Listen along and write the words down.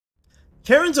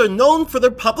Karens are known for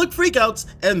their public freakouts,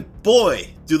 and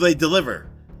boy, do they deliver.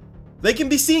 They can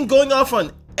be seen going off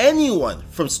on anyone,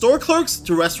 from store clerks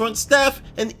to restaurant staff,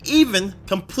 and even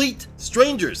complete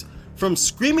strangers. From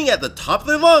screaming at the top of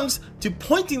their lungs to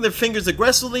pointing their fingers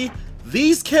aggressively,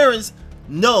 these Karens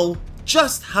know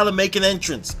just how to make an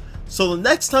entrance. So the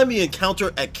next time you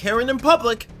encounter a Karen in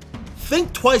public,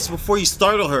 think twice before you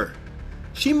startle her.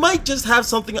 She might just have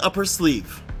something up her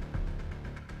sleeve.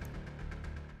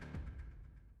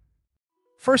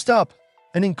 First up,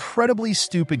 an incredibly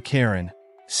stupid Karen,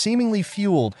 seemingly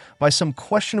fueled by some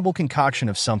questionable concoction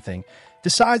of something,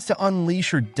 decides to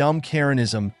unleash her dumb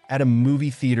Karenism at a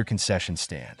movie theater concession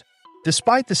stand.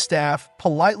 Despite the staff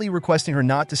politely requesting her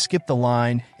not to skip the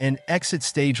line and exit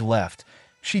stage left,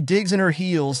 she digs in her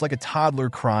heels like a toddler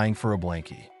crying for a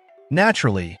blankie.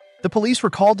 Naturally, the police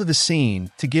were called to the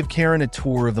scene to give Karen a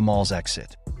tour of the mall's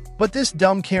exit. But this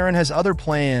dumb Karen has other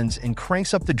plans and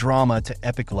cranks up the drama to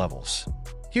epic levels.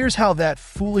 Here's how that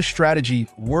foolish strategy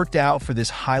worked out for this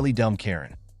highly dumb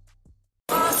Karen.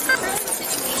 We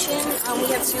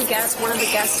have two guests. One of the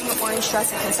guests in the orange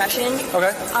dress at concession.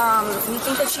 Okay. We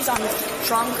think that she's on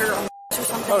drunk or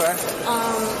something. Okay.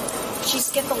 She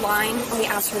skipped the line, and we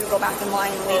asked her to go back in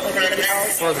line and wait like everybody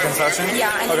else. For the concession?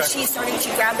 Yeah, and then she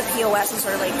grabbed the POS and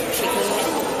started like shaking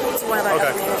it to one of our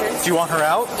other managers. Do you want her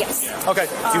out? Yes. Okay.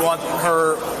 Do you want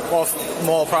her off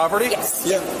mall property? Yes.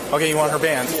 Yeah. Okay, you want her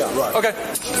banned? Yeah, right. Okay.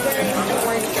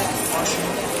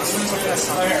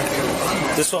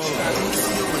 This one,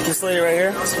 this lady right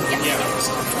here?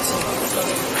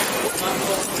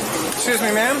 Excuse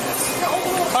me, ma'am.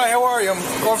 Hi, how are you?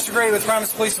 I'm Officer Gray with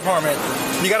Promise Police Department.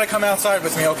 You gotta come outside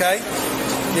with me, okay?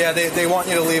 Yeah, they want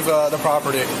you to leave the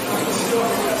property.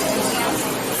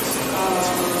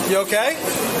 You okay?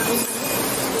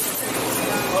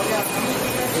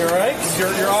 You alright?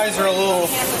 Your eyes are a little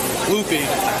loopy.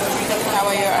 How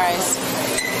are your eyes?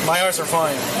 My eyes are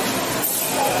fine.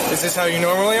 Is this how you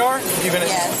normally are? You've been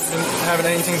having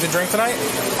anything to drink tonight?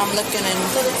 I'm looking in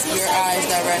your eyes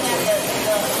directly.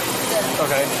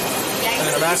 Okay. And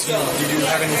then I'm asking you, do you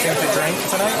have anything to drink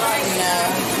tonight? No.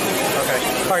 Okay.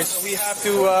 All right, so we have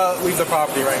to leave the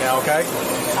property right now, okay?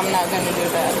 I'm not going to do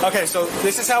that. Okay, so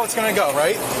this is how it's going to go,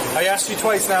 right? I asked you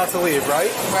twice now to leave,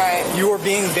 right? Right. You are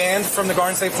being banned from the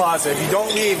Garden State Plaza. If you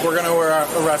don't leave, we're going to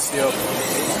arrest you.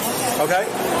 Okay?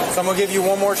 So I'm going to give you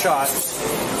one more shot.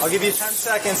 I'll give you 10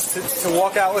 seconds to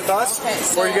walk out with us,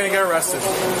 or you're going to get arrested.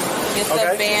 Get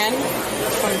the ban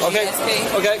from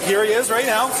GSP. Okay, here he is right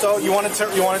now. So you want to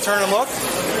turn and look?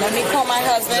 Let me call my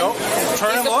husband. No.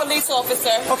 Turn and look. He's a police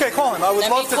officer. Okay, call him. I would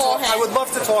love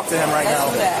to talk to him right now.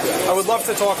 I would love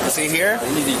to talk to him. Is he here?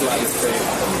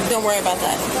 Don't worry about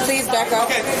that. Please back up.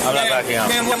 Okay. I'm not backing up.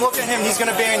 Ma'am, look at him. He's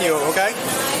going to ban you, okay?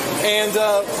 And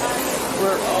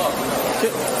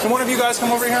can one of you guys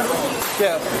come over here?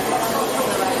 Yeah.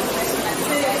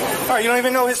 All right, you don't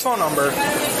even know his phone number.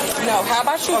 No, how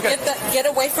about you get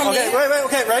away from me?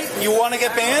 Okay, right. You want to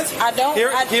get banned? I don't.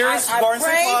 Here's Garden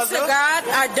State Plaza. To God,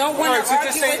 I don't want to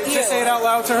argue with you. Just say it out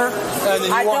loud to her. And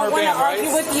then I don't want to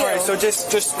argue with you. All right, so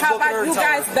just how look at her about you and tell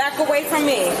guys her. back away from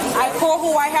me? I call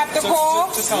who I have to call.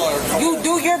 Just tell her. You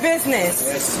do your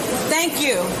business. Thank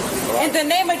you. In the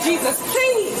name of Jesus,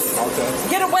 please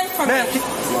get away from me.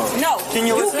 No, can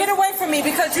you listen? Get away from me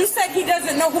because you said he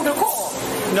doesn't know who to call.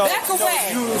 No, back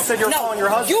away. You said you're calling your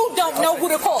husband. You don't know who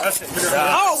to call.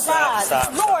 Oh God,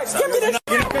 Stop. Lord, give me this.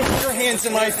 Put your hands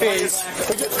in my face.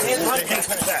 Put your hands behind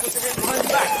your back.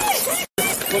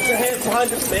 Put your hands behind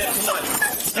your back. Come on.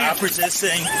 Stop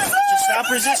resisting. Just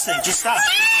stop resisting. Just stop. Put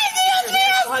your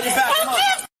hands behind your back. Come on.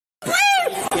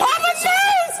 I'm a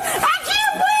nurse. I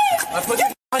can't breathe. I put you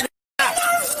behind your back.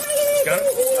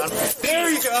 There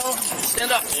you go.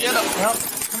 Stand up. Stand up. Yep.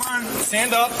 Come on.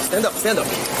 Stand up. Stand up. Stand up.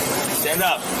 Stand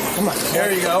up. Come on.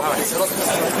 There you go. I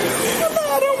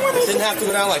don't want to. Didn't have to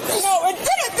go down like that. No, it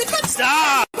didn't because.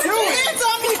 Stop! Put your hands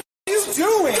on me. What are you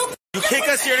doing? You kick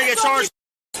us here to get charged.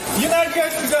 You got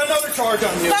another charge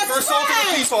on you. That's For assaulting a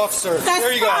police officer. That's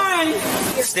there you fine.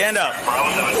 Go. Stand up.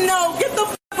 No, get the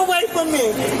f away from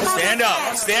me. Stand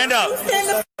up. Stand up. Stand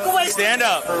the f away. Stand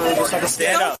up.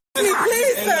 Stand up.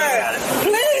 Please, sir.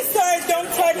 Please, sir, don't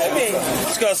touch me.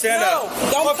 Let's go. Stand up.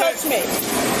 Don't touch me.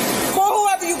 Call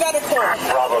whoever you gotta call.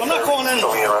 I'm not calling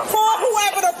anyone. Call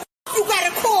whoever the f you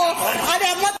gotta call on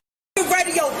that mother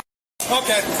radio.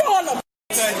 Okay. Call them.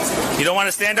 You don't want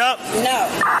to stand up? No.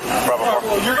 Right,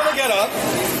 well, you're gonna get up.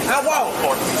 I won't.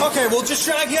 Okay, we'll just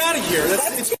drag you out of here.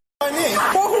 It's by me.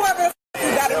 Call whoever the f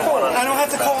you gotta call. I don't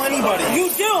have to call anybody. You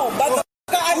do, but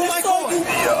I just told you.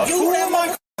 You have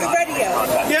my radio.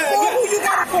 Yeah. Call who you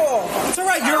gotta call. It's all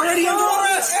right. You're already under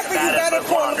arrest. Whoever you gotta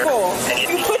call.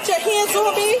 You put your hands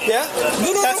Yeah?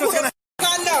 You don't That's know what's who gonna.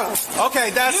 I know. Okay,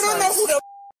 that's. You don't know who the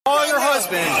Call your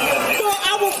husband. So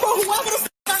I will call whoever the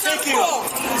I gotta call.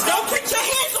 Don't put your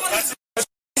hands on me.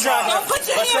 Don't put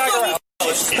your hands on me.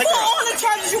 Call all the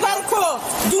charges you gotta call.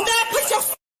 Do not put your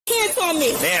hands on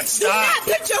me. Ma'am, Do stop. not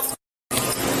put your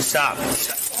Stop.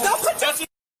 Don't put your hands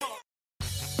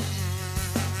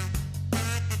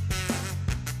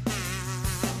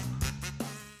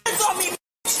on me.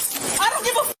 I don't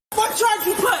give a what charge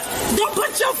you put. Don't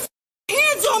put your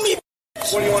hands on me.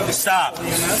 What do you want to stop? Do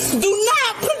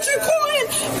not put your call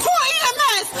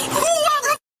EMS.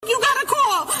 Whoever you gotta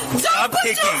call. Don't Stop put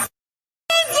kicking. your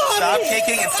hands on Stop me.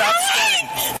 kicking and stop spitting.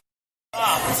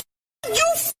 You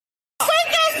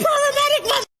fake ass paramedic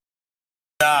mother.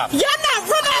 Stop. Y'all not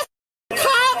real ass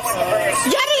cops.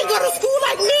 Y'all didn't go to school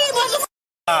like me, mother.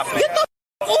 Stop. Get the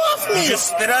off me. You just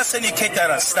spit us and you kicked at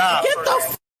us. Stop. Get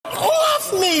the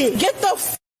off me. Get the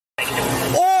off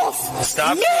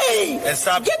Stop me. and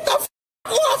stop. Get the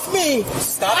off me.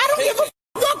 Stop I don't give kicking.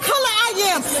 a what color I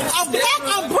am. I'm black,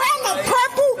 I'm brown, I'm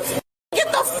purple.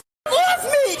 Get the off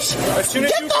me. As soon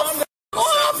as Get you the calm down.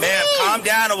 off Ma'am, me. calm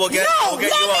down and we'll get No, you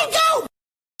let up. me go.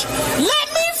 Let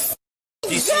me Do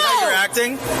you see how you're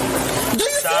acting? Do you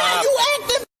see how Stop. you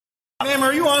acting? Ma'am,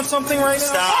 are you on something right now?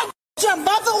 Stop. Your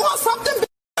mother wants something.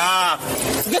 Stop.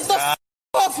 Get the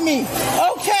off me,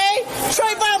 okay?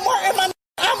 Trayvon Martin,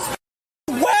 I'm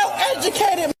well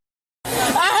educated.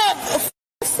 I have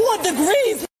 4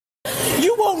 degrees.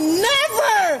 You will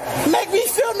never make me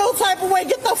feel no type of way.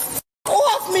 Get the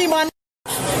off me, man.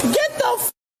 Get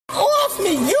the off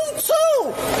me. You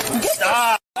too. Get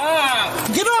Stop.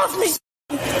 Get off me.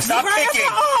 Stop You hurting kicking.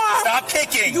 my arm. Stop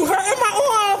kicking. You hurting my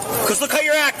arm. Because look how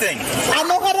you're acting. I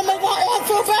know how to make my arm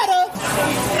feel better.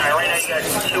 Right now you guys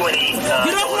doing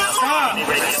Get off my arm.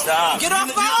 Stop. Get off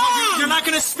my arm. You're not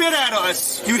gonna spit at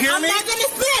us. You hear I'm me? not gonna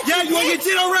spit. Yeah, you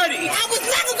did already. I was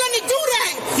never gonna do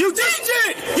that. You just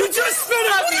did. You just spit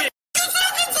at me. You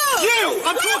talking to? You.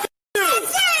 I'm talking to you. I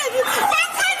said, my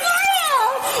friends are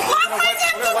here. My friends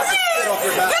have to leave.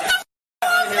 Get the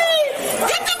off me.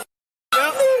 Get the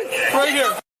off me. Right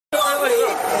here. No.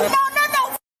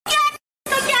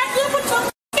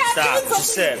 Stop.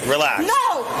 Just sit. Relax.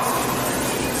 No.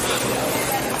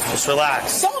 Just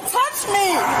relax. Don't touch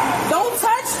me. Don't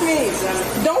touch me.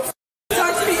 Don't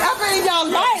touch me ever in your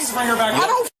life. Bring her back. I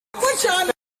don't with y'all.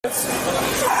 Relax.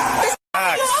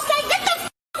 Okay, get the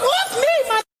off me,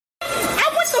 man. I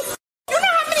went to. You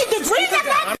know how many degrees I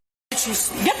got?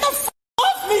 Get the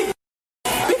off me.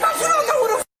 Because you don't know who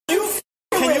the you.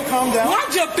 Can you calm down?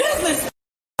 Mind your business.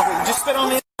 Just spit on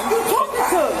me. You talking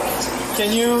to? Can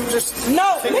you just?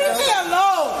 No, leave me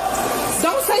alone.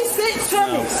 Don't say sit to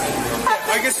me.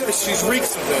 I guess she's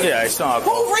reeks of it. Yeah, it's not.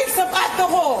 Who reeks of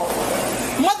alcohol?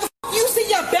 Motherfucker, you see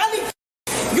your belly?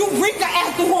 You reek of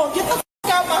alcohol. Get the fuck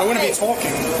out my I wouldn't be face.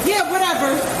 talking. Yeah,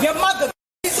 whatever. Your mother.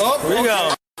 Oh, Here we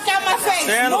go. Fuck out my face.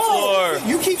 Stay on the Move. floor.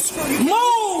 You keep screaming.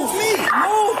 Move.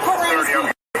 Move, Currency.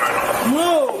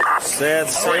 Move. Stay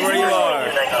where you are.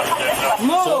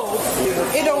 Move.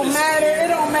 It don't matter. It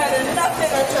don't matter nothing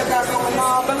that you got going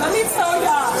on. But let me tell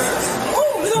y'all.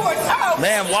 Oh, Lord. Oh.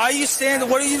 Man, why are you standing?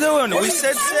 What are you doing? We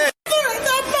said sit.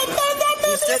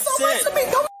 That said so much sit. to me.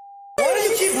 Don't Why do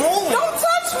you keep rolling? Don't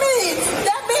touch me.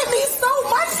 That man means so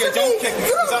much Okay, to don't me. kick me.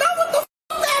 You don't know what the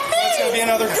that means. That's gonna be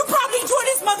another. You probably joined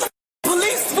this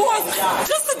police force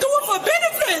just to do it for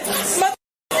benefits.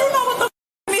 You know what the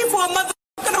mean for a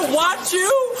motherfucker to watch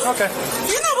you? Okay.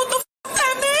 You know what the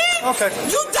that means? Okay.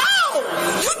 You don't.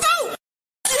 You don't.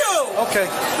 You. Okay.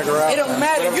 Figure out. It don't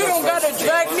matter. You don't gotta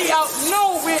drag me out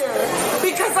nowhere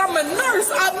because I'm a nurse.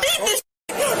 I need this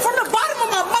from the bottom of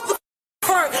my mother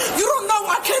heart. You don't know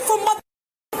I came from mother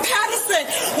Patterson.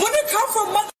 When it comes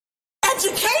from mother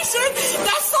education,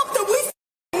 that's something we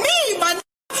need, man.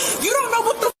 You don't know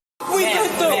what the we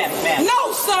been through. No,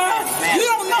 sir. You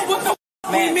don't know what the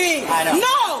we mean.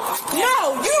 No. You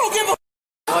don't give a.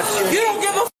 You don't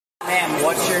give a. Ma'am,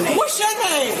 what's your name? What's your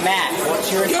name? Matt,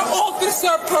 what's your name? Your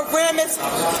officer, Paramus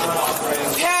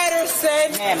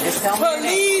Patterson. Ma'am, just tell me your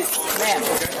name.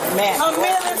 Police. Ma'am,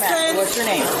 Millicent. what's your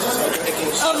name?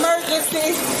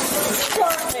 Emergency.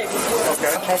 Department.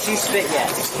 Has she spit yet?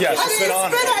 Yeah, I she spit didn't on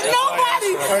spit at it.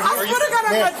 nobody. I swear to God,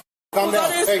 Ma'am, calm I down.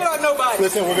 didn't Hey, spit on nobody.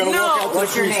 listen, we're gonna walk out to the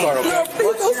What's your police name? car, okay? No,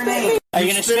 please don't spit me. Are you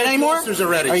gonna spit anymore? Officers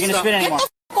already. Are you gonna Stop. spit Get anymore? the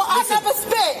fuck I never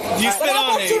spit. You But spit I on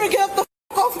want it. you to get the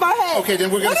fuck off my head. Okay, then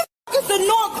we're gonna- What the fuck is the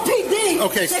North PD?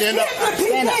 Okay, stand up.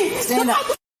 Stand up. Stand up.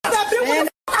 I've been with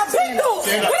the I've been through.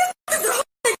 Stand up.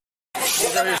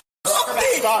 Fuck me.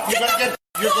 Stop.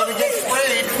 You're gonna get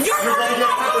sprayed. You're gonna get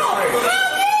pepper sprayed. Help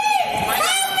me!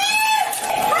 Help me!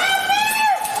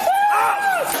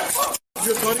 Help me!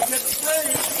 You're gonna get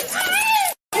sprayed.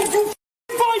 You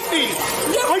fight me!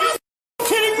 Are you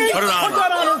kidding me? Put it on. Put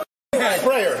that on her head.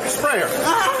 Spray her.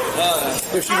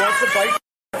 If she wants to bite,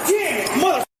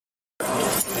 mother.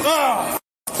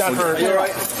 That hurt. You're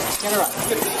right. Get her up.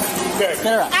 Okay. Get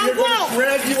her up. We're gonna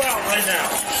drag you out right now.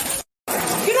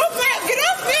 Get off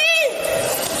me!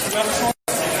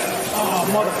 Oh,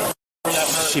 mother.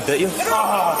 She bit you? He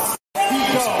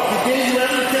gave you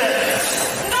everything.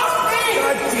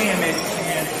 God damn it,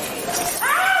 man.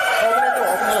 Open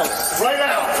it up. Right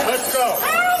out. Let's go.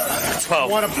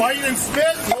 12. Want to bite and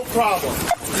spit? No problem.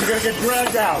 You're going to get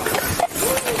dragged out.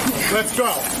 Let's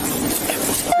go.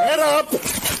 Head up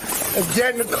and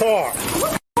get in the car.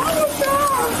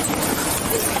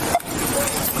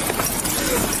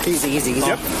 Easy.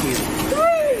 Yep. Easy.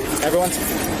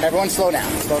 Everyone slow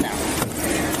down.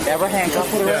 Ever handcuff.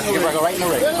 Put her right in the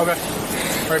ring. Okay.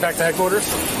 Right back to headquarters?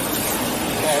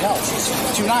 No, she's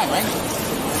 2-9, right?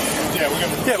 Yeah,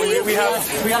 we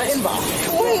got an inbound.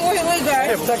 Wait, guys.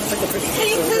 Yeah, take the picture. Can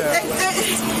you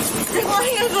take my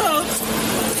hands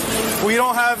off? We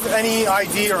don't have any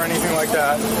ID or anything like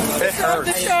that. It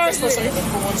hurts.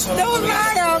 Don't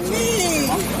lie on me.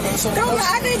 Don't lie.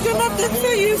 I didn't do nothing to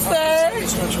you, sir.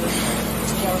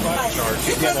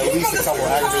 Again, at least a couple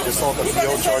aggravated assault and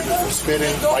field charges for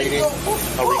spitting, biting,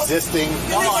 resisting.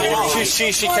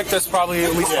 She kicked us probably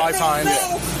at least 5 times.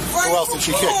 Who else did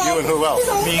she kick? You and who else?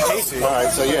 Me and Casey. All right,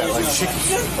 so yeah, like She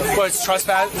was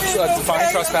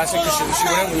defiant trespassing because she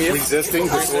wouldn't leave. resisting,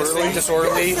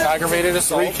 Disorderly, aggravated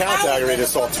assault. 3 counts aggravated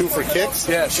assault, 2 for kicks.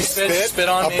 Yeah, she spit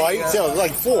on me. A bite, yeah,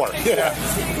 like 4. Yeah.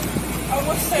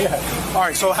 All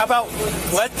right, so how about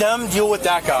let them deal with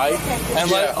that guy and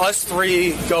let us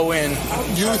 3 go in.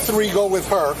 You 3 go with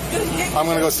her. I'm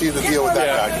gonna go see the deal with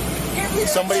that guy.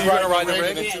 Somebody ride the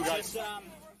rig. and 2 guys.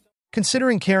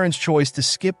 Considering Karen's choice to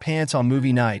skip pants on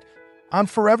movie night, I'm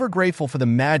forever grateful for the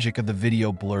magic of the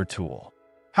video blur tool.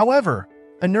 However,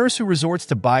 a nurse who resorts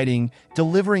to biting,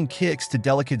 delivering kicks to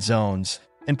delicate zones,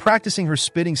 and practicing her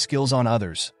spitting skills on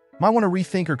others might want to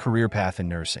rethink her career path in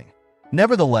nursing.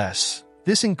 Nevertheless,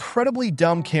 this incredibly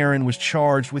dumb Karen was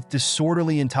charged with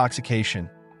disorderly intoxication,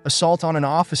 assault on an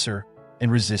officer, and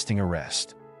resisting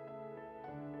arrest.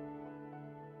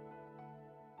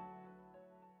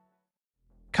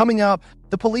 Coming up,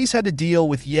 the police had to deal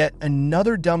with yet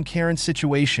another dumb Karen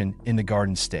situation in the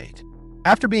Garden State.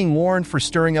 After being warned for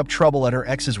stirring up trouble at her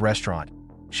ex's restaurant,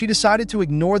 she decided to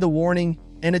ignore the warning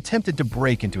and attempted to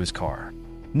break into his car.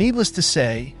 Needless to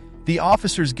say, the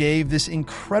officers gave this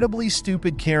incredibly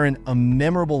stupid Karen a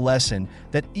memorable lesson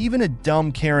that even a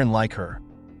dumb Karen like her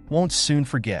won't soon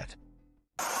forget.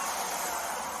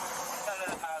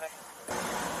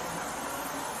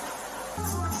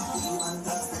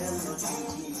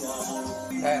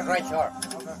 Right here.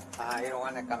 You don't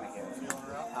want to come here.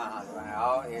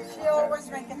 She always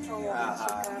makes trouble.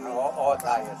 All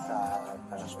times.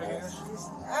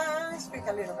 I speak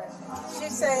a little bit. She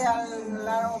say a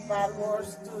lot of bad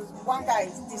words to one guy.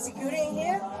 The security in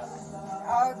here,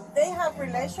 they have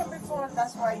relation before.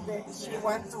 That's why she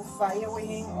went to fight with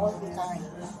him all the time.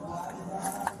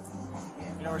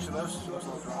 You know where she lives? She lives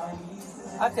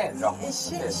I think so.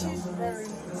 She's very...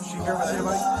 She here with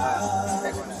anybody?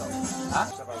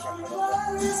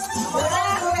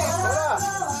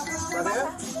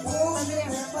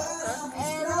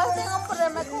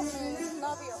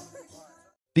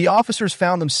 The officers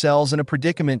found themselves in a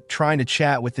predicament trying to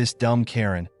chat with this dumb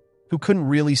Karen, who couldn't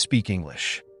really speak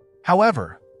English.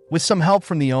 However, with some help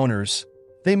from the owners,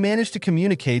 they managed to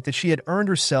communicate that she had earned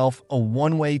herself a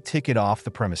one-way ticket off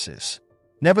the premises.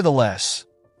 Nevertheless,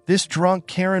 this drunk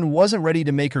Karen wasn't ready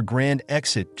to make her grand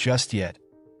exit just yet.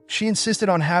 She insisted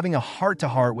on having a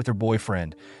heart-to-heart with her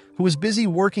boyfriend, who was busy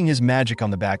working his magic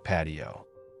on the back patio.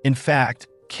 In fact,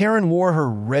 Karen wore her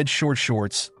red short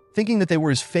shorts, thinking that they were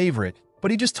his favorite,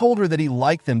 but he just told her that he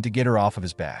liked them to get her off of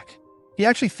his back. He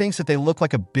actually thinks that they look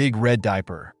like a big red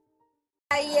diaper.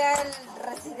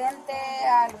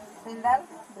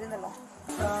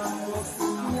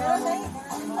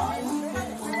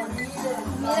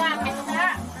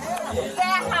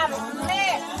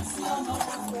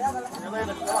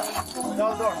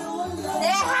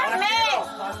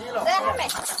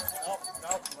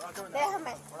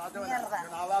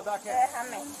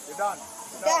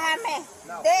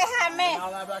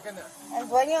 El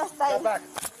dueño está ahí.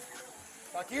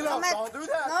 Tranquilo, don't do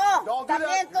that. No, don't do también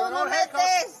that. tú no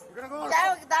metes. You're gonna go on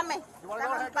Ya, dame. You wanna go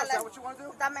on handcuffs? Is that what you wanna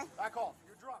do? Dame. Back off.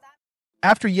 You're drunk.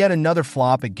 After yet another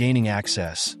flop at gaining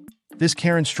access, this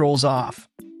Karen strolls off,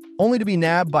 only to be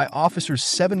nabbed by officers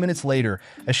 7 minutes later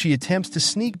as she attempts to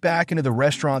sneak back into the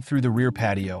restaurant through the rear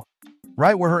patio,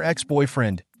 right where her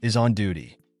ex-boyfriend, is on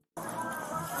duty.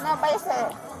 No,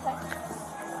 váyase.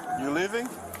 You leaving?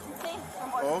 Sí.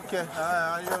 Okay.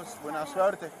 Adiós. Buena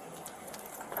suerte.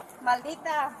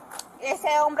 Maldita,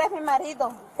 ese hombre es mi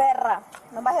marido, perra.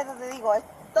 No más eso te digo, es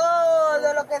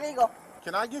todo lo que digo.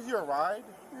 Can I give you a ride?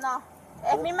 No,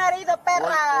 es mi marido,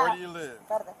 perra. Where do you live?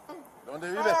 Verde.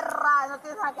 ¿Dónde vive? Perra, no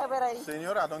tienes nada que ver ahí.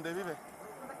 Señora, ¿dónde vive?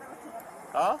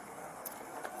 ¿Ah?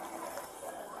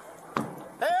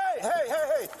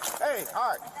 Hey, all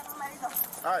right.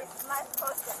 All right.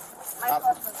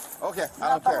 Okay, I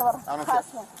don't care.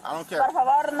 I don't care. Por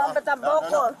favor, no me tampoco.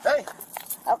 No. Hey.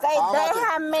 Ok,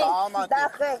 déjame.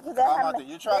 Cálmate.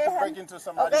 You tried to break into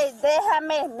somebody. Ok,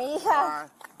 déjame, mi hija.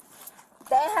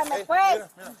 Déjame, Hey, pues.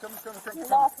 Mira, come.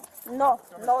 No.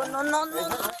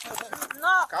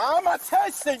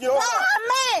 Cálmate, señora.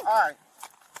 Déjame. All right.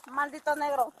 Maldito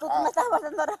negro, tú me estás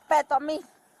faltando respeto a mí.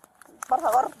 Por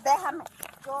favor, déjame.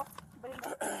 Yo brindo.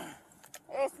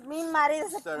 Es mi marido.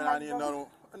 Seven, I need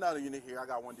another unit here. I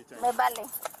got one detained. Me vale.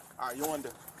 All right, you're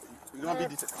under. You're gonna be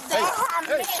detained. Déjame.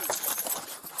 Hey.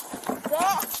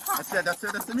 Déjame. That's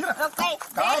it. Mira. Ok,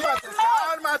 Cálmate.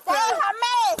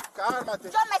 déjame.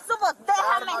 Yo me subo,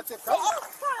 déjame.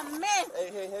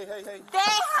 Hey.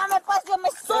 Déjame, pues yo me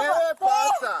subo. ¿Qué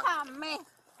pasa? Déjame.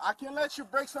 I can't let you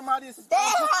break somebody's...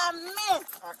 Déjame.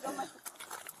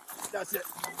 That's it.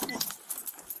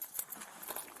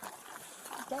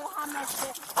 Déjame.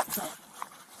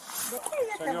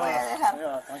 Te voy a dejar.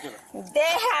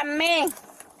 Déjame.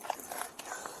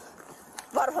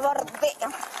 Por favor,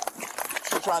 déjame.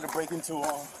 She's trying to break into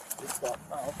this stuff.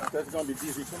 That's gonna be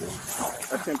easy for me.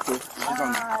 Attempt to.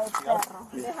 Ay, perro.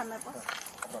 Déjame, pues.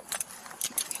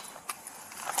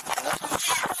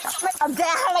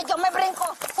 Déjame, yo me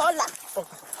brinco sola.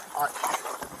 All right.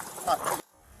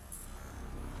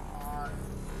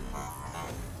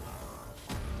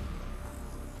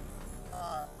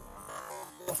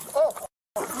 Oh,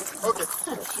 okay.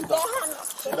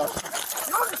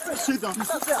 She done.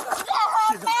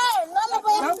 Déjame, no me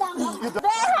voy a dar.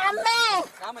 Déjame.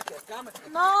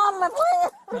 No me voy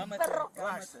a perro.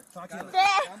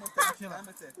 Déjame.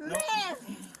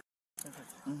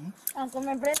 Aunque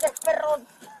me prendes, perro.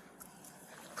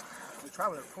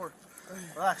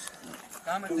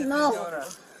 No.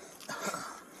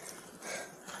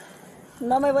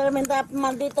 No me voy a inventar,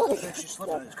 maldito.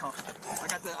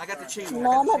 I got the chain.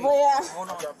 No me voy a. Oh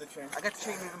no, I got the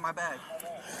chain in my bag.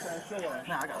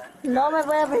 Nah, I got it. No me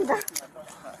voy a inventar.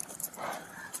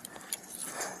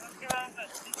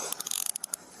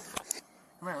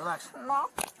 Come here, relax. No.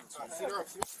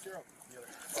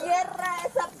 Cierra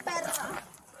esa perra.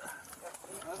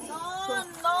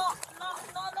 No.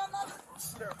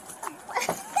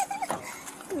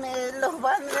 Me los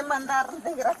van a demandar,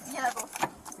 desgraciados.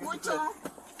 Mucho.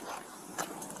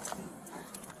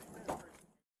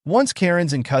 Once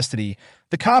Karen's in custody,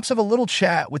 the cops have a little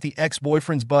chat with the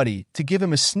ex-boyfriend's buddy to give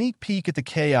him a sneak peek at the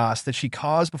chaos that she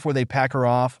caused before they pack her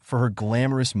off for her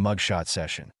glamorous mugshot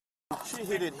session. She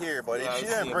hit it here, buddy. She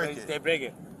didn't break it. They break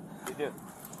it. They do.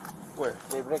 Where?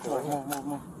 They break it.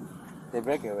 Move. They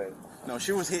break it already. No,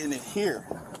 she was hitting it here.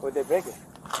 But they break it.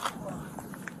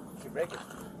 She break it.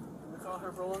 It's on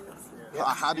her rollers. Yeah.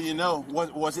 How do you know?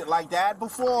 Was it like that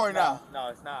before or no? No,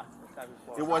 it's not. It's not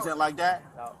before. It wasn't like that?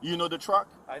 No. You know the truck?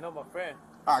 I know my friend.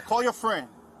 All right, call your friend.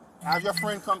 Have your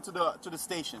friend come to the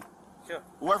station. Sure.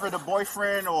 Whoever the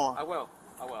boyfriend or... I will.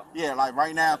 Yeah, like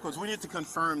right now, because we need to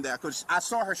confirm that. Because I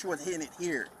saw her, she was hitting it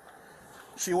here.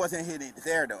 She wasn't hitting it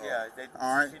there, though. Yeah,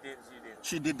 all right. She did.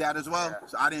 She did that as well? Yeah.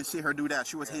 So I didn't see her do that.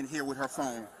 She was hitting here with her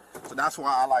phone. So that's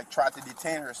why I tried to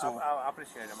detain her. So I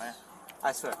appreciate it, man.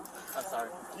 I swear. I'm sorry.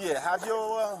 Yeah, have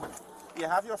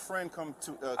your friend come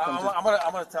to. I'm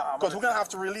gonna tell. Because we're gonna have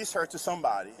to release her to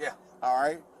somebody. Yeah. All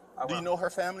right. Do you know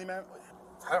her family, man?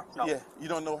 Her? No. Yeah. You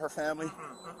don't know her family?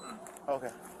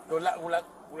 Okay.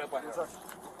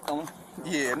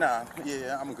 Yeah, nah.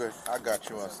 Yeah, I'm good. I got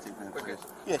you, Stephen. Okay.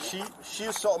 Yeah, she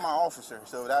assaulted my officer,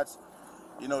 so that's,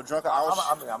 drunk. I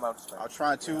was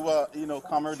trying to,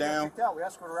 calm her down. We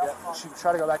escorted her out. Yeah. She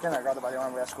tried to go back in there, grabbed her by the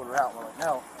arm, we escorted her out. And we're like,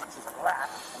 no. She's like, rah.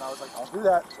 And I was like, don't do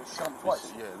that. So she shot him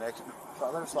twice. Yeah, next. So I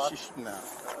let her slide.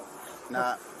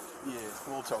 Nah. Yeah,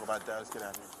 we'll talk about that. Let's get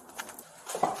out of here.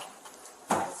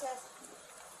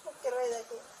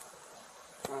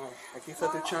 Aquí está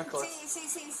tu chancla. Sí.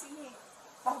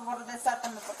 Por favor,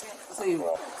 desátame porque... Sí.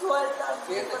 Suelta.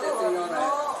 Siéntate, señora.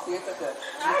 Siéntate.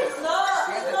 Ay, no.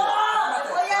 Me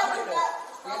voy a matar.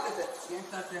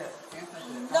 Siéntate.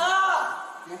 No.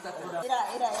 Siéntate.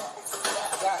 Mira.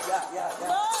 Ya.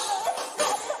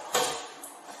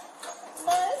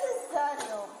 No es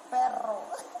necesario, perro.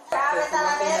 Vete a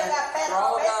la verga,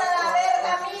 perro. Vete a la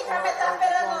verga, mi hija me está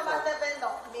esperando, más te vendo,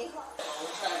 mi hijo.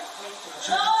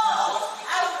 No,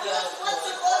 I just want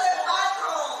to go to the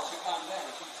bathroom.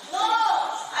 No, no.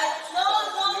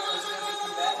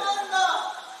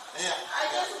 Yeah. I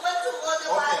just want to go to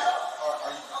the bathroom.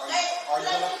 Okay,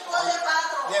 let me go to the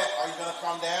bathroom. Yeah, are you gonna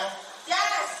calm down?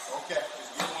 Yes. Okay, just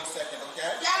give me 1 second,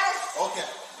 okay? Yes. Okay,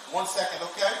 1 second,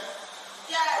 okay?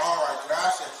 Yes. All right,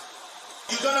 gracias.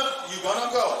 You're gonna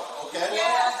go, okay?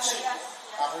 Yes.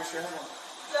 I wish your hand.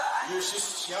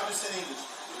 She understands English.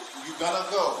 You're gonna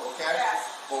go, okay? Yes.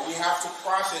 But we have to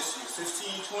process you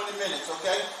 15, 20 minutes,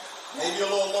 okay? Maybe a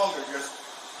little longer.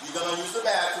 You're gonna use the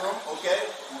bathroom, okay?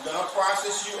 We're gonna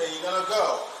process you and you're gonna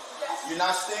go. Yes. You're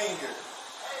not staying here.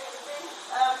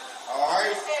 All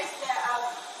right?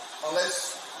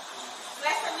 Unless.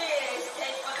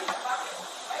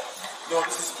 No,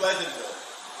 this is Pleasantville.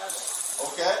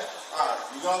 Okay? All right.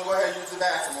 You're gonna go ahead and use the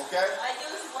bathroom, okay? I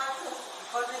just want to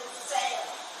go to the sale.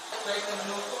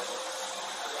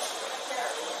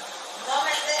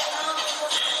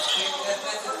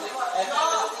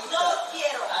 No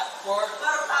quiero. Por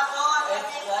favor. El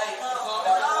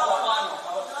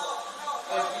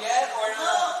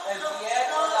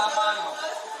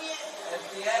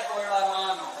pie o la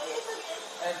mano.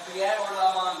 El pie o la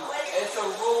mano. It's a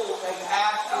rule that you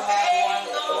have to have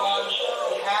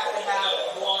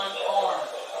one arm.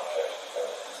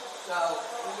 So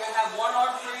we're gonna have one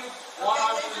arm free, one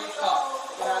arm free cup.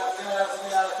 We're gonna have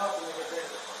a couple of it.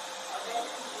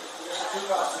 Two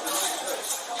cups.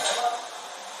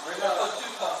 We're gonna put 2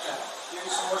 cups in. Give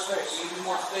you some more space. Give you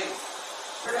more space.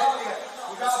 We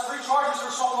got 3 charges for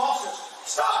assault officers.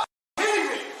 Stop hitting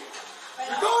me!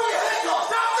 You're going to hit me! Stop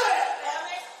that!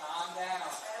 Calm down.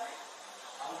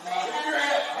 Give me your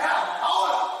hand. Now, hold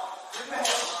up. Give me the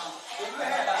hand. Give me the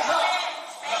hand. No.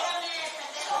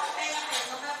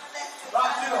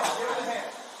 Latino, give me the hand.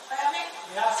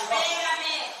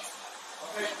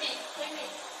 Okay.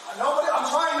 Nobody, I'm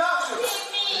trying not to.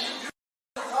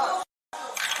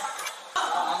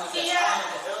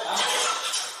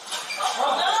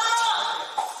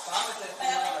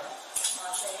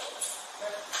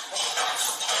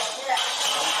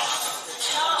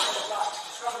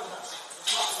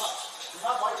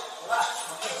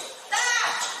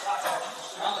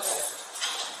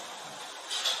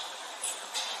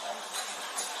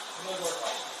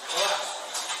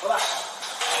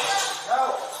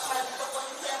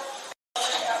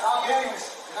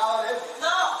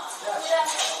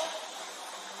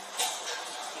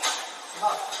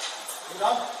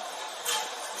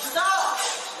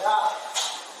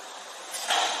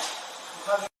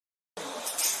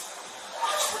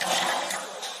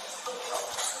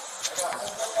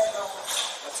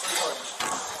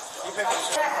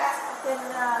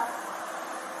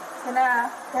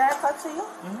 Can I talk to you?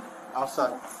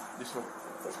 Outside. This way.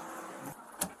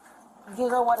 You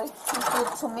know what he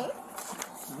did to me?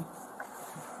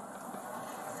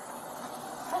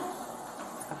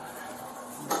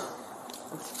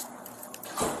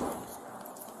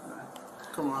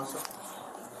 Come on, sir.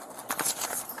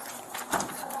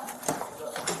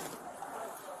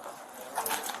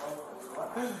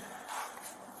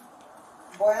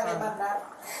 Voy a demandar.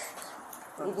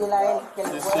 Y dile a él que le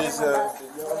This puede is demandar.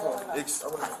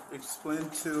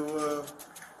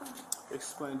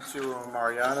 explain to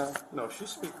Mariana. No, she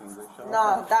speaks English.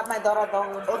 No, that my daughter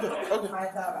don't. Okay. My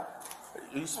daughter.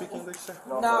 You speak English, sir?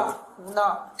 No.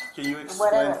 Can you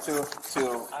explain Whatever.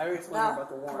 to I already explained about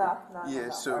the warrant. No. yeah,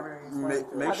 so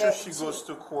make sure she goes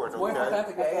to court, Muy okay?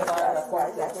 importante que ella vaya a la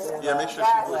corte. Yeah, make sure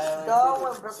she goes. Don't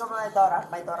worry about my daughter.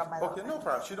 My daughter. Okay, no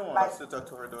problem. She don't want us to talk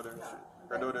to her daughter.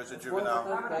 Her daughter is a Muy juvenile.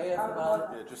 importante que ella se vaya.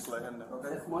 Yeah, just let him know.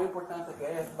 Es muy importante que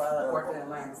ella se vaya a la corte en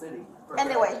Atlantic City.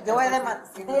 Anyway, yo voy a demandar.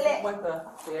 Si no se Dile. cuenta,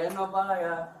 si él no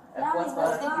vaya, después va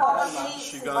a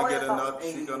She's gonna get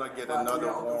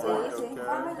another warrant,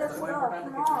 okay? Es muy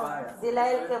importante que se vaya. Dile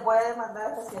a él que voy a demandar a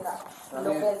esta ciudad.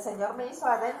 Lo que el señor me hizo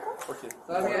adentro. Okay.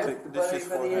 Está bien. This is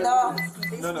for him. No.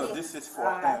 No, this is for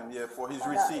him. Yeah, for his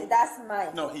receipt. That's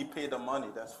mine. No, he paid the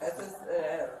money. That's for Este es,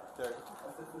 okay.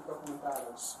 sus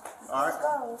documentales. All right.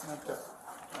 Okay.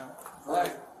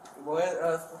 Right. Voy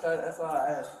a escuchar eso a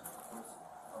él.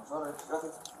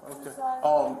 Okay.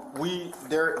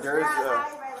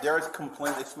 There is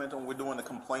complaint. Explain we're doing a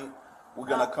complaint. We're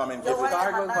gonna come and give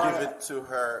it to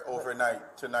her overnight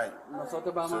tonight.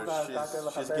 Nosotros vamos So a darte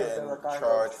los she's papeles de getting los cargos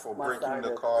charged for más breaking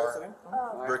the tarde.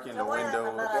 car, breaking the window.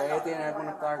 Ella tiene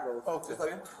algunos cargos.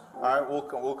 Okay. All right,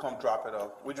 we'll come drop it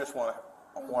off. We just want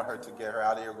her to get her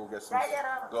out of here.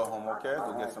 Go home. Okay.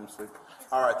 Go get some sleep.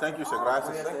 All right. Thank you, sir.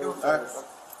 Gracias. All right.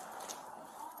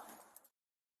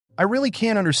 I really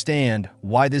can't understand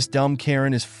why this dumb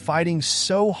Karen is fighting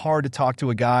so hard to talk to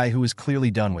a guy who is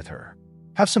clearly done with her.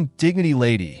 Have some dignity,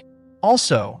 lady.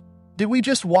 Also, did we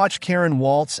just watch Karen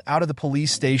waltz out of the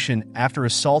police station after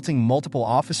assaulting multiple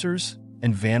officers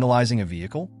and vandalizing a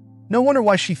vehicle? No wonder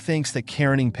why she thinks that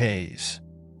Karening pays.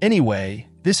 Anyway,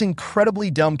 this incredibly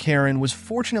dumb Karen was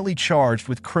fortunately charged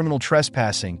with criminal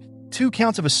trespassing, 2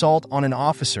 counts of assault on an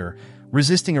officer,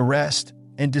 resisting arrest,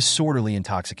 and disorderly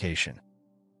intoxication.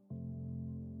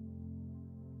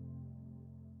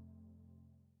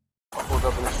 I pulled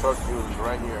up in the truck, he was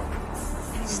right here,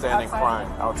 standing crying,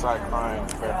 outside crying,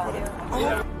 barefooted.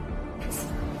 Yeah.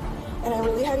 And I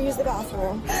really had to use the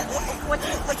bathroom.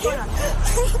 What's going on?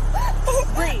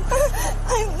 Breathe.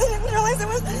 I didn't realize it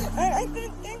was. I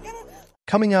didn't think it.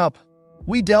 Coming up,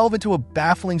 we delve into a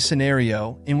baffling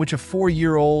scenario in which a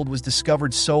 4-year-old was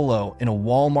discovered solo in a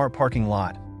Walmart parking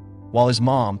lot, while his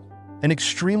mom, an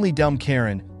extremely dumb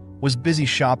Karen, was busy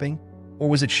shopping, or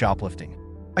was it shoplifting?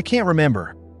 I can't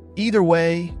remember. Either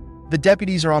way, the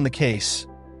deputies are on the case,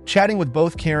 chatting with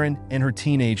both Karen and her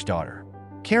teenage daughter.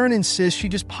 Karen insists she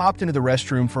just popped into the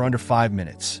restroom for under 5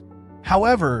 minutes.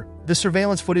 However, the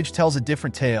surveillance footage tells a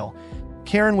different tale.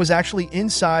 Karen was actually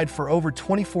inside for over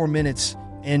 24 minutes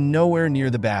and nowhere near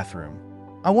the bathroom.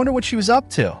 I wonder what she was up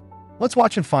to. Let's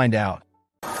watch and find out.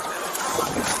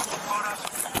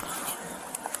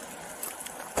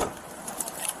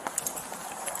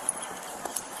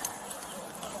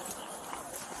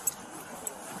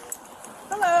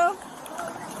 Hello.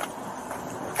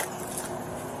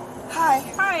 Hi.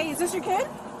 Hi, is this your kid?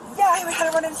 Yeah, I had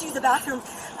to run in to use the bathroom.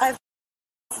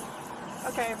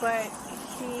 Okay, but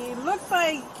he looks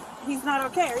like he's not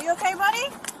okay. Are you okay, buddy?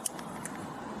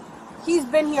 He's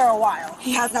been here a while.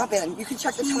 He has not been. You can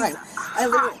check the time.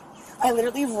 I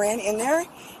literally ran in there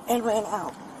and ran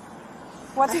out.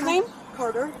 What's his name?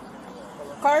 Carter.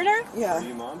 Carter? Yeah. Are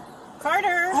you mom?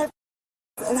 Carter.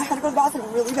 And I had to go to the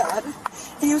bathroom really bad. And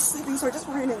he was sleeping, so I just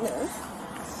ran in there.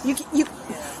 It's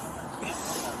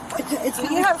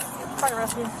Do you have fire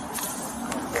rescue?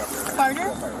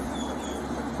 Carter?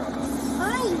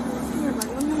 Hi. Here, buddy,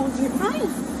 let me hold you. Hi.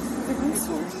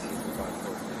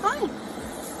 Hi.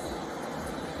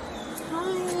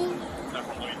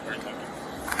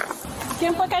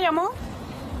 ¿Quién fue que llamó?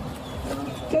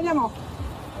 ¿Quién llamó?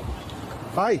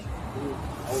 Hi.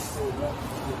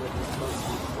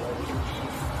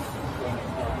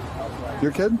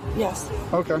 Your kid? Yes.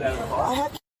 Okay. I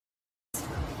had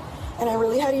and I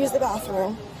really had to use the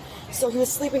bathroom. So he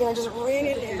was sleeping and I just ran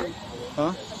in there.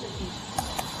 Huh?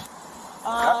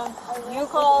 You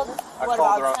called, what, called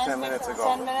about around 10 minutes ago.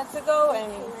 10 minutes ago,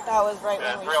 and that was right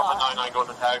when we saw it. go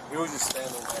to the tag. He was just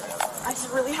standing there. I just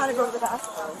really had to go to the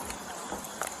bathroom.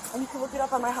 And you can look it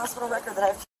up on my hospital record that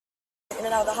I've in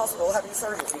and out of the hospital having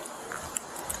surgery.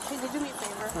 Hey, did you do me a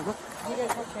favor? You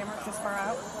guys have cameras this far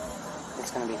out?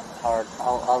 It's going to be hard.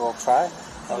 I will try.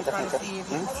 Can you try to see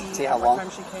if you can see how what long?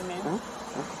 time she came in?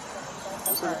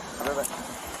 Absolutely.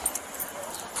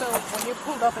 So when you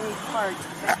pulled up and you parked,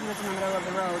 he was in the middle of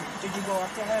the road. Did you go up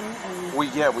to him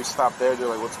and? We stopped there. They're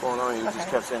like, "What's going on?" He just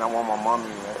kept saying, "I want my mommy.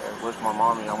 Where's my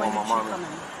mommy? I want my mommy."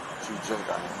 She just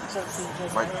got here. So she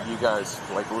just Like you guys,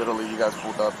 like literally, you guys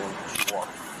pulled up and she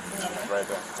walked right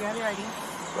there. Do you have your ID?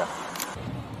 Yeah.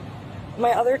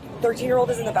 My other 13-year-old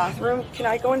is in the bathroom. Can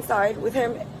I go inside with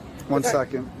him? One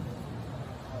second.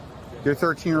 Your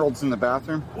 13-year-old's in the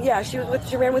bathroom? Yeah, she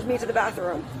ran with me to the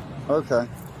bathroom. Okay.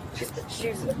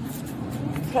 She's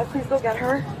can I please go get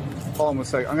her? Hold on a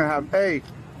second. I'm gonna hey,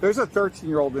 there's a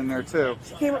 13-year-old in there too.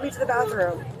 She came with me to the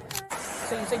bathroom.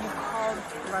 So you said you called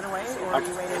right away, or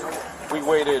you waited? We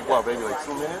waited, maybe like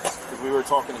 2 minutes, because we were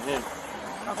talking to him.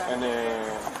 Okay. And then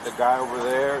the guy over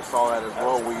there saw that as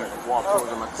well. We walked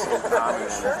towards him at the same time,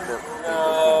 and then they came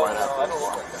right after as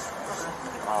well.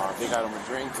 They got him a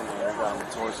drink, and then we got him a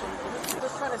toy. So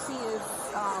Just trying to see if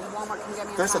Walmart can get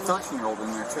me. There's a 13-year-old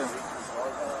in there too.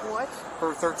 What?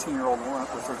 Her 13-year-old went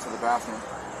with her to the bathroom.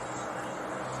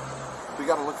 We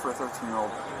gotta look for a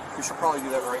 13-year-old. We should probably do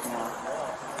that right now.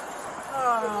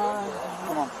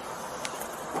 Come on.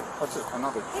 What's it?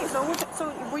 Another. Hey, so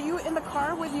were you in the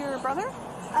car with your brother?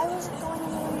 I was going in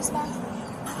the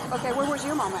bathroom. Okay, where was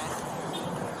your mom at?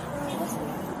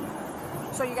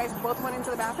 So you guys both went into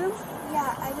the bathroom?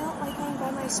 Yeah, I don't like going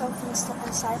by myself and stuff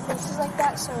inside places like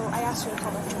that, so I asked her to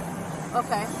come with me.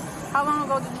 Okay. How long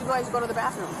ago did you guys go to the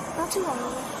bathroom? Not too long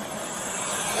ago.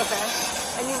 Okay.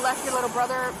 And you left your little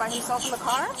brother by himself in the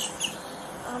car? I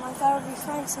thought it would be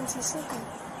fine since he's sleeping.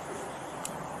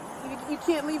 You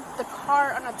can't leave the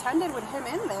car unattended with him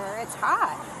in there. It's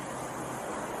hot.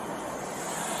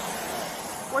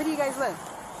 Where do you guys live?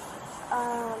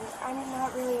 I'm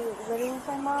not really living with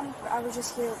my mom. I was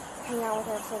just here hanging out with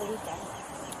her for the weekend.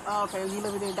 Oh, okay. You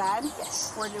live with your dad?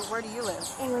 Yes. Where do you live?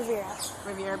 In Riviera.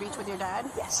 Riviera Beach with your dad?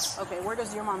 Yes. Okay. Where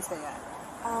does your mom stay at?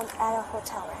 At a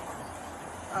hotel right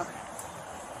now. Okay.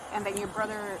 And then your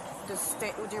brother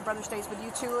your brother stays with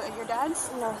you too at your dad's?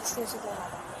 No, he stays with my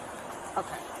mother.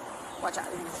 Okay. Watch out.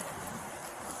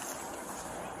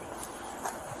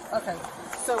 Okay.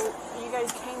 So you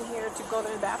guys came here to go to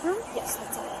the bathroom? Yes,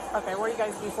 that's it. Okay. Where were you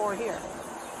guys before here?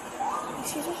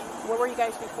 Excuse me? Where were you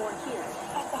guys before here?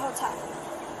 At the hotel.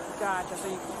 Gotcha. So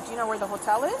do you know where the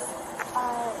hotel is?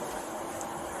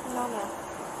 No, ma'am.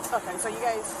 Okay, so you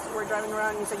guys were driving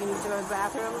around and you said you needed to go to the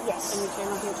bathroom? Yes. And you came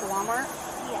up here to Walmart?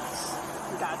 Yes.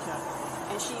 Gotcha.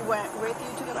 And she went with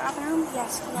you to the bathroom?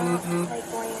 Yes, because I don't like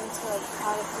going into like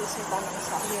crowded places by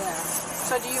myself. Yeah.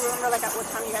 So do you remember like at what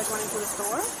time you guys went into the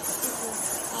store? I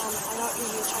don't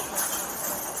usually check it.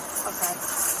 Okay.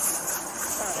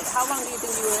 Alright. How long do you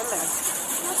think you were in there?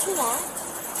 Not too long.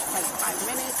 Like 5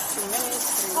 minutes, 2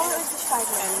 minutes, 3 Oh, minutes? it's just 5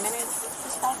 minutes. 10 minutes?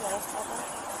 Just 5 minutes, okay.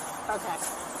 Okay.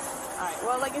 Alright,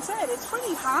 well like I said, it's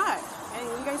pretty hot. And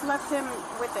you guys left him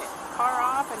with the car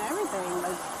off and everything.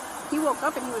 Like, he woke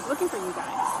up and he was looking for you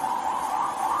guys.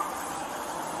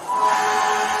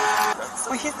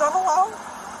 So he's not allowed,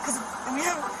 because we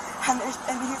have, and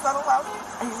he's not allowed,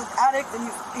 and he's an addict, and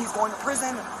he's going to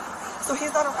prison. So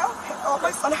he's not allowed. Oh,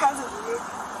 my son has it.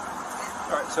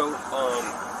 Alright, so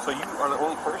you are the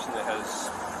only person that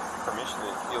has permission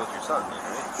to deal with your son,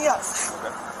 right? Yes.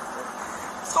 Okay.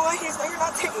 So he's like, you're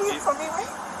not taking it from me, right?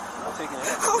 I'm not taking it.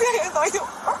 Okay, I thought you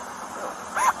were.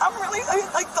 I'm really,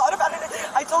 I thought about it.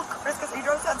 I told Chris, because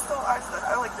Adrian said so, I said,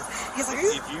 I like this. He's like,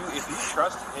 if you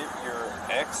trust him, your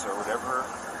ex or whatever.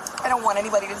 I don't want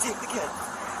anybody to take the kids.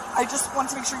 I just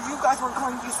wanted to make sure you guys weren't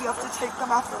calling DCF to take them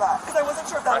after that. Because I wasn't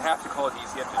sure if that I have to call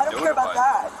DCF to I don't care about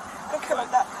notify. that. I don't care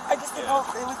about that. I just didn't know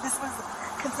if this was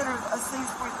considered a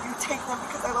safe where you take them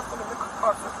because I left them in the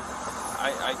car.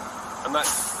 I'm not.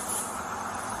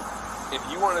 If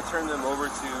you want to turn them over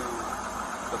to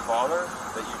the father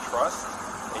that you trust,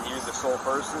 and you're the sole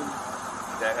person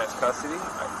that has custody,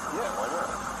 yeah, why not?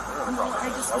 No,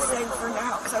 I just was saying for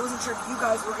now, because I wasn't sure if you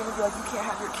guys were going to be like, you can't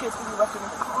have your kids when you left them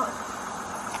in the car.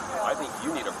 I think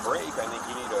you need a break. I think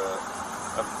you need a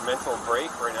mental break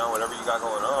right now, whatever you got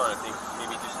going on. I think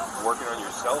maybe just working on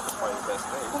yourself is probably the best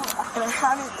thing. And I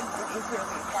haven't been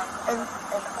clearly. And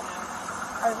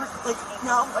I like,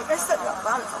 now, like I said out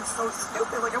loud, I'm so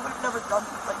stupid. Like, I would have never done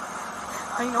this. Like,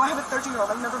 I know I have a 13-year-old.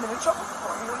 I've never been in trouble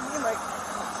before. You know what I mean? Like,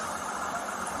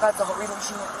 that's the whole reason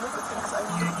she went to live with me, because I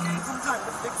needed some time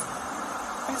to fix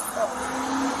myself.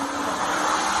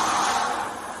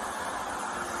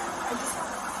 I just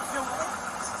feel like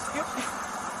stupid.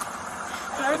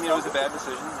 I mean, it was a bad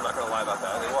decision. I'm not going to lie about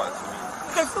that. It was. I mean,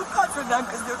 I feel bad for them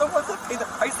because they're the ones that pay the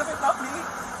price of it, not me.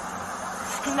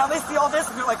 And now they see all this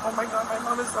and they're like, oh my God, my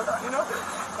mom is so down, you know?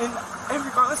 And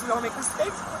regardless, we all make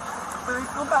mistakes. But I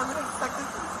feel bad that I expected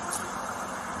them.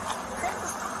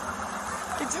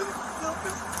 I do feel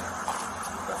good.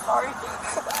 Sorry.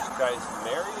 you guys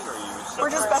married or you separated?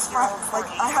 We're just best friends. Like,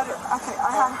 I had her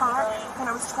when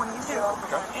I was 22.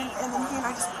 Okay. And then he and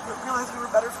I just realized we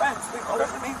were better friends. We always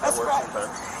remained best friends.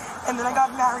 And then I got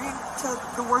married to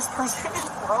the worst person in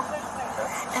the world.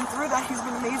 And through that, he's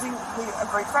been amazingly a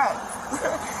great friend.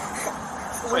 Okay.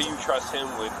 So you trust him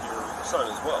with your son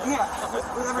as well? Yeah,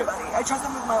 with everybody. I trust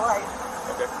him with my life.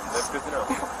 Okay, that's good to know.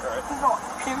 All right. Well,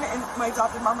 him and my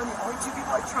adopted mom are the only two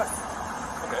people I trust.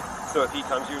 Okay, so if he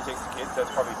comes here and takes the kids,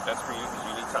 that's probably best for you because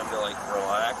you need time to like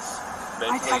relax,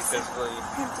 mentally, physically.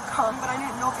 Him to come, but I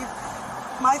didn't know if he.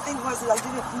 My thing was that I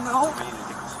didn't know. You need to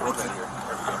take the storm out of here.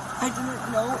 I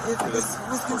didn't know if this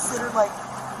was considered like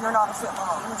you're not a fit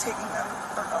mom, you're taking them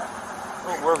or not.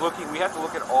 Well, we have to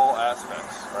look at all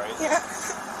aspects, right? Yeah.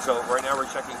 So right now we're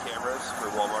checking cameras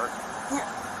for Walmart. Yeah.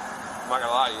 I'm not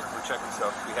gonna lie to you, we're checking stuff.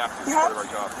 We have to, it's part of our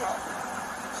job. Yeah.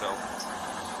 So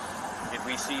if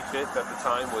we see fit that the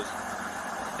time was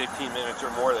 15 minutes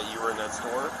or more that you were in that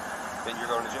store, then you're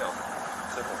going to jail.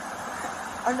 Simple.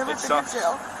 I've never been sucks, in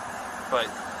jail. But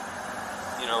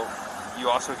you know, you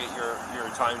also get your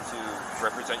time to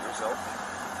represent yourself.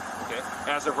 Okay?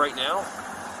 As of right now,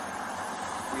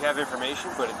 we have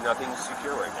information, but nothing's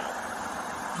secure right now.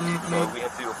 So we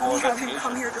have to do a full We have him investigation.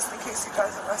 come here just in case you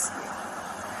guys arrest me.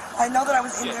 I know that I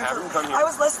was in there have for, him come here. I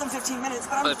was less than 15 minutes,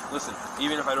 but I'm... Listen,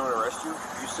 even if I don't arrest you,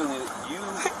 you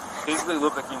physically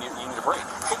look like you need a break.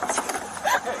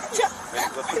 Okay. Yeah.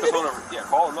 Let's put the phone over. Yeah,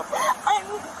 call him up.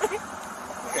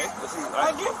 Okay, listen.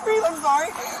 I can't breathe, I'm sorry.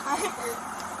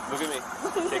 Look at me.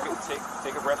 Take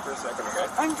a breath for a second, okay?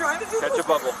 I'm trying to do Catch a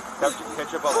bubble.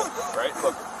 Catch a bubble, right?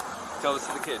 Look. Tell this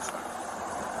to the kids.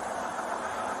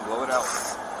 Blow it out.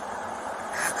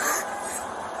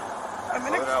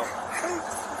 Blow it out.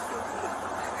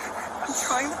 I'm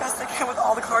trying the best I can with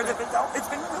all the cards I've been dealt. It's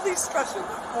been really stressful.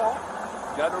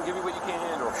 God don't give you what you can't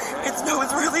handle. Okay?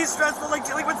 It's really stressful, like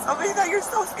dealing with somebody that you're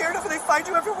so scared of and they find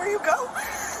you everywhere you go.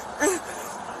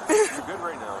 You're good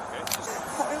right now, okay?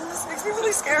 This makes me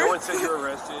really scared. No one said you're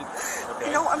arrested. Okay.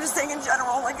 You know, I'm just saying in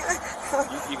general, like...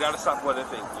 you gotta stop what I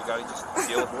think. You gotta just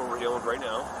deal with what we're dealing with right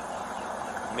now.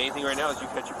 The main thing right now is you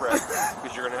catch your breath,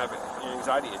 because you're gonna have an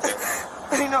anxiety attack.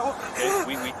 I know.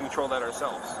 Okay? We control that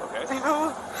ourselves, okay? I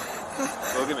know.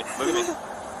 Look at me, look at me.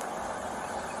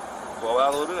 Blow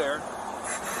out a little bit of air.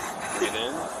 Breathe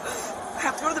in. I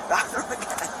have to go to the bathroom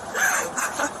again.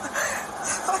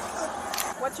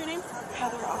 What's your name?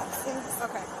 Heather Robinson.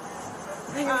 Okay.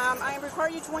 I require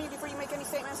you to warn you before you make any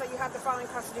statements that you have the following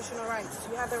constitutional rights.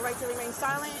 You have the right to remain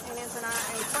silent and answer not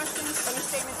any questions. Any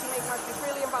statements you make must be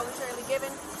freely and voluntarily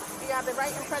given. You have the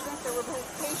right and presence, the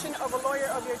representation of a lawyer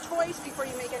of your choice before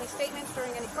you make any statements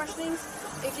during any questionings.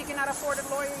 If you cannot afford a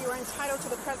lawyer, you are entitled to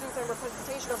the presence and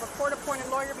representation of a court-appointed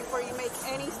lawyer before you make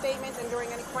any statements and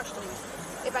during any questionings.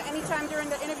 If at any time during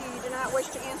the interview you do not wish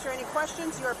to answer any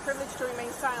questions, you are privileged to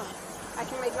remain silent. I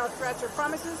can make no threats or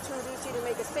promises to induce you to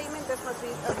make a statement. This must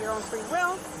be of your own free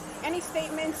will. Any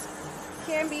statements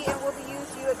can be and will be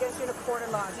used to you against you in a court of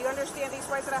law. Do you understand these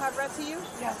rights that I have read to you?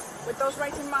 Yes. With those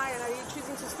rights in mind, are you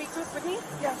choosing to speak with me?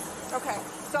 Yes. Okay.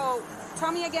 So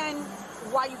tell me again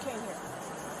why you came here.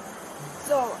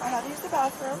 So I had to use the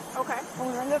bathroom. Okay. When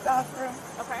we were in the bathroom,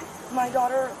 okay, my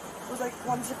daughter was like,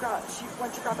 she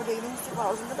went to grab a bathing suit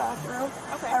while I was in the bathroom.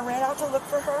 Okay. I ran out to look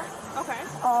for her. Okay.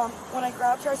 When I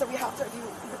grabbed her, I said, you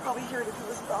could probably hear it if you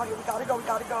listen to the audio. We gotta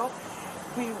go.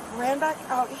 We ran back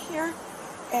out here,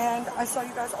 and I saw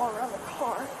you guys all around the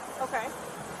car. Okay.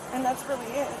 And that's really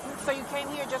it. So you came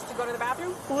here just to go to the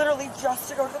bathroom? Literally just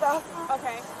to go to the bathroom.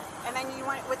 Okay. And then you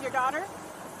went with your daughter?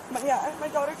 My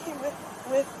daughter came with,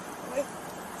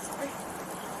 sorry.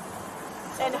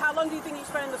 And how long do you think you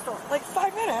spent in the store? Like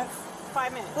 5 minutes.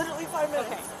 5 minutes? Literally 5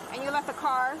 minutes. Okay. And you left the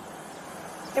car?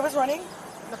 It was running.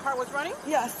 The car was running?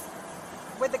 Yes.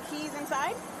 With the keys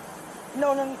inside?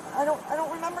 No, I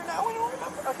don't remember now. I don't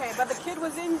remember. Okay, but the kid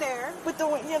was in there. With the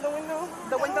windows.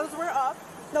 The windows were up.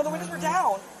 No, the windows were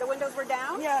down. The windows were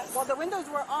down? Yes. Well, the windows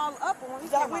were all up when we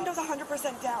That came window's up.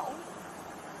 100% down.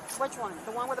 Which one?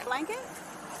 The one with the blanket?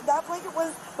 That blanket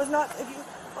was not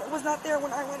there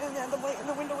when I went in there. The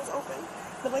window was open.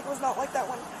 The blanket was not like that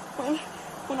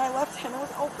when I left him. It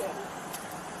was open.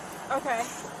 Okay.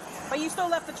 But you still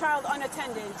left the child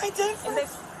unattended. I did. In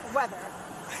this weather.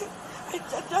 I did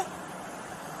that.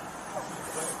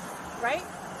 Right?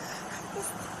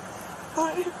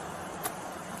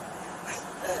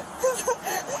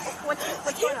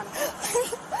 What's going on?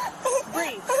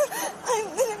 Breathe. I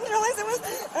didn't realize it was.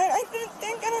 I didn't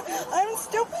think. I'm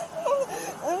stupid.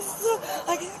 I'm so.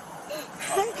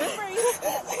 Just breathe.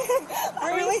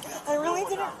 I really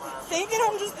didn't think it.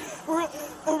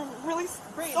 I'm really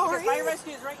breathe. sorry. Because fire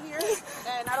rescue is right here,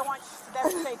 and I don't want them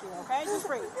to take you. Okay, just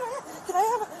breathe. Can I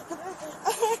have?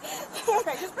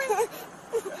 Okay, just breathe.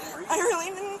 I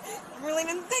really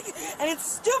didn't think it, and it's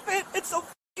stupid. It's so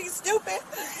f***ing stupid,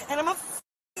 and I'm a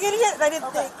f***ing idiot. And I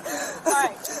didn't think. All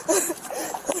right.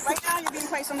 Right now, you're being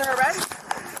placed under arrest.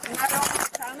 Not only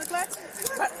for child neglect,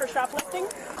 but for shoplifting.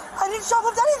 I didn't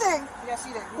shoplift anything. Yes,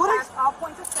 you did. You What passed all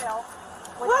points of sale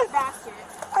with What? that basket.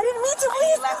 I didn't mean to And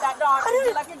leave. you left that dog.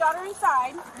 You left your daughter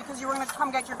inside because you were going to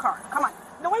come get your car. Come on.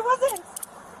 No, I wasn't.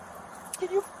 Can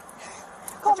you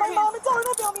call my mom and tell her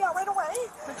to bail me out right away?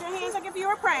 Put your hands like if you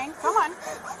were praying. Come on.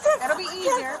 It'll be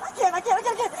easier. I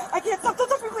can't. Stop, don't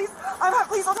touch me, please.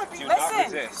 Please don't touch me. Do not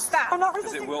resist. Stop. I'm not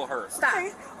Because resisting. it will hurt. Stop.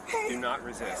 Okay. Do not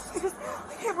resist.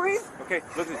 I can't breathe. Okay,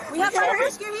 look at We have fire talking.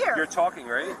 rescue here. You're talking,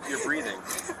 right? You're breathing.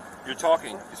 You're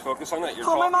talking. Just focus on that. You're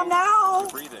Call my talking. mom now. You're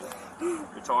breathing.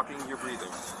 You're talking. You're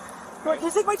breathing. Can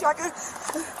you take my jacket?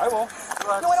 I will.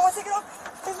 No, I don't want to take it off.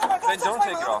 Then don't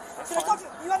take it off. Can I talk to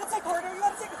you? You got to take Corridor. You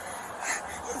got to take it.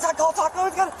 Call Taco.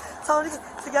 You got to tell him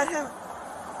to get him.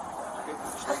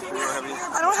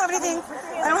 I don't have anything.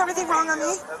 I don't have anything wrong on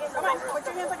me. Come on. Put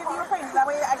your hands like if you were praying. That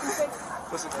way I can say.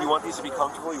 Listen, you want these to be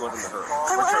comfortable, you want them to hurt.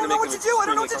 I don't know what to do. I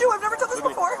don't know what to do. I've never done this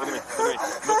before. Look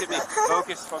at me.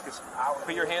 Focus.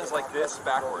 Put your hands like this,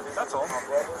 backward. That's all.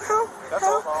 That's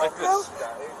all. Like this.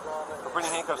 We're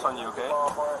putting handcuffs on you, okay?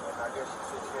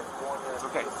 It's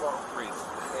okay. Breathe.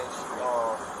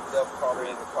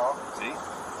 Breathe. See?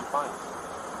 You're fine.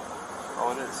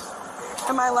 All it is.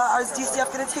 Am I allowed? Is DCF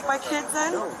going to take my kids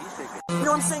then? No, he's taking it.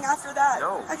 No, I'm saying after that.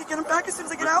 No. I could get them back as soon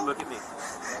as I get out. Look at me.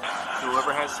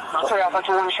 Whoever has Sorry, I thought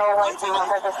you were showing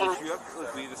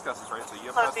look, we discussed this, right? So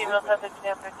you have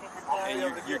and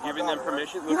you're giving them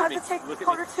permission. Look You at have me. to take Look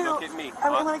Carter at me. too. Look at me.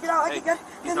 When I get out, I Hey, can get.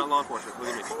 he's not law enforcement. Look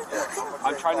at me.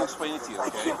 I'm trying to explain it to you. I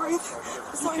Okay? can't breathe.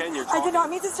 You can. You're I talking. did not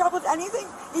mean this job with anything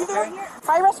either.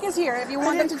 Fire rescue's here if you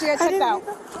want them to get checked out.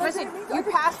 Listen, you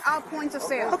passed out points of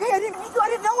sale. Okay, I didn't mean to. I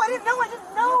didn't know.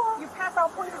 You passed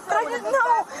out points of But sale. I didn't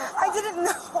know. I didn't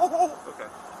know. Okay.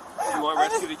 You want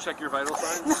rescue to check your vital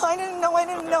signs? No, I didn't know.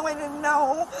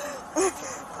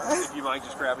 If you mind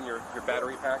just grabbing your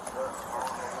battery pack.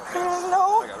 I didn't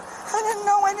know. I got it. I didn't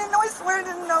know. I swear I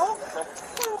didn't know.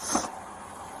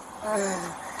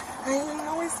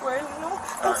 I swear I didn't know.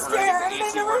 I'm scared.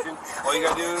 All you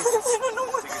gotta do is take a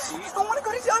seat. I don't want to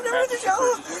go to jail. I've never been to jail.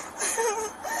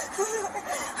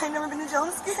 I've never been to jail.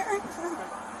 I'm scared.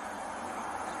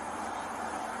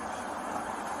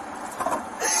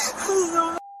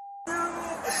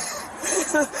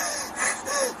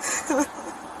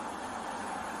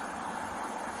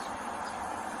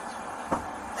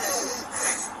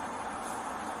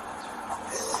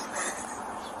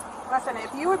 Listen,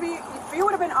 if you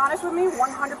would have been honest with me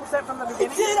 100% from the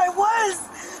beginning. I was.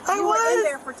 You were in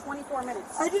there for 24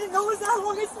 minutes. I didn't know it was that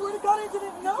long. I swear to God, I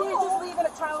didn't know. You can't just leave a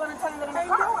child unattended in the car.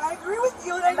 I know. I agree with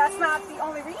you. And that's not the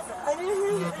only reason.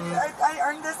 I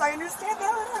earned this. I understand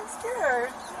that. I'm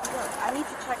scared. I need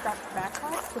to check that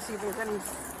backpack to see if there's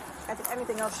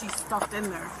anything else she's stuffed in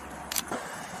there.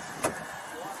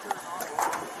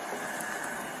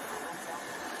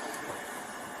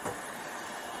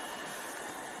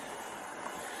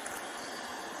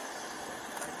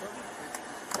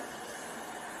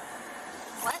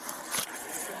 What?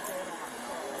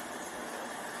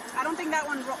 I don't think that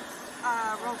one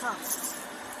rolls up.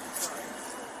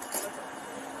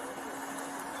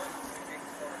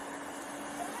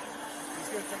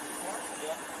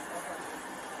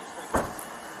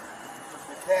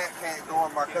 Can't go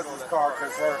in my cousin's car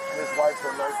because his wife's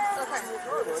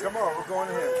allergic. Come on, we're going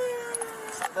ahead.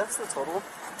 That's the total.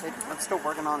 I'm still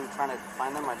working on trying to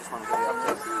find them. I just want to give you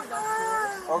updates.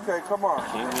 Okay, come on.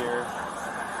 Came here.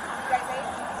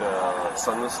 The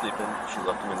son was sleeping. She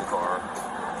left him in the car.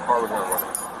 The car was not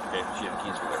running. Okay, she had the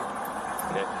keys with her.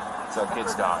 Okay, so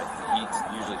kids die. They eat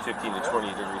usually 15 to 20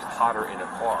 degrees hotter in a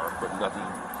car, but nothing.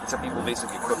 Except people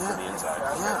basically cook from the inside.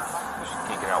 Yeah. She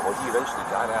can't get out. Well, he eventually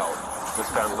got out. Was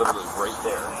found literally right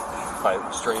there by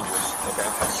strangers. Okay,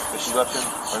 but she left him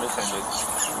unattended.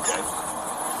 Okay,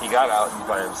 he got out. He's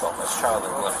by himself. That's child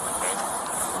neglect. Okay.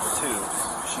 Number two,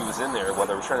 she was in there while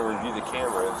they were trying to review the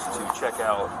cameras to check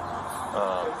out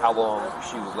how long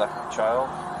she was left with the child.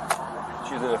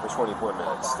 She was in there for 24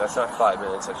 minutes. That's not 5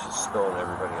 minutes. That's just spilling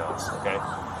everybody else. Okay.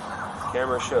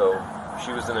 Cameras show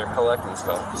she was in there collecting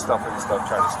stuff, trying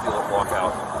to steal it, walk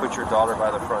out. Put your daughter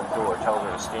by the front door, tell her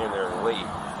to stand there and wait,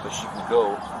 but she can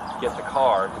go get the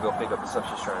car to go pick up the stuff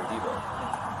she's trying to depot.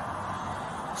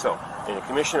 So, in the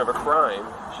commission of a crime,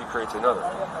 she creates another.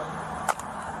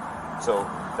 So,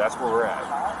 that's where we're at.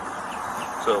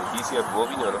 So, DCF will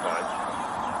be notified.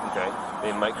 Okay?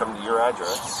 They might come to your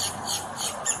address.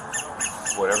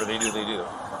 Whatever they do, they do.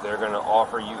 They're going to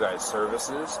offer you guys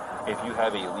services. If you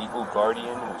have a legal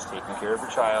guardian who's taking care of a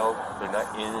child, they're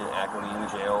not in and actively in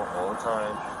jail all the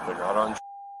time. They're not on.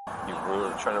 We're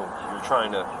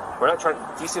not trying.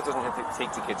 DCF doesn't have to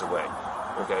take the kids away.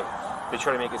 Okay, they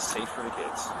try to make it safe for the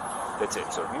kids. That's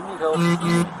it. So if you need help, you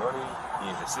need money,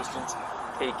 you need assistance,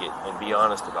 take it and be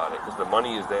honest about it because the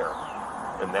money is there,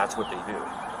 and that's what they do.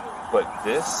 But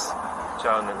this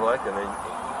child neglect and then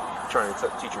trying to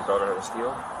teach your daughter how to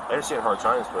steal. I understand hard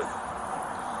times, but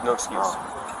no excuse.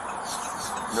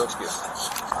 No excuse.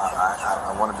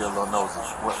 I want to be a little nosy.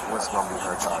 What's going to be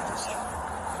her charges?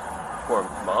 For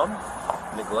mom,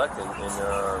 neglect and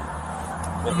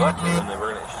neglect, and then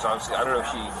we're gonna. She's obviously. I don't know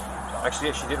if she.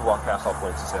 Actually, yeah, she did walk past all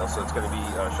points of sale, so it's going to be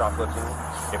shoplifting.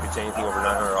 If it's anything over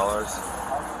 $900,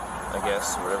 I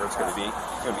guess, or whatever it's going to be.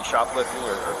 It's going to be shoplifting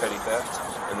or petty theft,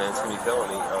 and then it's going to be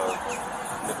felony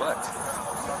neglect.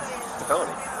 It's a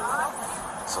felony.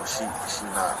 So she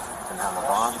not gonna have a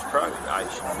bond? She's probably.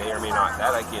 She may or may not.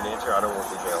 That I can't answer. I don't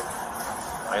work in jail.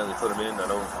 I only put them in. I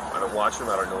don't watch them.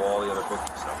 I don't know all the other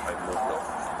booking stuff. I have no clue.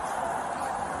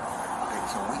 Okay,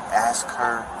 can we ask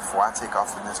her before I take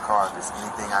off in this car if there's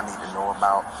anything I need to know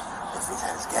about? If it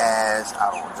has gas, I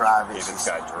don't drive it. If it's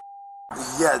got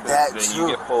yeah, that then too. you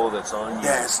get pulled. That's on you.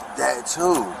 That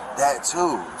too.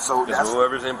 So because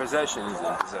whoever's in possession is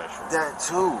in possession. That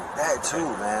too,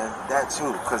 man. That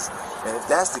too. Because if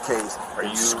that's the case,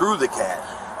 then screw the cat.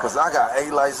 Because I got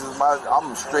A license.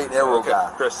 I'm a straight arrow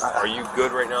guy. Chris, are you good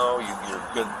right now? You're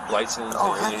good license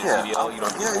and CDL? You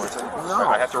don't have to be warranted? No.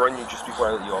 I have to run you just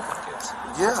before I let you off with the kids.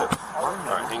 Yeah. All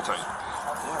right, hang tight.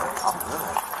 Yeah, I'm good.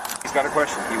 He's got a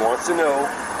question. He wants to know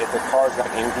if the car's got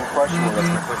anything questionable that's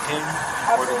going to put him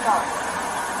or the...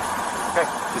 Okay,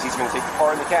 because he's going to take the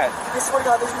car and the cat. I swear to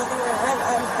God, there's nothing in it.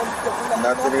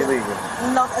 Nothing illegal.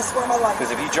 Not, I swear on my life.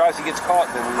 Because if he drives, he gets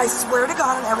caught, then... I swear to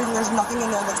God and everything, there's nothing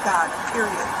in there that's bad.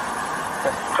 Period.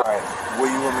 Alright, where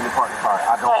you want me to park the car?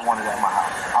 I don't want it at my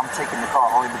house. I'm taking the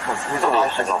car only because his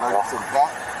wife is allergic to the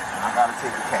cat, and I gotta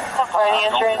take the cat.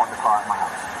 I don't want the car at my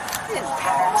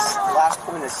house. Last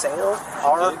point of sale,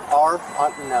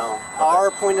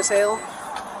 our point of sale,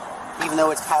 even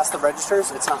though it's past the registers,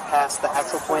 it's not past the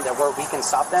actual point that where we can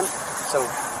stop them. So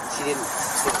she didn't.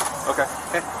 Okay.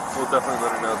 We'll definitely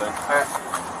let her know then. All right.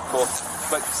 Cool.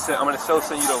 But I'm going to still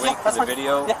send you the link to the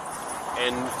video,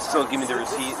 and still give me the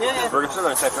receipt. We're still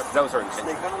going to type that was already sent.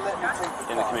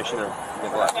 And the commissioner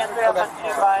neglect.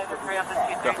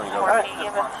 Definitely go. All right.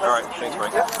 Thanks,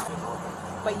 Mike.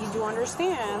 But you do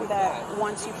understand that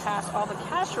once you pass all the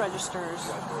cash registers,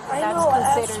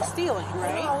 that's considered stealing,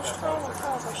 right? I was trying to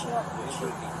tell her, but she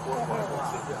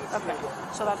Okay,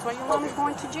 so that's why your mom is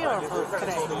going to jail for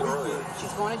today.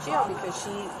 She's going to jail because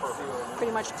she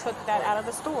pretty much took that out of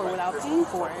the store without paying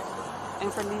for it,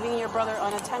 and for leaving your brother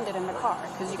unattended in the car,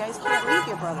 because you guys can't leave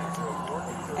your brother.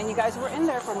 And you guys were in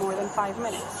there for more than 5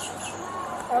 minutes.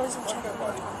 I was in check.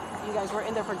 You guys were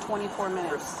in there for 24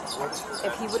 minutes.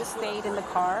 If he would have stayed in the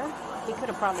car, he could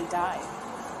have probably died.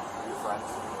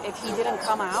 If he didn't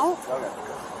come out,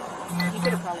 he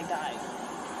could have probably died.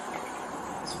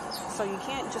 So you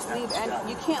can't just leave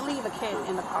you can't leave a kid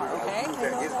in the car, okay?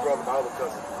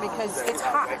 Because it's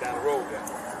hot.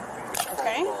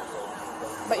 Okay?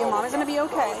 But your mom is gonna be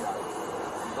okay.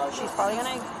 She's probably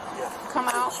gonna come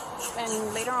out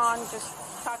and later on just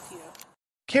talk to you.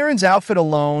 Karen's outfit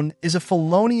alone is a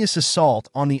felonious assault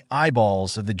on the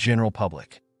eyeballs of the general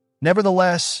public.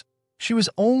 Nevertheless, she was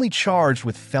only charged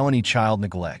with felony child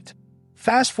neglect.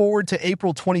 Fast forward to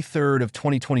April 23rd of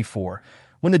 2024,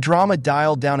 when the drama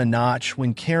dialed down a notch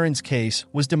when Karen's case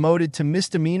was demoted to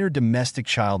misdemeanor domestic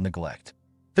child neglect.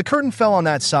 The curtain fell on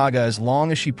that saga as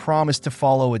long as she promised to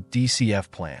follow a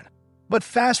DCF plan. But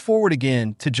fast forward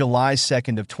again to July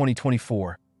 2nd of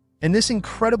 2024, and this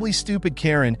incredibly stupid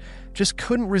Karen just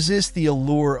couldn't resist the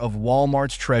allure of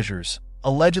Walmart's treasures,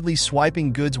 allegedly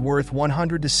swiping goods worth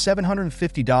 $100 to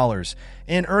 $750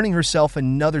 and earning herself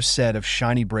another set of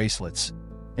shiny bracelets.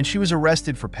 And she was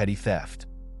arrested for petty theft.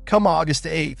 Come August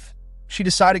 8th, she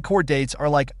decided court dates are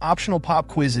like optional pop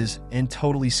quizzes and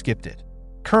totally skipped it.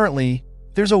 Currently,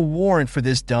 there's a warrant for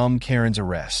this dumb Karen's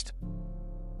arrest.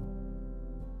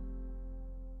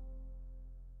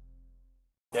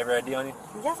 You have your ID on you?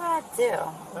 Yes, I do.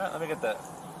 Let me get that.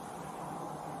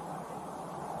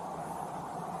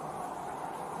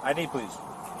 ID, please.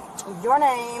 Your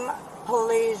name,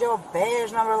 please, your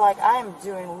badge number, like I am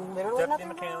doing literally nothing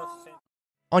wrong.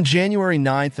 On January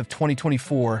 9th of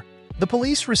 2024, the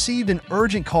police received an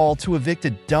urgent call to evict a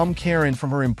dumb Karen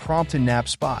from her impromptu nap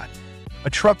spot,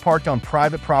 a truck parked on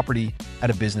private property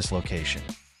at a business location.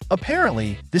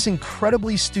 Apparently, this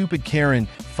incredibly stupid Karen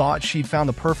thought she'd found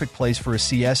the perfect place for a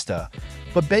siesta,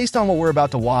 but based on what we're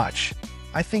about to watch,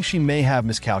 I think she may have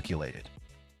miscalculated.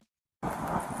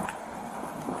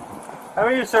 How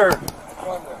are you, sir?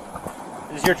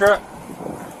 Is this your truck?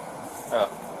 Oh.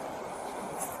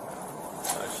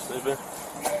 Sleeping?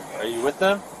 Are you with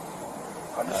them?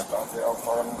 I just out there. I'll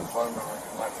call them on the phone.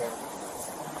 My family.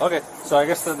 Okay, so I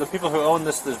guess the people who own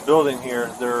this building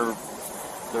here, they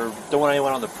don't want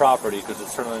anyone on the property because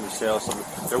it's currently under sale. So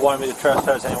they're wanting me to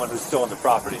trespass anyone who's still on the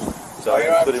property. So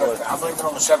I'm living on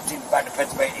the 17th back to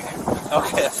Pennsylvania.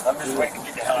 Okay. I'm just waiting to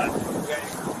get the hell out of here.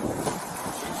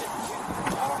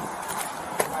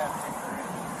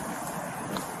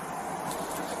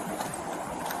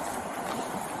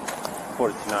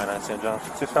 4299 St. John.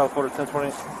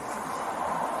 654-1020.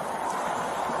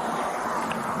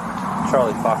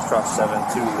 Charlie Foxtrot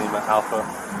 72 Lima Alpha.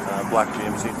 Black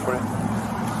GMC 20.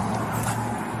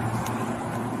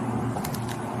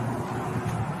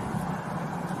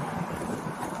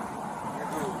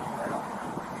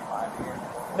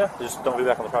 Yeah, just don't be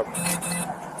back on the property.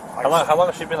 How long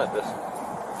has she been like this?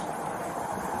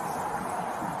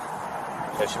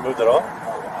 Has she moved at all?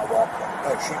 I walked up.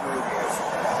 Oh, she moved, yes.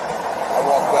 I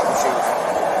walked up and she was...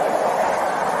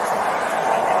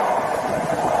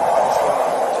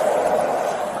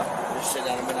 I just sat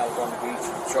down a minute, I was on the beach,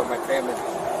 showed my family.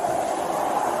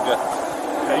 Good.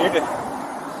 Yeah, you're good.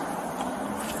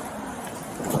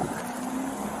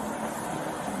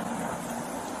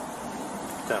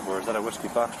 that a whiskey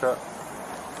foxtrot?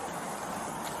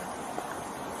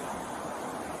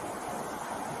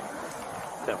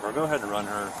 Deborah, go ahead and run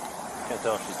her. Can't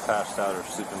tell if she's passed out or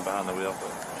sleeping behind the wheel,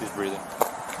 but she's breathing.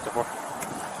 Deborah.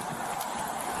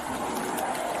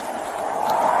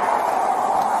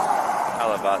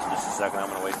 I'll advise in just a second. I'm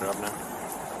going to wake her up now.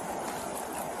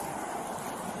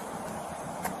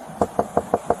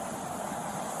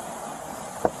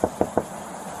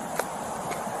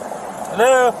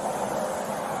 Hello?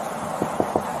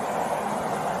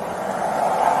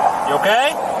 You okay?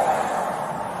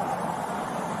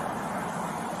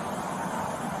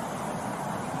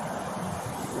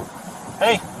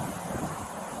 Hey.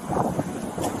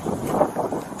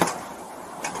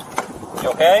 You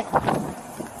okay?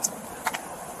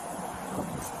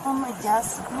 I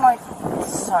guess, like,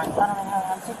 sorry, I don't know how to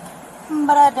answer,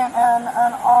 but I don't,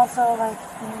 and also, like,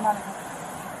 none of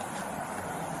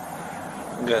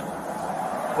it. Good.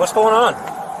 What's going on?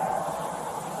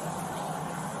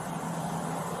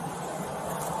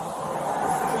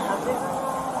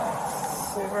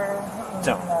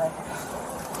 So,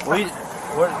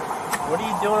 what are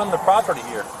you doing on the property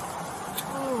here?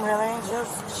 Really,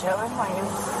 just chilling, like,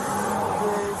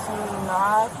 it's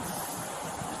not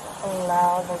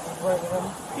allowed, like, regular.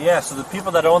 Yeah, so the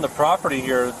people that own the property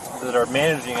here, that are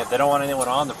managing it, they don't want anyone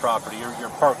on the property. You're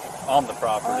parked on the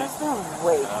property.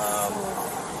 Wait.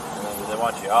 And then they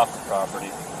want you off the property.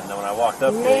 And then when I walked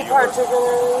up Me there, you were...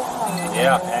 particularly?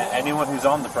 Yeah, anyone who's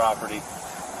on the property.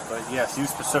 But yes, you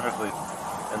specifically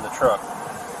in the truck.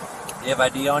 Do you have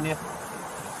ID on you?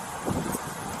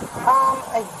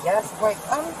 I guess, like,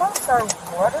 I'm sorry,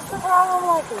 what is the problem,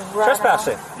 like, right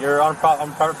Trespassing. now? You're on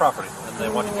private property, and they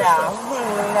want you to trespass.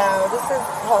 No, this is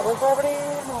public property?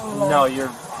 No,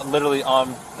 you're literally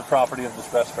on the property of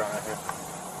this restaurant right here.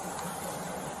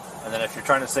 And then if you're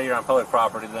trying to say you're on public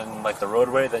property, then, like, the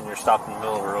roadway, then you're stopped in the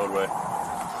middle of a roadway.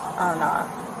 I'm not.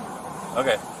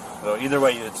 Okay. So either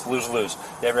way, it's lose-lose. Do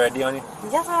you have your ID on you?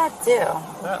 Yes, I do.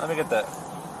 Let me get that.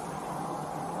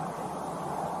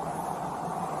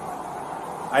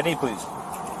 ID, please.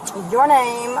 Your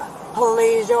name,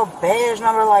 please, your badge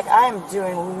number, like, I am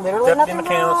doing literally Deputy nothing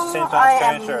McCandless, wrong. St. Thomas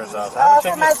County Sheriff's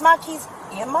Office. My keys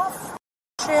in my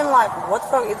f***ing, like, what the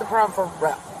fuck is the problem for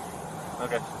real?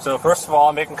 Okay, so first of all,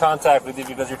 I'm making contact with you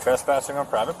because you're trespassing on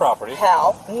private property.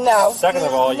 Hell, no. Second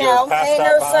of all, you're passed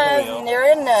out behind the wheel. There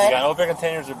ain't none. You got open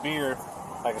containers of beer.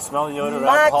 I can smell the odor of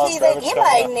My alcohol. keys ain't in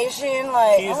my ignition,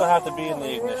 like... Keys don't have to be in the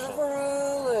ignition.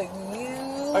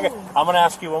 Okay, I'm going to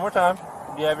ask you one more time.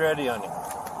 Do you have your ID on you?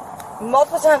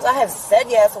 Multiple times I have said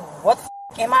yes. What the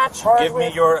f*** am I charged Give with?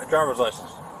 me your driver's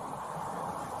license.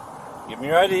 Give me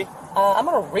your ID. I'm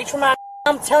going to reach for my...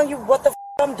 I'm telling you what the f***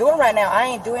 I'm doing right now. I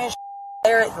ain't doing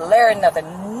Larry, nothing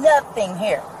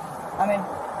here. I mean,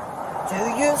 do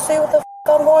you see what the f***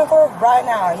 I'm going for right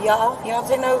now, y'all? You don't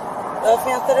take no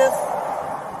offense to this?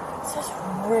 It's just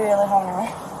really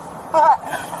hungry.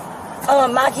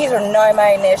 My keys are not in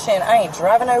my ignition. I ain't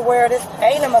driving nowhere. This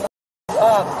ain't a mother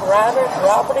private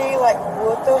property. Like,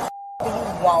 what the f*** do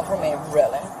you want from me,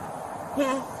 really?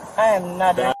 I am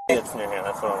not doing it. It's in your hand,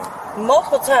 that's what I'm...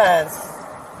 Multiple times.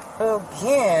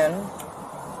 Again.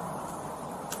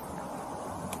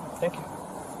 Thank you.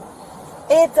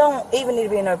 It don't even need to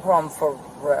be no problem for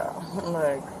real.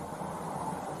 Like,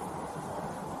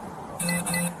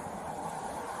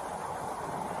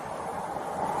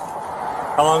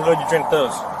 how long ago did you drink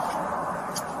those?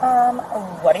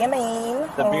 what do you mean?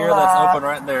 The beer that's open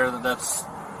right there, that's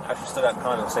actually still got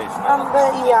condensation.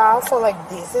 But yeah, so like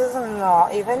this is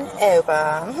not even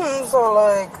open. So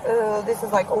like this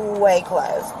is like way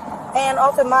closed. And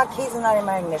also my keys are not in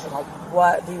my ignition. Like,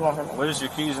 what do you want from me? What is your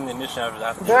keys in the ignition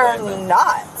after They're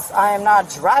not. I am not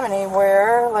driving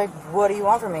anywhere. Like, what do you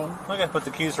want from me? Okay, put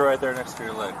the keys right there next to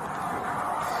your leg.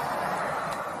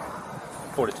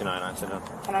 42.99, sit down.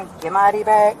 Can I get my ID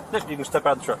back? Yep, you can step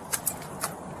out of the truck.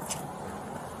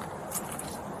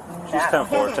 She's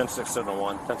 10-4,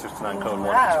 10-6-7-1, 10-6-9 code 1.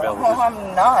 No,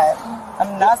 I'm not.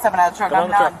 I'm not stepping out of the truck. I'm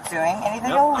not doing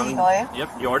anything illegally. Yep,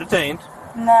 you are detained.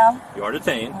 No. You are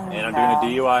detained, and I'm doing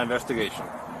a DUI investigation.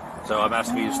 So I'm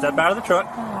asking you to step out of the truck.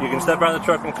 You can step out of the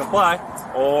truck and comply,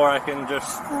 or I can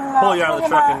just pull you out of the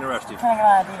truck and arrest you. Can I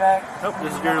get my ID back? Nope,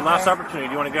 this is your last opportunity.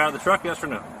 Do you want to get out of the truck, yes or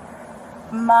no?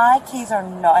 My keys are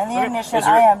not in the ignition.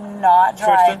 I am not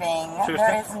driving.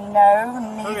 There is no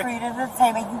need for you to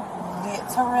detain me. You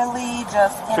literally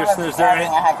just Tristan, is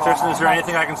there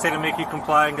anything I can say to make you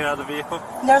comply and get out of the vehicle?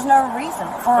 There's no reason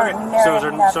for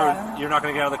So you're not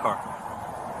going to get out of the car?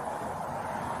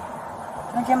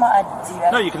 Can I get my ID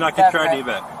back? No, you cannot get your ID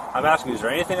back. I'm asking you, is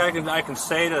there anything I can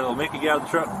say that will make you get out of the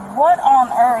truck? What on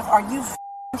earth are you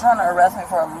trying to arrest me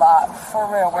for a lot. For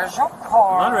real, where's your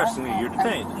car? I'm not arresting you. You're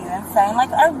detained. You insane? Like,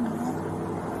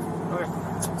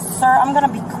 sir, I'm gonna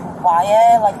be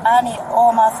quiet. Like, I need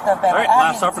all my stuff back. All right,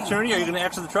 last opportunity. Are you gonna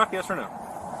exit the truck? Yes or no?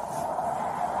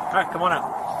 All right, come on out.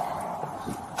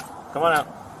 Come on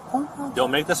out.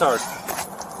 Don't make this hard.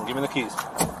 Give me the keys.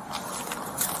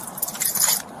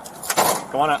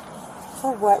 Come on out.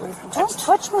 For what reason? Don't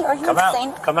touch me. Are you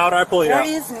insane? Out. Come out or I pull you out.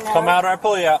 Come out or I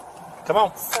pull you out. Come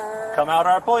on. Sir. Come out or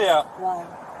I pull you out. Why?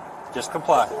 Just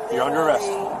comply. You're under arrest.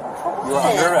 You're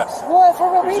under arrest. What?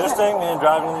 For what reason? Resisting and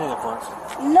driving under the influence.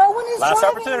 No one is Last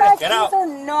driving. opportunity. My Get out. keys are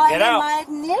not Get in out. my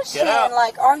ignition. Get out.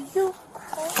 Like, are you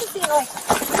crazy? Like,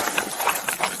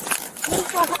 oh my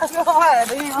God. Like, what?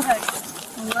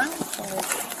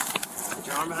 Put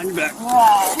your arm behind your back.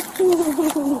 Wow.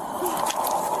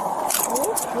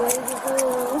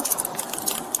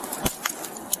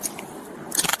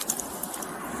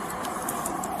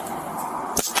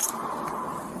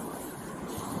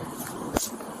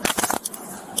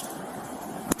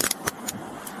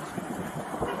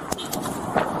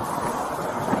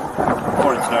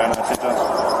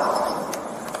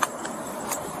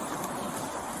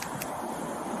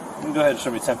 Go ahead and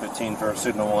show me 1015 for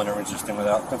signal 1 or resisting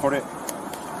without 1048.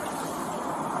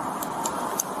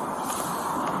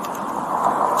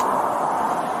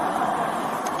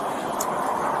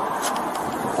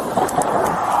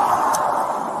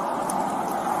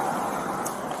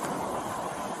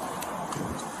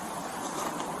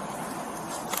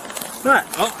 Alright,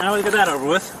 well, now we get that over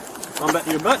with. On back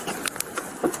to your butt.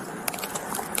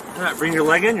 Alright, bring your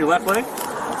leg in, your left leg.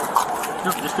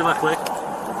 No, just your left leg.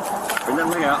 Bring that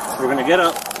leg out. We're going to get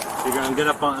up. You're going to get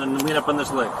up on and lean up on this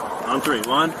leg. On 3.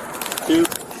 1, 2,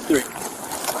 3.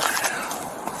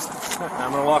 Right, now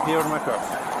I'm going to walk you over to my car.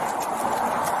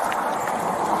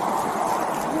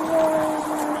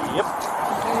 Yep.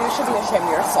 You should be ashamed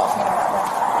of yourself, you know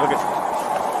that. Okay.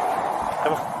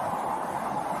 Come on.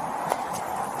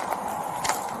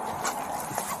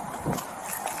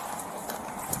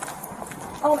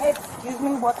 Excuse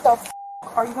me, what the f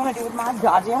are you gonna do with my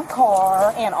goddamn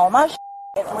car and all my shit?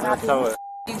 We're not doing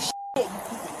you shit, you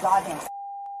piece of goddamn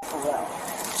for real.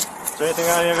 Is there anything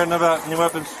out here you know about any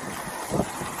weapons?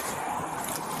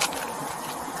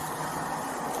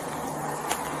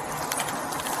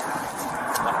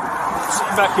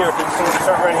 Sit back here, because we're going to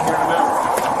start writing here in a minute.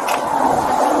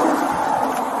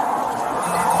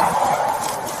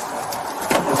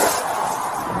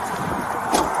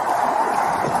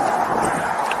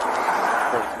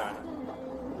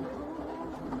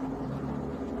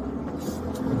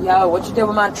 Yo, what you do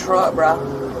with my truck, bro?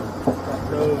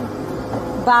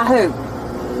 By who?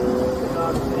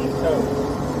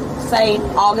 St.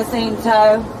 Augustine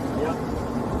Tow? Yep.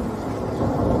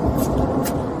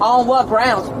 On what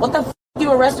grounds? What the f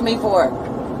you arrested me for?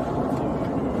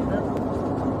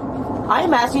 I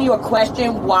am asking you a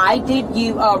question. Why did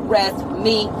you arrest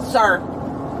me, sir?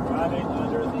 Driving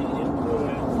under the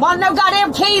influence. Want no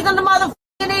goddamn keys in the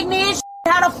motherfucking ignition?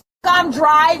 How the f I'm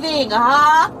driving,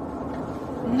 huh?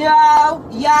 No,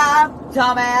 yeah,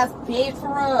 dumbass bitch for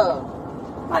real.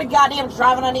 What a goddamn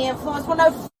driving under the influence with no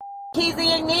f keys in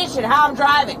the ignition. How I'm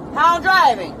driving? How I'm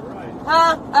driving?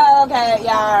 Huh? Oh, okay,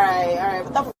 yeah, alright.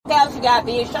 What the f else you got,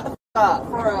 bitch? Shut the f up,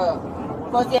 for real.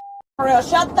 Pussy ass, for real.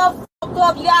 Shut the f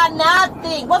up, you got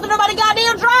nothing. Wasn't nobody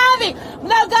goddamn driving.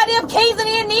 No goddamn keys in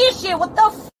the ignition. What the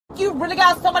f you really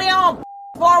got somebody on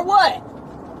for what?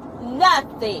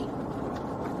 Nothing.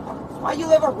 Why you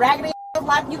live a raggedy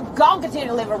life? You gon' continue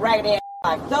to live a raggedy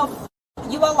life. The f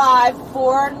you alive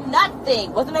for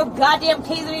nothing. Wasn't no goddamn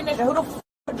keys in the ignition. Who the f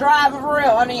driving for real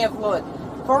under the influence?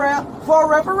 For real? For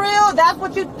real? For real? That's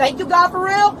what you think you got for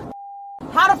real?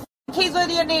 How the f keys in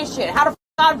the ignition? How the f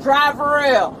I drive for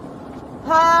real?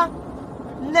 Huh?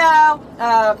 No?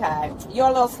 Okay. You're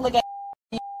a little slick ass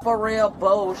for real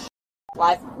bullshit.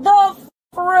 Like, the f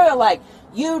for real? Like,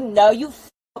 you know you f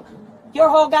your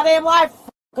whole goddamn life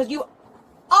because you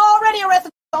already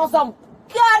arrested on some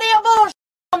goddamn bullshit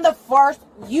from the first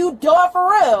you do it for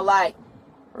real. Like,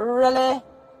 really?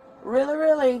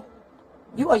 Really?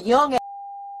 You a young ass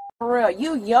for real.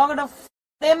 You younger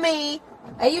than me.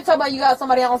 And you talking about you got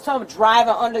somebody else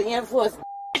driving under the influence.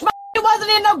 It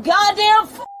wasn't in no goddamn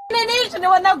ignition. There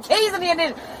was no keys in the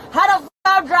ignition. How the f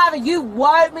I'm driving? You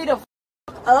wired me the f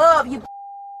up, you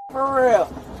for real.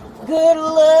 Good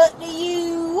luck to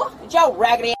you. It's your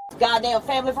raggedy ass goddamn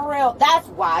family for real. That's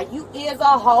why you is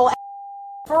a whole ass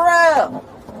for real.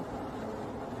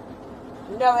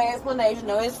 No explanation,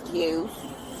 no excuse.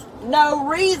 No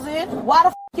reason why the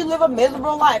f you live a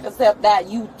miserable life except that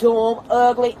you dumb,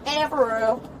 ugly, and for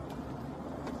real.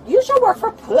 You should work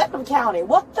for Putnam County.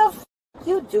 What the f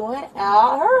you doing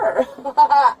out here?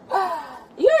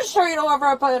 You sure you don't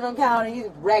want to put in county?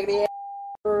 You raggedy ass.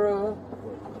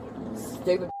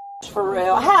 Stupid for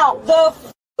real. How the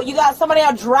you got somebody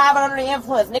out driving under the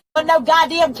influence? Nigga, no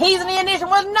goddamn keys in the ignition.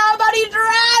 Was nobody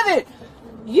driving?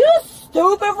 You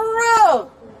stupid for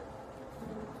real.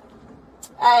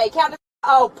 Hey, count.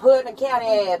 Oh, putting a county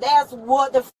ad. That's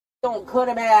what the don't cut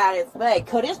him out his thing.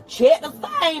 Cut his check the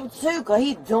same too, cause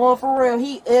he's doing for real.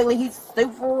 He ugly, he's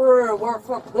stupid for real. Work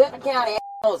for Putnam County,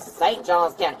 St.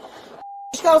 Johns County.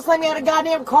 You gonna slam me out a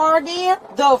goddamn car again?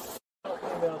 The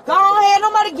go ahead,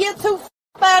 nobody get too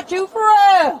about you for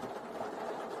real.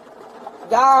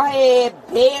 Go ahead,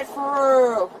 bed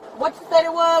for real. What you said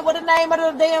it was? What the name of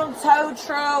the damn tow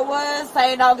truck was?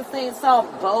 St. Augustine, some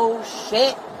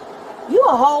bullshit. You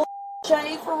a whole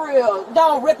chain for real.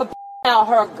 Don't rip a out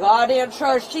her goddamn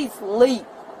truck. She's sleep.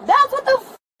 That's what the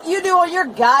you do on your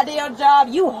goddamn job.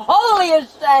 You wholly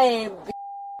ashamed.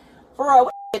 For real.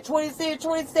 What 26,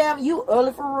 27? You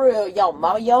early for real. Yo,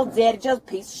 mama, yo, daddy, just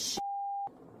piece of shit.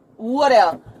 What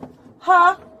else?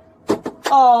 Huh?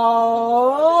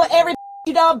 Oh, every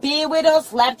you done been with us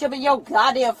slapped you up in your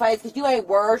goddamn face because you ain't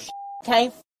worth shit.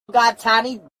 Can't got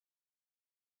tiny.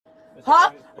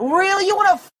 Huh? Really? You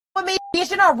wanna with me,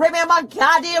 bitch? You done ripped me out my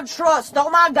goddamn truck,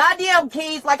 stole my goddamn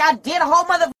keys like I did a whole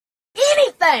mother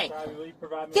anything.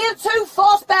 Give two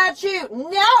fuss about you.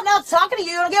 No, not talking to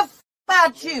you. I don't give a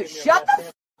about you. Shut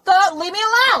the up. Leave me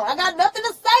alone. I got nothing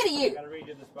to say to you.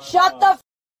 Shut the up.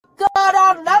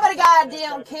 Don't nobody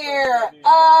goddamn care.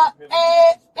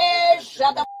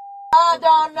 Shut the up.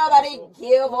 Don't nobody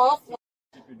give a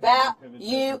about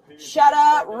you. Shut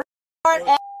up.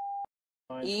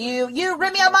 You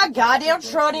rip me out my goddamn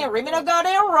truck and rip me no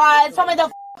goddamn ride. Tell me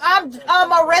the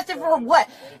I'm arrested for what?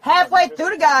 Halfway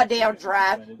through the goddamn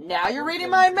drive. Now you're reading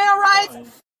my mail rights?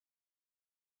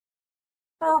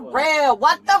 For real.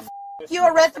 What the you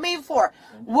arrested me for?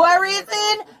 What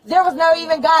reason? There was no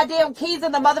even goddamn keys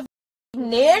in the mother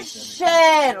ignition.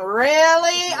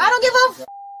 Really? I don't give a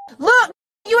look,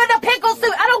 you in a pickle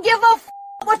suit. I don't give a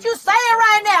what you saying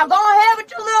right now. Go ahead with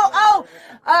your little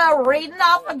reading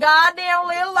off a goddamn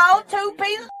little old 2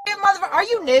 pieces of shit, motherfucker. Are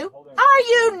you new? Are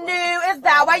you new? Is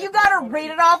that why you gotta read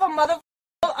it off a motherfucker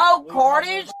old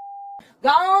cordage?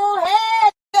 Go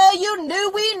ahead. You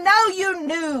knew. We know you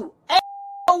knew. And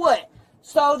what?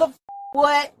 So the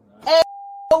what? And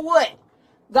what?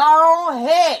 Go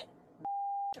ahead.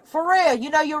 For real. You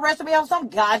know you arrested me on some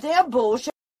goddamn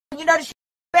bullshit. You know the shit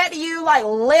back to you like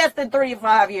less than 3 to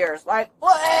 5 years. Like,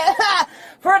 what?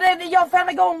 For then your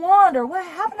family gonna wonder, what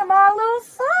happened to my little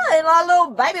son? My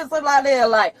little baby, something like that.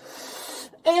 Like,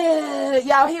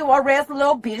 y'all, he will arrest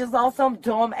little bitches on some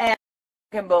dumb ass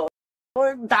bull.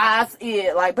 That's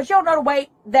it. Like, but you don't know the weight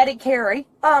that it carry.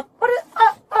 What?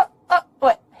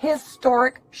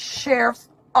 Historic Sheriff's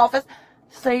Office,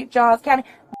 St. Johns County.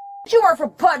 You work for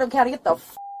Putnam County. Get the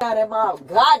f out of my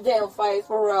goddamn face,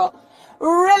 for real.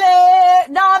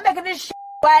 Really? No, I'm making this shit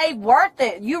way worth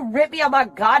it. You ripped me on my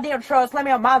goddamn truck, slammed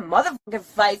me on my motherfucking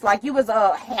face like you was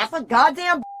half a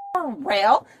goddamn for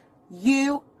real.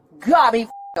 You got me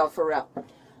up for real.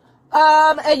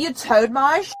 And you towed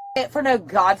my shit for no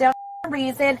goddamn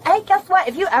reason. Hey, guess what?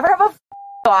 If you ever have a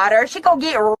daughter, she gonna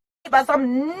get raped by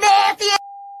some nasty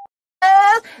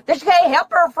ass that she can't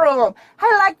help her from.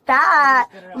 How like that?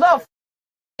 Little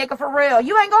nigga for real.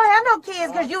 You ain't gonna have no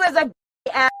kids because you is a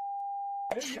ass.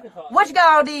 What you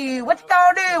gonna do? What you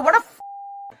gonna do? What the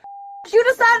you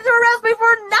decided to arrest me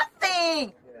for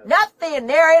nothing? Nothing.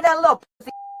 There ain't that little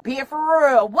pussy bitch for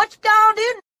real. What you gonna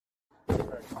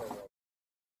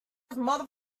do? Mother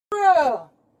for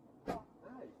real.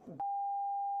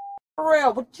 For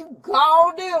real. What you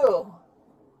gonna do?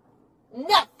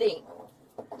 Nothing.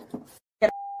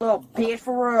 Little bitch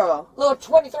for real. Little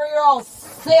 23-year-old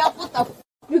self. What the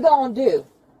you gonna do?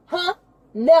 Huh?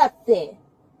 Nothing.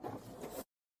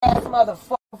 Ass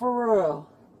motherfucker for real.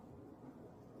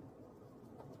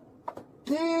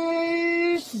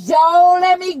 Bitch, don't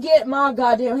let me get my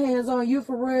goddamn hands on you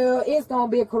for real. It's gonna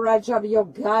be a karate chop to your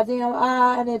goddamn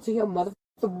eye and into your motherfucking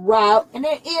route. And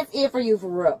that is it for you for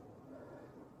real.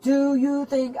 Do you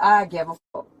think I give a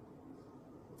fuck?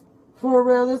 For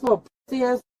real, this little pussy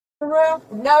ass for real?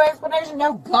 No explanation,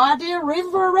 no goddamn reason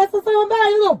for arresting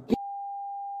somebody, little bitch.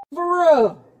 For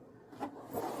real.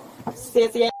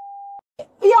 Sissy ass.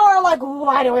 Y'all are like,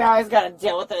 why do we always gotta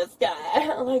deal with this guy?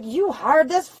 I'm like, you hired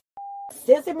this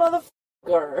sissy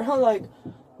motherfucker. I'm like,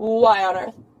 why on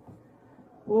earth?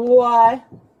 Why?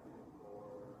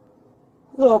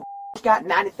 Little got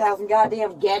 90,000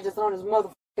 goddamn gadgets on his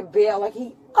motherfucking belt like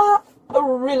he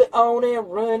really own and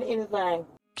run anything.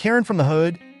 Karen from the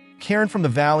Hood Karen from the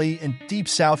Valley and Deep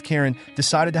South Karen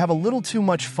decided to have a little too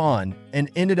much fun and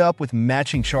ended up with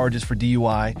matching charges for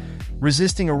DUI,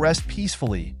 resisting arrest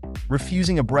peacefully,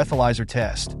 refusing a breathalyzer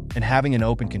test, and having an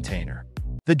open container.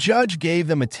 The judge gave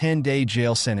them a 10-day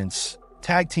jail sentence,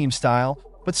 tag team style,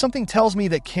 but something tells me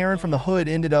that Karen from the Hood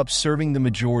ended up serving the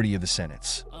majority of the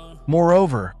sentence.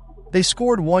 Moreover, they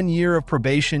scored 1 year of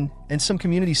probation and some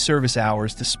community service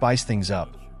hours to spice things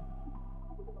up.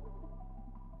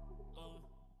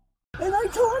 And I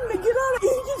told him to get out. He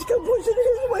just kept pushing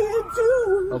his way in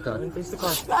too. Okay. Face the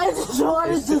car. I just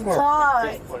wanted to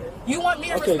talk. You want me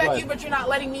to respect you, but you're not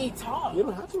letting me talk. You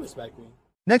don't have to respect me.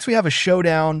 Next, we have a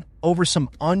showdown over some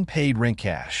unpaid rent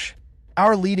cash.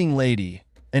 Our leading lady,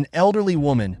 an elderly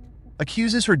woman,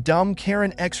 accuses her dumb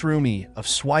Karen ex-roomie of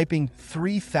swiping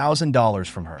 $3,000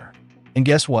 from her. And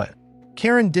guess what?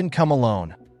 Karen didn't come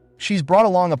alone. She's brought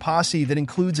along a posse that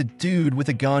includes a dude with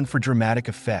a gun for dramatic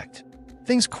effect.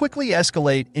 Things quickly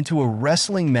escalate into a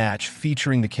wrestling match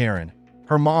featuring the Karen,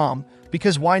 her mom,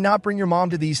 because why not bring your mom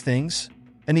to these things,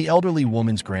 and the elderly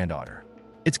woman's granddaughter.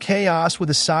 It's chaos with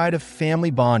a side of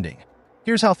family bonding.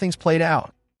 Here's how things played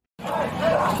out.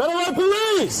 Federal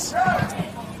police!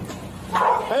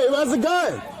 Hey, who has a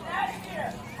gun?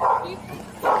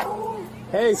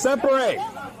 Hey, separate!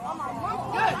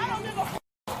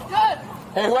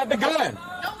 Hey, who had the gun?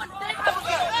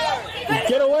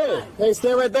 Get away! Hey,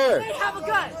 stay right there. They have a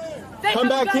gun. Come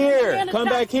back here. Come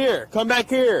back here. Come back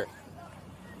here.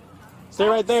 Stay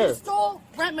right there. She stole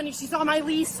rent money. She's on my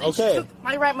lease. And Okay. She took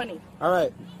my rent money. All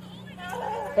right.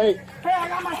 Hey. Hey, I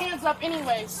got my hands up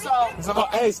anyway, so.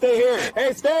 Hey, stay here.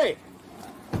 Hey, stay.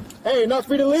 Hey, you're not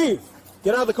free to leave.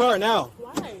 Get out of the car now.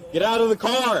 Why? Get out of the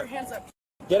car. Hands up.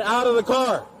 Get out of the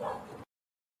car.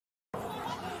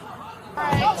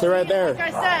 Alright. Stay right there.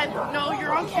 Like I said, no,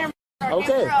 you're on camera.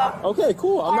 Okay. Okay,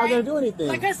 cool. I'm not going to do anything.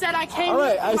 Like I said, I came All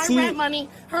right, with I my see. rent money.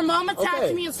 Her mom attacked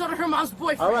Okay. me and so did her mom's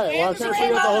boyfriend. All right, well, I'm trying to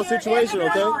figure out the whole situation,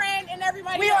 okay?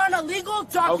 We are on a legal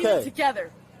document Okay.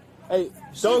 together. Hey,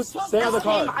 don't stay out of the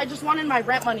car. I just wanted my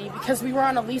rent money because we were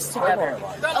on a lease together.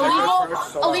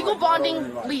 A legal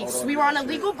bonding lease. We were on a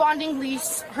legal bonding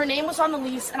lease. Her name was on the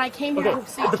lease, and I came here to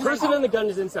see. The person in the gun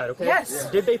is inside, okay? Yes.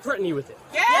 Did they threaten you with it?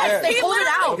 Yes, they pulled it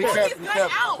out. He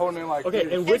kept holding it like okay,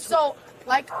 this. and which So,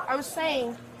 like I was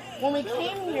saying, when we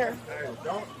came here,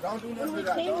 Don't do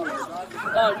nothing.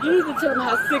 You need to tell them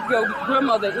how sick your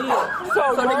grandmother is.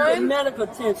 So they get medical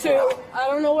attention. Two, I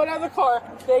don't know what other car.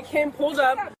 They came, pulled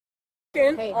up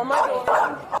on my door.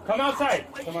 come outside.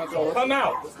 Come outside. Come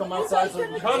out. Come outside.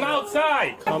 Come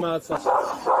outside. Come outside.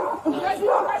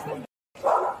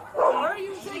 why are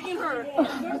you taking her?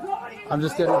 I'm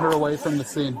just getting her away from the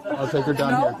scene. I'll take her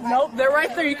down here. Nope, they're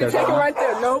right there. You can take her right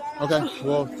there. Nope. Okay,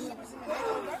 well,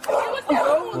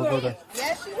 we'll go there.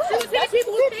 She was hitting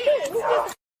people with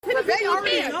pants. They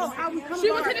already know how we come.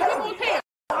 She was hitting people with pants.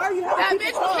 That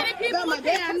bitch was hitting people with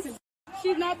pants.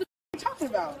 She's not the talking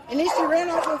about. And then she ran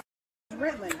off with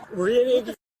Britland. Were you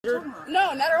injured?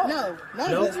 No, not at all. No,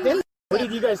 none No? of us. Them, What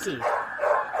did you guys see?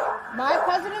 my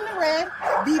cousin in the red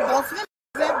beat both of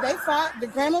them. They fought. The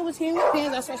grandma was hitting with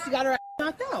pins. That's why she got her ass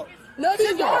knocked out. No,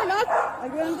 she's not. My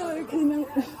granddaughter came out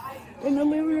in the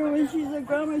living room and she said,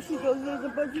 Grandma, she goes, there's a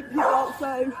bunch of people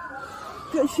outside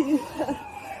because she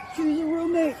was a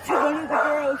roommate to one of the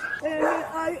girls. And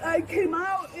I came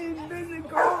out and then the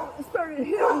girl started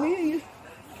hitting me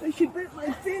and she bit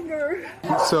my finger.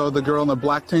 So the girl in the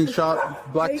black tank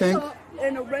black tank?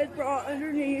 And a red bra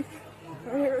underneath.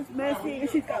 Her hair is messy and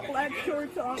she's got black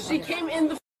shorts on. She came in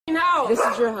the house. This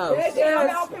is your house.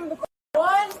 Yes.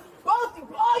 One,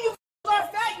 both, all you are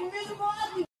fat, you miserable,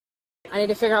 ugly. I need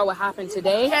to figure out what happened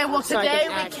today. Okay, well so I today can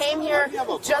we act. came here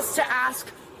just to ask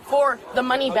for the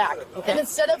money back. Okay. And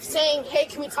instead of saying, hey,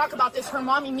 can we talk about this, her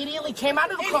mom immediately came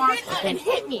out of the car and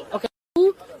hit me. Okay.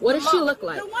 What does she look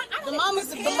like? The mom is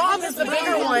the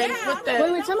bigger one with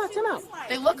the... Wait, time out.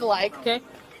 They look alike. Okay.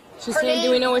 She's Her saying, name-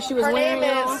 do we know what she was her wearing?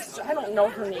 name is, I don't know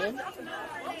her name.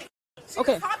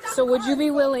 Okay, so would you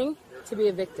be willing to be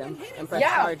a victim and press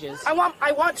charges? I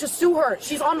want to sue her.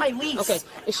 She's on my lease. Okay,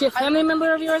 is she a family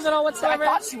member of yours at all whatsoever? I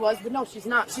thought she was, but no, she's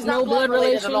not. She's No not blood related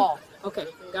relation at all. Okay,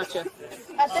 gotcha.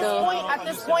 At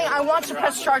this point, I want to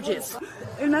press charges.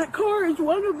 And that car is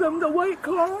one of them, the white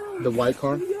car. The white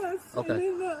car? Yes. Okay. And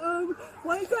then the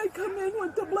white guy come in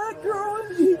with the black girl,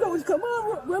 and he goes, "Come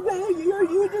on, Rebecca,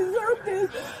 you deserve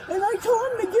this." And I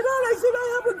told him to get out. I said,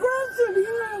 "I have a grandson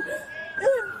here," and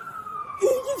he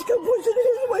just kept pushing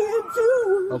his way in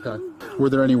too. Okay. Were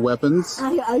there any weapons?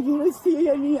 I didn't see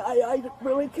any. I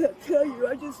really can't tell you.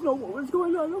 I just know what was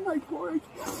going on my porch.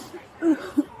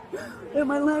 And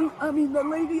the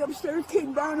lady upstairs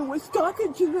came down and was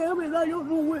talking to them, and I don't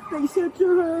know what they said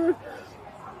to her.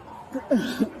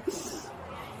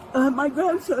 My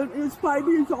grandson is 5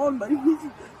 years old, but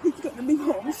he's going to be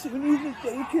home soon. He's in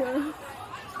daycare.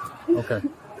 Okay.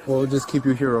 We'll just keep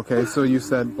you here, okay? So you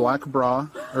said red bra.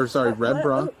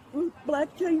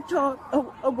 Black tank top,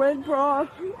 a red bra,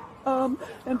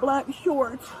 and black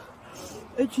shorts.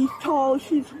 And she's tall.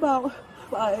 She's about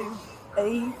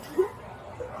 5'8".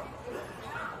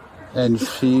 And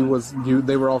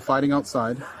they were all fighting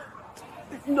outside?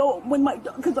 No,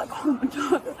 because I called my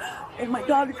daughter, and my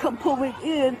daughter come pulling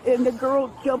in, and the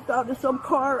girl jumped out of some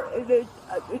car, and it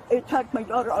attacked my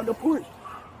daughter on the porch.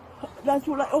 That's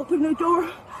when I opened the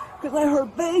door, because I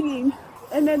heard banging,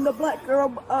 and then the black girl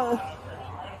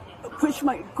pushed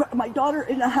my daughter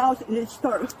in the house, and it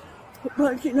started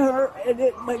punching her, and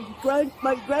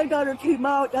my granddaughter came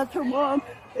out, that's her mom,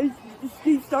 and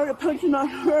she started punching on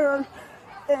her,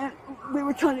 and we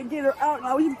were trying to get her out, and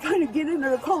I was trying to get in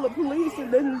there to call the police,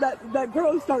 and then that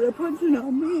girl started punching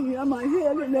on me, on my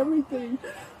head and everything.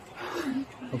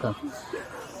 Okay.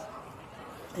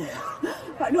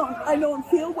 I don't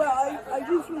feel well. I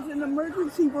just was in the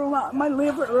emergency room. My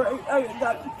liver, I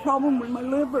got a problem with my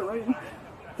liver.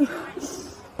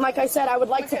 Like I said, I would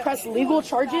like to press legal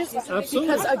charges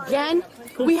because, again,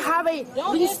 we have a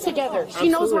lease together. She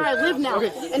knows where I live now.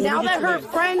 And now that her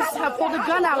friends have pulled a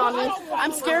gun out on me,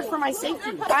 I'm scared for my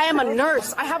safety. I am a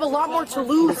nurse. I have a lot more to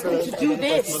lose than to do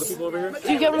this.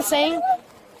 Do you get what I'm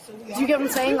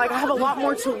saying? Like, I have a lot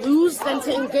more to lose than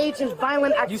to engage in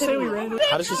violent activity. You say we ran.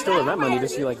 How does she steal her rent money?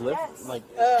 Does she, live? How does that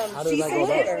go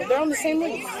about? They're on the same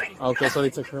lease. Okay, so they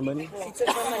took her money? She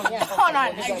took her money, yeah. Hold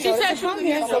on. She said she was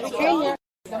here, so we came here.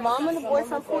 The mom and the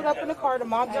boyfriend pulled up in the car. The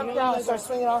mom jumped out and started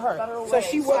swinging on her. So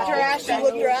she whipped her ass.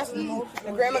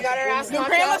 The grandma got her ass. The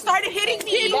grandma started hitting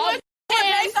me.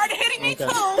 They started hitting me too.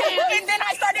 And then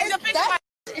I started to fix my.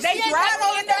 They dragged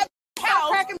me in the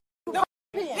house.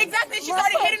 Exactly. She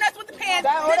started hitting us with the pan.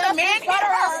 Then the man hit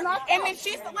her. And then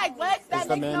she's like, what? That's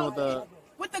the man with the...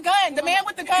 With the gun. The man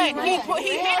with the gun. He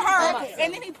hit her.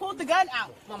 And then he pulled the gun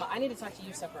out. Mama, I need to talk to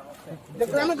you separate real quick. The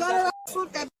grandma got her ass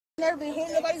with that. Never been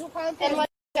hitting nobody's with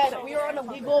we are on a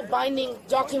legal binding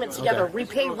document together. Okay. We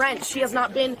pay rent. She has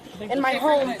not been in my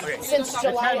home since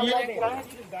July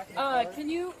 11th. Can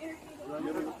you...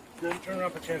 Turn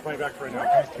around, put your hands back for right now,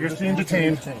 okay? You're being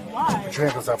detained. Why? Put your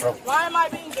hands up, bro. Why am I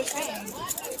being detained?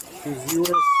 Because you're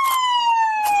the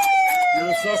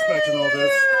suspect in all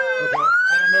this. Okay? I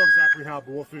don't know exactly how,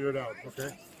 but we'll figure it out, okay?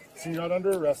 So you're not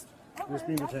under arrest. You're just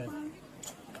being detained.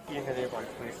 You can have your please.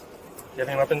 Do you have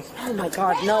any weapons? Oh my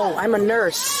God, no! I'm a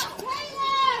nurse.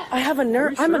 I have a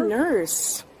nurse. I'm a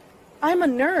nurse. I'm a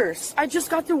nurse. I just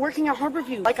got through working at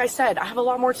Harborview. Like I said, I have a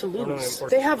lot more to lose.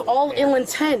 They have all ill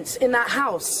intent in that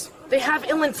house. They have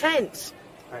ill intent.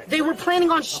 Right. They were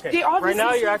planning on. They obviously. Right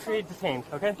now, you're actually detained.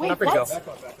 Okay, wait, not free to go.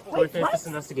 Wait, we finish this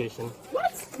investigation.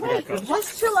 What? Wait,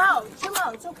 just chill out. Chill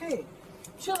out. It's okay.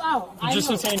 Chill out. You're just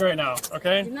detained right now.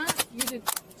 Okay. You're not. You did.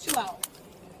 Chill out.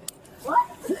 What?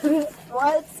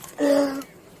 What?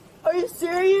 Are you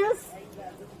serious?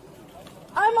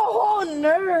 I'm a whole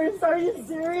nurse. Are you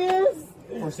serious?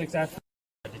 4-6 after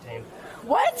detained.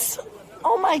 What?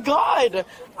 Oh my God!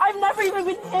 I've never even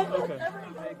been hit.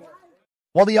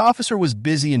 While the officer was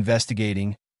busy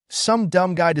investigating, some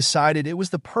dumb guy decided it was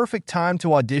the perfect time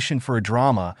to audition for a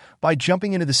drama by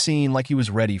jumping into the scene like he was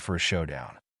ready for a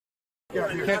showdown.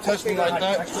 You can't touch me like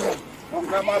that.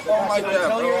 Grab my phone like that,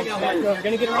 bro. You're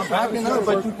gonna get arrested. I'm backing up,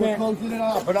 but you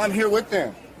can't. But I'm here with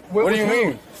them. What do you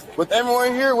mean? With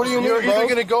everyone here, what do you mean, You're bro? either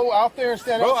gonna go out there and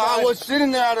stand Bro, outside. I was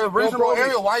sitting there at a reasonable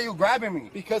area. Why are you grabbing me?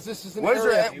 Because this is an what is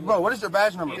area. your, bro, what is your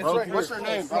badge number, bro? Right What's your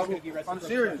name, bro? I'm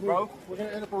serious, bro. We're gonna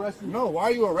end up arresting you. No, why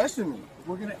are you arresting me?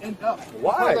 We're gonna end up.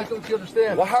 Why? I don't you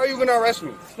understand. Well, how are you gonna arrest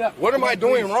me? What am I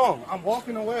doing wrong? I'm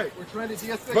walking away. We're trying to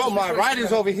de-escalate. Bro, my ride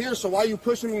is over here, so why are you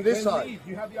pushing me this side? Leave.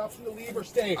 You have the option to leave or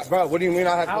stay. Bro, what do you mean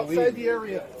I have to leave? Outside the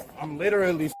area. I'm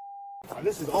literally.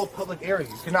 This is all public area.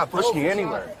 You cannot push me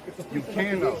anywhere. You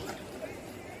can though.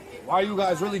 Why are you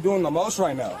guys really doing the most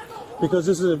right now? Because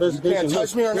this is an investigation. You can't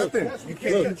touch me or nothing. You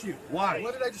can't touch you. Why?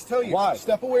 What did I just tell you? Why?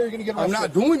 Step away, you're going to get arrested. I'm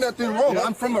not doing nothing wrong.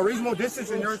 I'm from a reasonable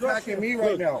distance and you're attacking me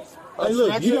right now. Hey,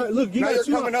 look, you got you're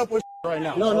coming up with right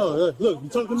now. No, look, you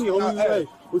talk to me. Hey,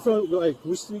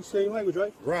 we speak same language,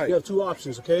 right? Right. You have two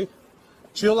options, okay?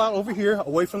 Chill out over here,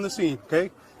 away from the scene,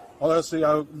 okay? Or else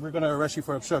we're going to arrest you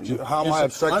for obstruction. How am I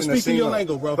obstructing the scene? I'm speaking your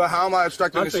language, bro. But how am I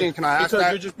obstructing the scene? Can I ask because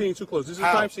that? You're just being too close. This is a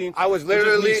crime scene. I was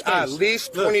literally at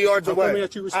least 20 yards away.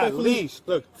 At least.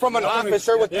 Look, from an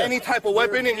officer with any type of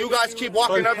weapon, and you guys keep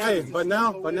walking up to me. But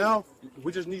now,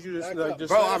 We just need you to like just.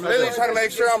 Bro, I'm literally trying to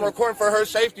make sure I'm recording for her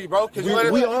safety, bro. Cause we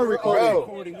are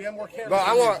recording. Bro,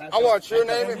 I want your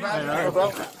name and background, bro.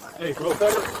 Hey, bro.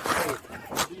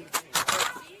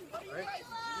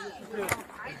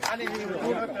 I didn't even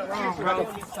do nothing wrong,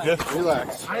 bro. Just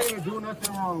relax. I didn't even do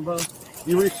nothing wrong, bro.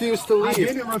 You refuse to leave.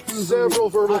 Several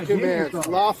verbal commands,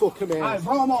 lawful commands.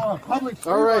 Bro, I'm on a public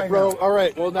street. All right, bro. All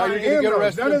right. Well, now you're gonna get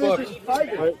arrested and None of booked. this is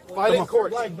fighting. Fight in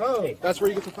court. Like, bro. That's where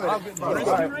you get to fight.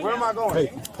 Where am I going?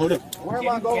 Hey, hold it. Where am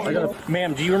I going?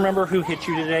 Ma'am, do you remember who hit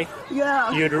you today?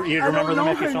 Yeah. You'd remember them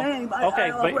if you saw them?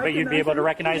 Okay, but you'd be able to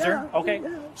recognize her? Okay.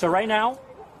 So right now,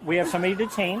 we have somebody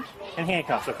detained in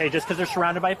handcuffs, okay? Just because they're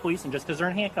surrounded by police and just because they're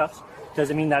in handcuffs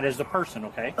doesn't mean that is the person,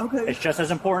 okay? Okay. It's just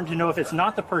as important to know if it's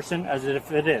not the person as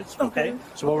if it is, okay?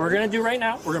 So what we're going to do right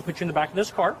now, we're going to put you in the back of this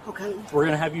car. Okay. We're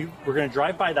going to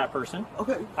drive by that person.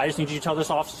 Okay. I just need you to tell this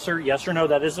officer yes or no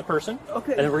that is the person.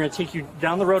 Okay. And then we're going to take you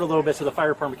down the road a little bit so the fire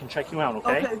department can check you out,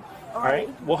 okay? Okay. All right.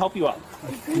 We'll help you out.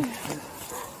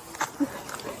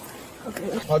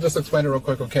 I'll just explain it real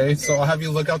quick, okay? So I'll have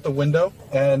you look out the window,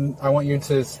 and I want you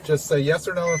to just say yes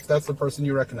or no if that's the person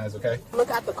you recognize, okay? Look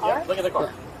at the car. Yeah, look at the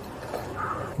car.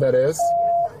 That is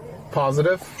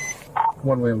positive.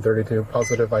 1 William 32,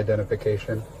 positive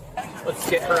identification. Let's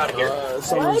get her out of here.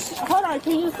 What? Hold on,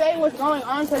 can you say what's going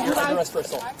on? Because you guys... For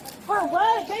assault. For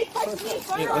what? They touched me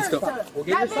first. Yeah, let's go. We'll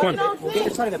get That makes no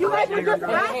sense. You guys were just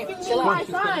asking me my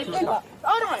sign.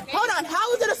 Hold on.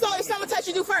 How is it assault if someone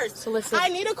touches you first? So listen. I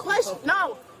need a question.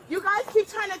 No. You guys keep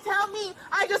trying to tell me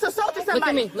I just assaulted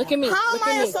somebody. Look at me. How am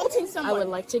I assaulting someone? I would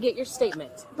like to get your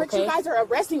statement. But okay? you guys are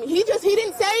arresting me. He didn't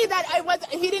say that I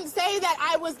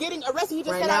was getting arrested. He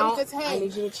just Right said now, I was detained. I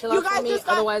need you to chill out for me.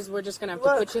 Otherwise, we're just gonna have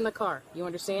to put you in the car. You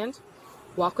understand?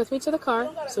 Walk with me to the car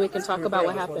so we can talk about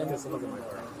what happened.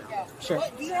 Sure.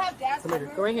 Do you have gas? Come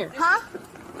here. Go right here. Huh?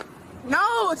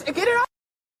 No, get it off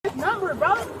this number,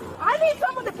 bro. I need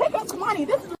someone to pick up the money.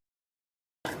 This is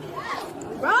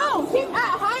bro, keep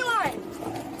at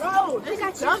Highline. Bro, this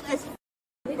is dumb as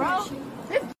bro.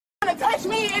 This gonna touch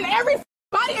me and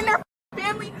everybody in their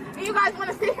family, and you guys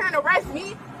wanna sit here and arrest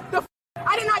me?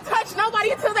 I did not touch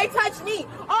nobody until they touched me.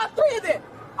 All three of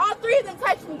them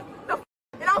touched me.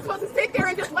 And I'm supposed to sit there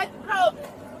and just let bro.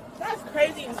 That's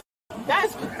crazy.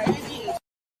 That's crazy.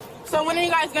 So when are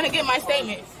you guys gonna get my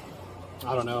statements?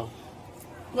 I don't know.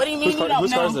 What do you mean you don't know?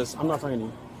 Whose car is this? I'm not fighting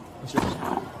you. It's yours.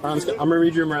 I'm gonna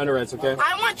read your Miranda rights, okay?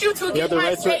 I want you to get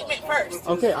my statement first.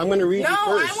 Okay, I'm gonna read you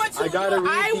first. I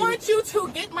want you to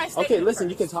get my statement. Okay, listen,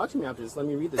 first. you can talk to me after this. Let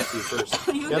me read this to you first.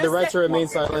 You have the right to remain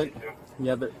silent.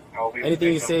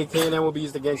 Anything you say can and will be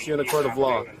used against you in a court of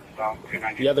law.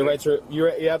 You have the right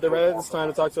at this time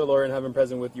to talk to a lawyer and have him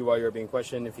present with you while you're being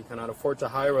questioned. If you cannot afford to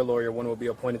hire a lawyer, one will be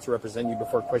appointed to represent you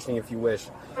before questioning if you wish.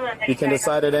 You can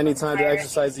decide at any time to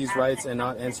exercise these rights and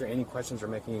not answer any questions or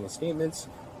making any statements.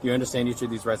 Do you understand each of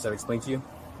these rights I've explained to you?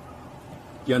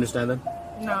 Do you understand them?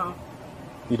 No.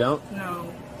 You don't?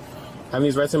 No. Having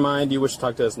these rights in mind, do you wish to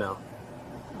talk to us now?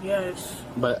 Yes.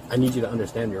 But I need you to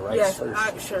understand your rights first. I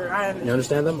understand. You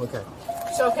understand them? Okay.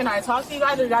 So can I talk to you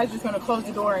guys, or are you guys just going to close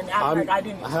the door and act like I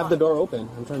didn't I have the door open.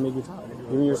 I'm trying to make you talk.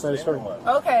 Give me your side of the story.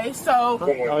 Okay, so... Oh,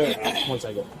 yeah. 1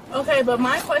 second. Okay, but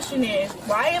my question is,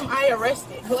 why am I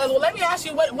arrested? Well, let me ask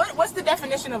you, what's the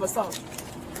definition of assault?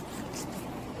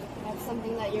 That's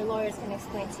something that your lawyers can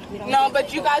explain to you. We don't No,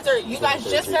 but you guys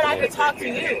just said I could talk to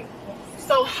you.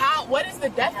 So what is the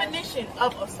definition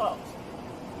of assault?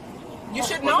 You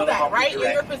should know that, right? In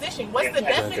your position. What's the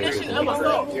definition of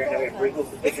assault?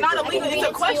 It's not illegal, it's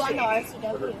a question.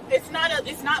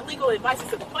 It's not legal advice,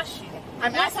 it's a question.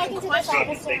 I'm asking a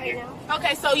question.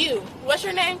 Okay, so what's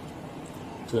your name?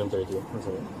 2M32.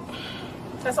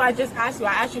 That's why I just asked you.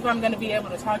 I asked you if I'm going to be able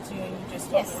to talk to you, and you just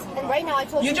told me. And right now I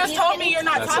told you. You just told me you're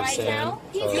not talking to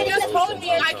me. You just told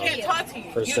me I can't talk to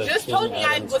you. You just told me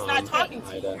I was not talking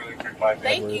to you.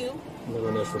 Thank you.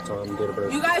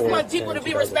 You guys want people to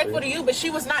be respectful to you, but she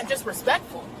was not just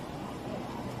respectful.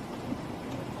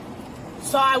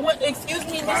 So excuse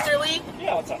me, Mr. Lee.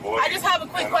 Yeah, what's up? I just have a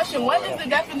quick question. What is the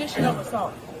definition of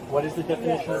assault? What is the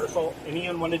definition of assault? Any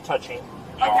unwanted touching.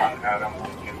 Okay.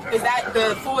 Is that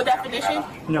the full definition?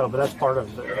 No, but that's part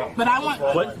of it. But I want.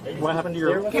 What happened to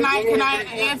your? Can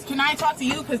I talk to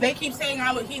you? Because they keep saying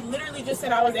he literally just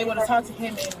said I was able to talk to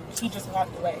him, and he just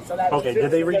walked away. So that. Okay.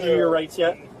 Did they read you your rights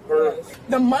yet?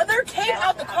 The mother came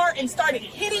out the car and started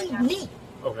hitting me.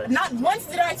 Okay. Not once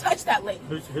did I touch that lady.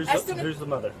 Who's the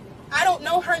mother? I don't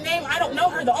know her name. I don't know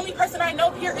her. The only person I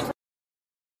know here is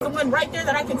the one right there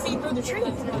that I can see through the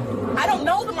trees. I don't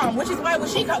know the mom, which is why when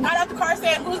she got out the car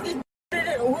saying, "Who's this?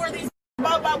 Who are these?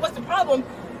 Blah blah. What's the problem?"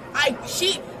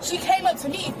 She came up to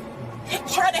me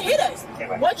try to hit us.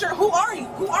 Who are you?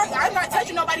 Who are you? I'm not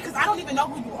touching nobody because I don't even know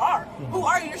who you are. Who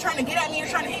are you? You're trying to get at me. You're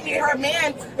trying to hit me. Her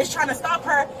man is trying to stop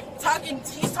her.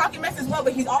 He's talking mess as well,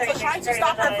 but he's also trying to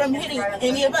stop her from hitting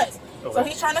any of us. Okay. So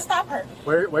he's trying to stop her.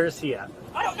 Where is he at?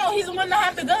 I don't know. He's the one that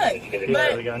had the gun. He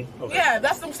had the gun? Okay. Yeah,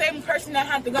 that's the same person that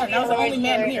had the gun. That was the only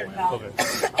man here.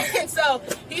 Okay. And so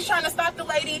he's trying to stop the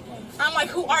lady. I'm like,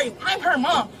 who are you? I'm her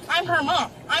mom. I'm her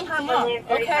mom. I'm her mom.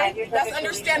 Okay? That's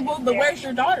understandable, but where's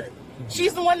your daughter?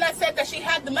 She's the one that said that she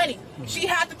had the money. She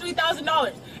had the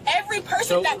 $3,000. Every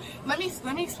person that... Let me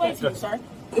explain to you, sir.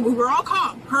 We were all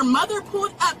calm. Her mother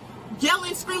pulled up,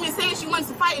 yelling, screaming, saying she wants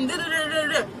to fight and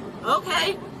da-da-da-da-da.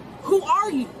 Okay? Who are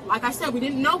you? Like I said, we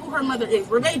didn't know who her mother is.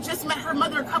 Renee just met her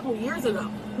mother a couple years ago.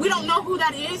 We don't know who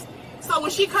that is. So when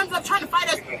she comes up trying to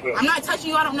fight us, I'm not touching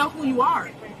you. I don't know who you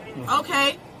are.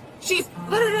 Okay? She's,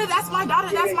 that's my daughter,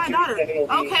 that's my daughter.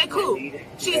 Okay, cool.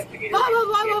 She's, blah, blah,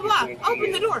 blah, blah, blah.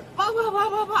 Open the door. Blah, blah, blah,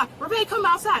 blah, blah. Renee, come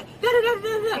outside.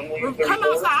 Come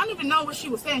outside. I don't even know what she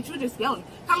was saying. She was just yelling.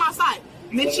 Come outside.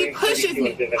 Then she pushes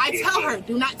me. I tell her,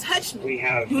 do not touch me.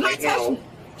 Do not touch me.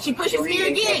 She pushes me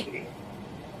again.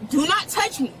 Do not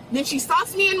touch me. Then she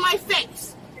stalks me in my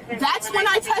face. That's when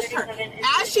I touched her.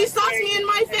 As she stalks me in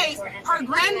my face, her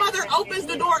grandmother opens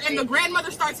the door and the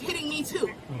grandmother starts hitting me too.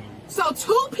 So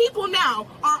 2 people now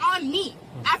are on me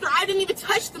after I didn't even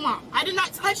touch the mom. I did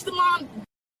not touch the mom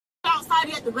outside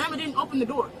yet. The grandma didn't open the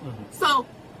door. So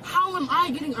how am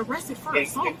I getting arrested for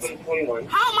assault?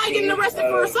 How am I getting arrested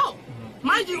for assault?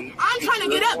 Mind you, I'm trying to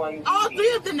get up. All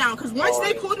 3 of them now, because once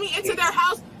they pulled me into their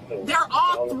house, they're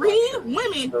all 3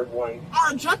 women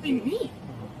are jumping me.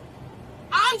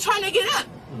 I'm trying to get up.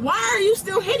 Why are you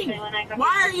still hitting me?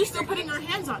 Why are you still putting your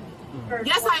hands on me?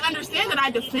 Yes, I understand that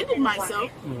I defended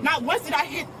myself. Not once did I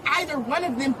hit either one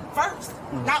of them first.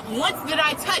 Not once did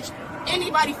I touch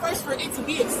anybody first for it to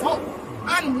be assault.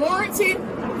 Unwarranted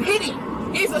hitting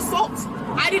is assault.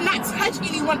 I did not touch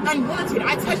anyone unwarranted.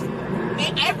 I touched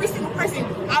every single person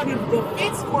out of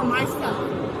defense for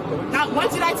myself. Not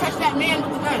once did I touch that man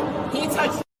with the gun. He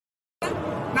touched me.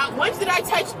 Not once did I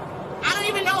touch... I don't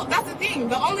even know. That's the thing.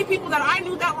 The only people that I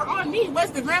knew that were on me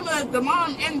was the grandma, the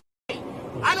mom, and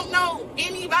I don't know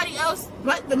anybody else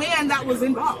but the man that was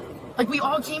involved. Like, we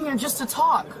all came here just to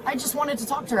talk. I just wanted to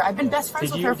talk to her. I've been best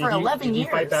friends with her for 11 years.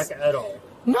 Did you fight back at all?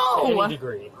 No. To any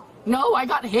degree? No, I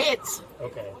got hit.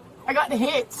 Okay. I got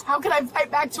hit. How could I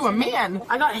fight back to a man?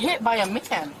 I got hit by a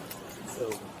man.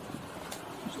 So,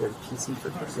 there's PC for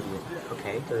custody,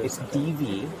 okay? It's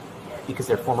DV because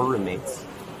they're former roommates.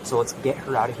 So let's get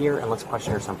her out of here and let's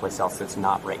question her someplace else that's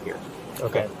not right here.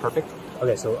 Okay. Perfect?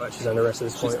 Okay, so she's under arrest at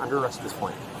this point? She's under arrest at this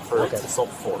point for assault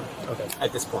 4. Okay.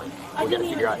 At this point. We're going to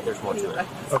figure out if there's more to it.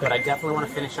 Okay. But I definitely want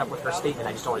to finish up with her statement.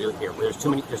 I just don't want to do it here. There's too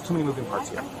many moving parts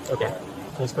here. Okay. Can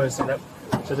you just go ahead and stand up?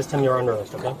 So this time you're under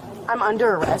arrest, okay? I'm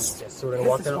under arrest? Yes, so we're going to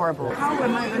walk This is horrible. How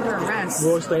am I under arrest?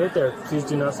 We'll explain it there. Please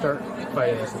do not start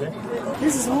fighting us, okay?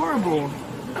 This is horrible.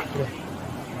 Okay.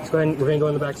 Let's go ahead and we're going to go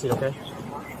in the back seat, okay?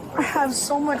 I have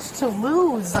so much to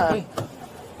lose.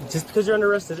 Just because you're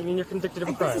under arrest doesn't mean you're convicted of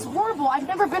a crime. This is horrible. I've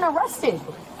never been arrested.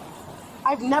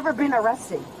 I've never been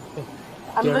arrested.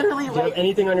 I'm literally do you have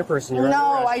anything on your person?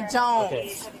 No, I don't.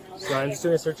 Okay. So I'm just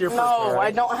doing a search of your person. No,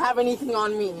 I don't have anything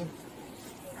on me.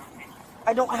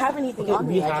 I don't have anything on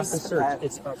me. We have to search.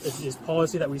 It's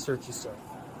policy that we search you, sir.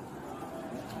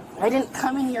 I didn't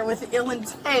come in here with ill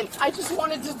intent. I just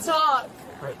wanted to talk.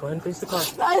 All right, go ahead and face the car.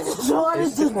 I just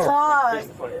wanted to talk.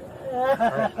 All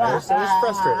right, I understand it's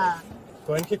frustrating.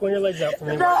 Go ahead and kick one of your legs out for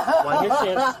me. One more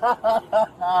chance.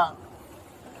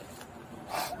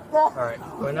 All right, go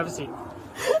ahead and have a seat.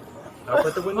 I'll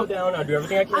put the window down. I'll do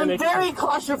everything I can to I'm make very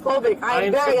claustrophobic.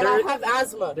 and I have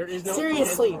asthma. There is no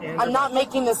Seriously, I'm not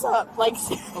making this up. Like,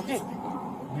 okay.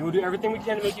 We will do everything we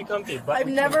can to make you comfy. But I've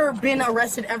never been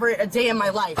arrested ever a day in my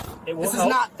life. This is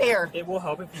not fair. It will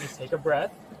help if you just take a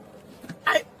breath.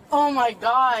 Oh my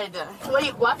God!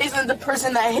 Wait, why isn't the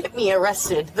person that hit me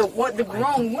arrested? The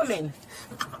grown woman.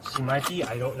 She might be.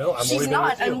 I don't know. She's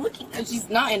not. I'm looking. She's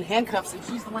not in handcuffs, and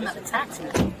she's the one that attacked me.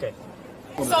 Okay.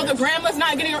 So the grandma's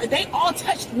not getting. They all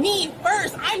touched me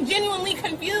first. I'm genuinely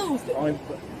confused. I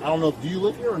don't know. Do you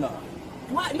live here or not?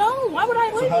 What? No. Why would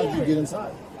I live here? So how did you get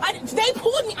inside? They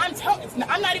pulled me.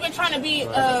 I'm not even trying to be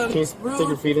Can you rude. stick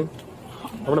your feet in?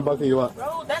 I'm gonna buckle you up.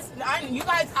 Bro, you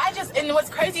guys. And what's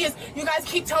crazy is you guys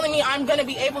keep telling me I'm gonna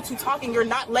be able to talk, and you're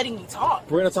not letting me talk.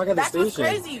 We're gonna talk at the station. That's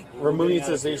what's crazy. We're moving you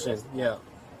to the station. Yeah.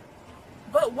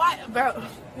 But why, bro?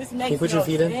 This makes no sense. Can you put your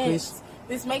feet in, please?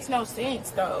 This makes no sense,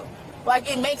 though. Like,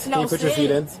 it makes no sense. Can you put your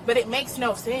feet in? But it makes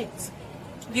no sense.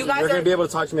 You guys You're gonna be able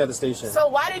to talk to me at the station. So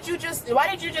why did you just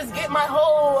get my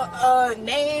whole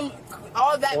name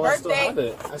all that Well, birthday. I still have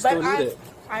it. I still need it.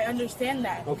 I understand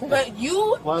that. Okay. But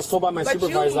you. Well, I was told by my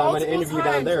supervisor I'm going to interview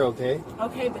down there, okay?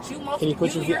 Okay, but you multiple. Can you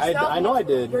put your feet? yourself, I know I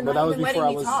did, you're but not that was even before I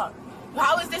letting me was. talk.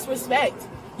 How is this respect?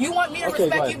 You want me to Okay,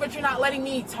 respect you, but you're not letting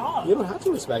me talk. You don't have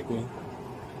to respect me.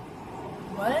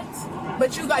 What?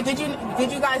 But you guys, did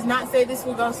you guys not say this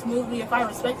would go smoothly if I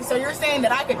respect you? So you're saying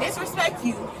that I could disrespect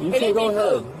you? You can go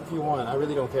ahead if you want. I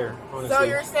really don't care, honestly. So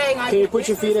you're saying I can you put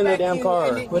your feet in the damn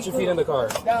car? Put your feet in the car.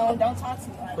 No, don't talk to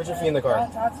me. Put your feet in the car.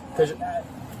 Don't talk to me.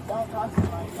 Don't talk to me.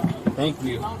 Thank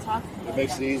you. Don't talk to me. It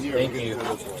makes it easier. Thank you.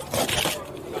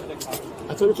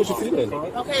 I told you to put your feet in.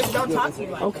 Okay, but don't talk to me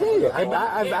like that. Okay,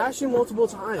 I've asked you multiple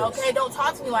times. Okay, don't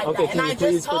talk to me like okay, that. Can And you I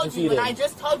please just told put your you, feet and in? I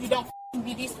just told you don't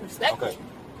be disrespectful. Okay.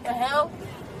 The hell?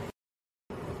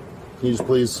 Can you just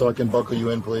please, so I can buckle you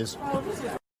in, please? Oh,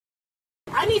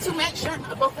 I need to make sure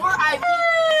before I.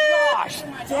 Gosh,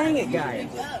 dang it, guys.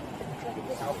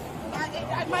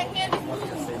 My hand is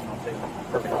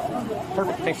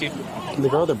Perfect. Thank you. The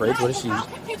girl with the braids. What is she?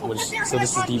 So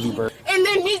this is DV Bird. and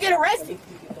then me get arrested.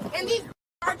 And these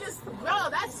are just, bro,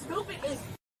 that's stupid as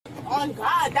on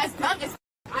God. That's dumb as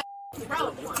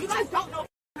bro. You guys don't know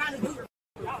how to do your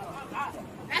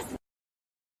That's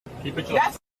Keep it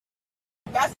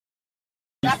that's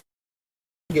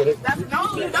Get it?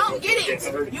 no, you don't get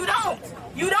it. You don't.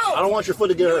 You don't. I don't want your foot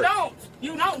to get hurt.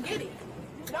 You don't get it.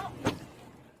 You don't.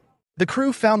 The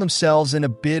crew found themselves in a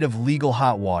bit of legal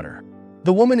hot water.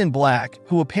 The woman in black,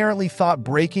 who apparently thought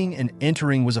breaking and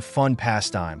entering was a fun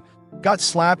pastime, got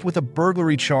slapped with a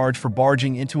burglary charge for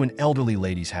barging into an elderly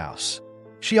lady's house.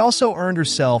 She also earned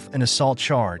herself an assault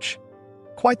charge.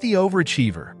 Quite the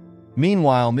overachiever.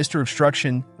 Meanwhile, Mr.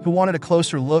 Obstruction, who wanted a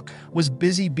closer look, was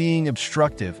busy being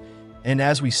obstructive, and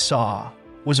as we saw,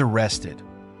 was arrested.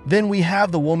 Then we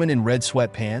have the woman in red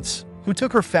sweatpants, who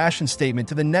took her fashion statement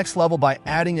to the next level by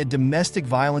adding a domestic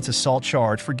violence assault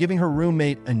charge for giving her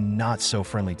roommate a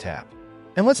not-so-friendly tap.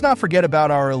 And let's not forget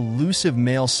about our elusive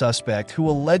male suspect who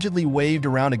allegedly waved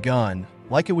around a gun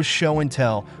like it was show and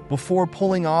tell before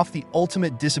pulling off the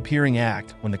ultimate disappearing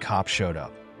act when the cops showed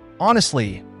up.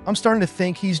 Honestly, I'm starting to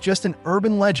think he's just an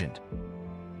urban legend.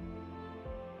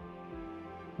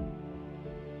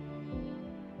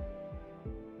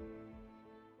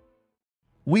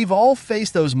 We've all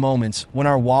faced those moments when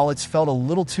our wallets felt a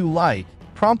little too light,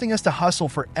 prompting us to hustle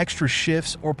for extra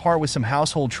shifts or part with some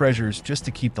household treasures just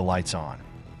to keep the lights on.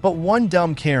 But one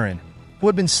dumb Karen, who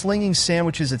had been slinging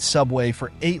sandwiches at Subway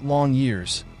for 8 long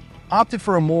years, opted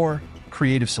for a more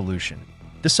creative solution.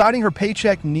 Deciding her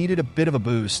paycheck needed a bit of a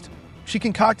boost, she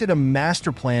concocted a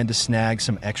master plan to snag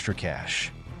some extra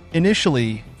cash.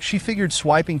 Initially, she figured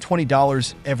swiping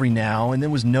 $20 every now and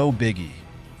then was no biggie.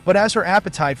 But as her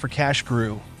appetite for cash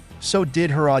grew, so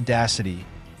did her audacity,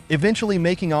 eventually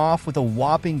making off with a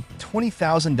whopping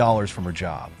 $20,000 from her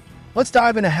job. Let's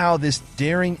dive into how this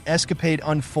daring escapade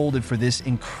unfolded for this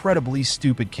incredibly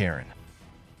stupid Karen.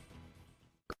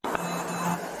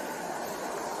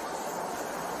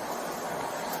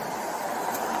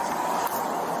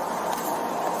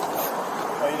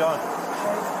 How you doing?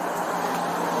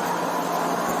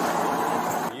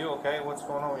 Are you okay? What's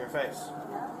going on with your face?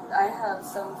 I have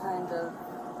some kind of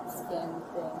skin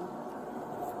thing.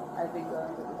 I've been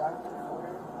going to the doctor for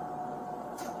it.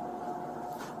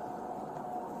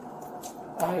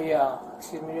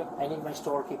 Excuse me, I need my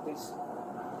store key, please.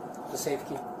 The safe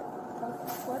key.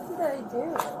 What did I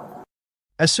do?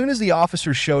 As soon as the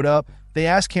officers showed up, they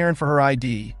asked Karen for her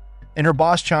ID, and her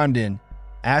boss chimed in,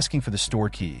 asking for the store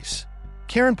keys.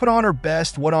 Karen put on her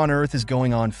best what on earth is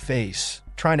going on face,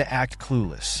 trying to act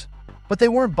clueless. But they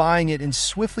weren't buying it and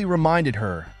swiftly reminded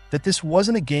her that this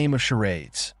wasn't a game of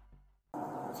charades.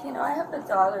 You know, I have a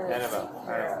daughter that's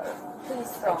Please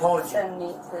don't send me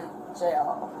to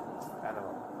jail.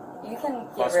 You can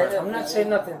get rid of me. I'm not saying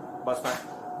nothing. Busman,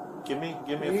 give me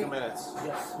a few minutes.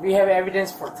 Yes. We have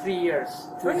evidence for 3 years.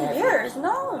 3 years?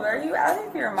 No, are you out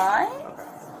of your mind? Okay.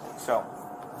 So,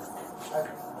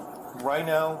 right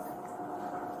now,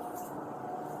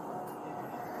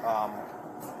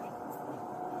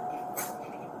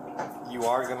 you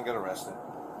are going to get arrested.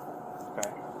 Okay.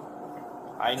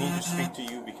 I need to speak to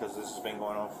you because this has been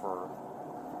going on for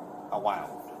a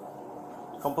while.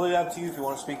 Completely up to you if you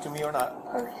want to speak to me or not.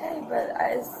 Okay, but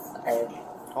I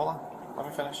Hold on. Let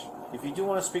me finish. If you do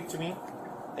want to speak to me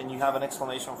and you have an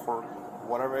explanation for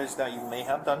whatever it is that you may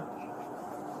have done,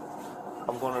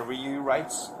 I'm going to read you your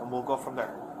rights and we'll go from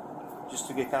there. Just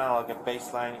to get kind of like a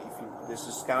baseline. This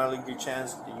is kind of like your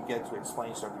chance that you get to explain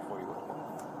yourself before you go to court.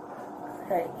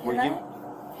 Right.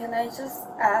 Can I just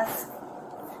ask,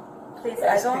 please,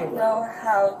 I don't know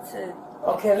how to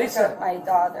to pick listen. up my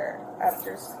daughter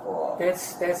after school.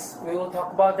 We will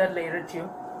talk about that later too.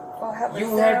 We'll have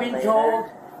You have been told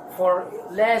for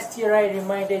last year I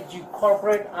reminded you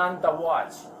corporate on the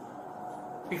watch.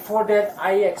 Before that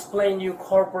I explained you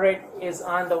corporate is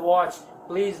on the watch.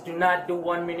 Please do not do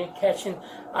 1 minute cash-in.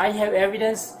 I have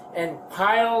evidence and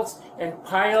piles and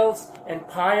piles and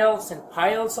piles and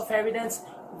piles of evidence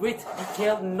with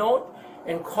detailed note,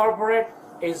 and corporate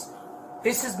is,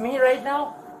 this is me right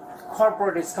now,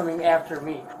 corporate is coming after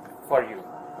me for you.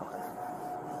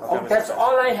 Okay, That's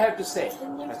all I have to say.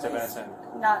 Can you Mr. please Benson.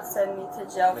 not send me to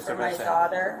jail for my Benson.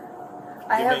 daughter?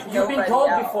 I have You've been nobody told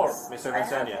else. before. Mr. I have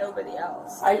Vincentia. nobody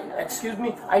else. Excuse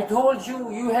me, I told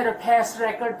you you had a past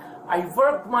record. I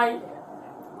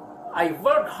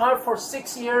worked hard for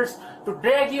 6 years to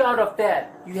drag you out of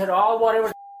that. You had all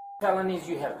whatever felonies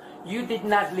you have. You did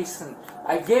not listen.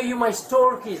 I gave you my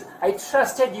store keys. I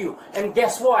trusted you. And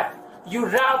guess what? You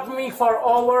robbed me for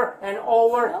over and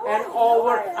over and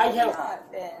over. I have.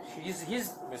 You've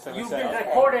been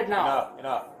recorded now.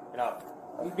 Enough.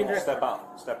 You've been recorded.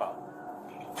 Step out.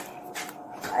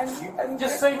 I'm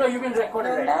Just so you know, you've been recorded.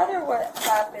 No right now. matter what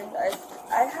happened,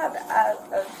 I have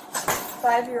a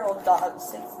 5-year-old dog,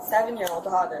 7-year-old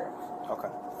daughter. Okay.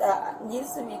 That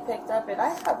needs to be picked up, and I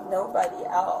have nobody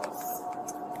else.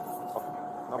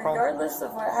 No problem. Regardless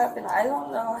of what happened, I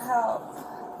don't know how.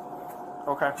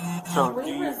 Okay. So Can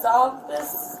we resolve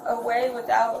this away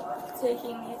without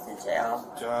taking me to jail?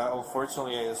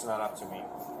 Unfortunately, it's not up to me.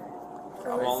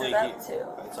 Who is it up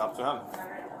to? It's up to him.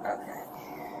 Okay.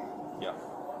 Yeah.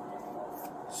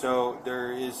 So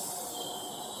there is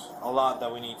a lot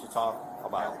that we need to talk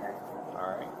about. Okay.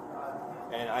 All right.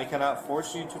 And I cannot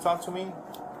force you to talk to me.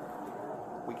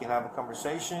 We can have a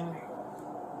conversation.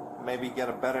 Maybe get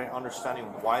a better understanding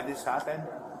why this happened,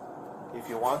 if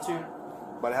you want to.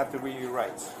 But I have to read your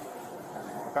rights.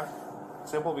 Okay?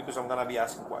 Simple, because I'm gonna be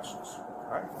asking questions.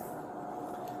 All right.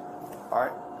 All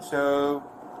right. So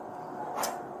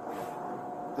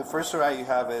the first right you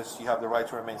have is you have the right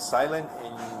to remain silent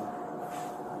and you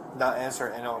not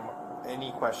answer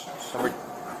any questions.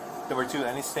 Number two,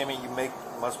 any statement you make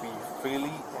must be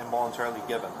freely and voluntarily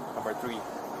given. Number three,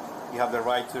 you have the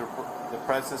right to the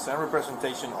presence and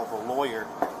representation of a lawyer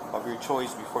of your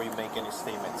choice before you make any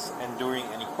statements and during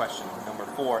any questioning. Number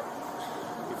four,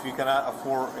 if you cannot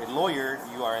afford a lawyer,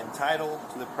 you are entitled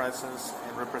to the presence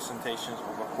and representation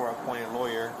of a court-appointed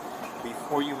lawyer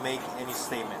before you make any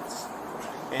statements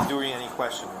and during any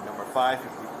questioning. Number five,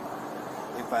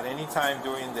 if at any time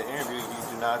during the interview you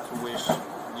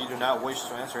do not wish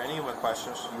to answer any of the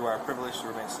questions, you are privileged to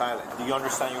remain silent. Do you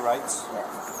understand your rights?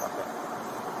 Yes. Okay.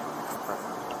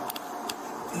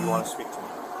 Perfect. Do you want to speak to me?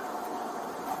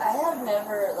 I have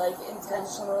never,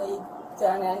 intentionally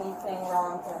done anything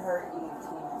wrong to hurt you,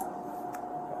 Tina.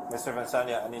 Mr.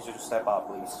 Vincania, I need you to step out,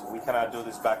 please. We cannot do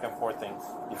this back and forth thing.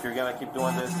 If you're going to keep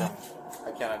doing this, then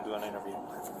I cannot do an interview.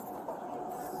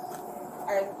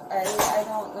 I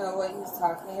don't know what he's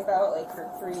talking about, for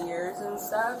 3 years and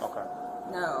stuff. Okay.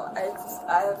 No,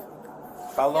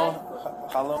 How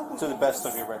long? To the best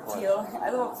of your recollection. I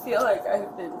don't feel like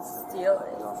I've been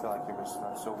stealing. You don't feel like you've been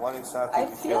stealing. So what exactly I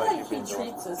do you feel like you've he been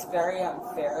doing? treats us very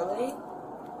unfairly.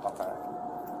 Okay.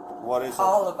 What is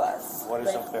all of us? What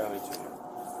is unfairly to you?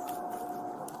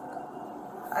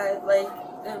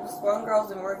 There's one girl's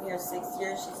been working here 6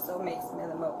 years. She still makes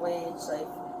minimum wage.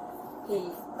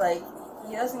 He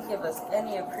doesn't give us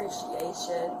any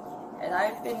appreciation. And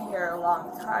I've been here a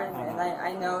long time, and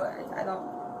I know I don't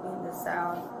mean to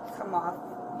come off,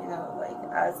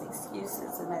 as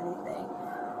excuses and anything.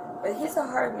 But he's a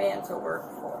hard man to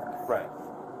work for. Right.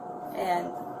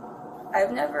 And I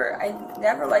never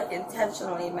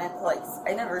intentionally meant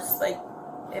I never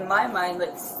in my mind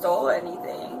stole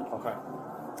anything. Okay.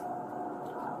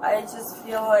 I just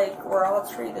feel like we're all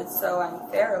treated so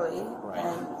unfairly. Right.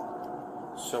 And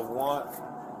so what?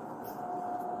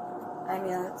 I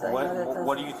mean,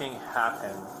 what do you think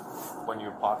happened when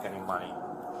you're pocketing money,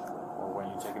 or when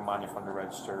you're taking money from the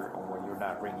register, or when you're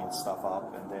not bringing stuff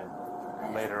up, and then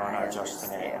later on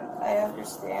adjusting it? I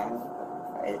understand.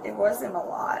 It wasn't a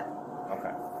lot.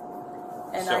 Okay.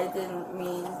 And so, I didn't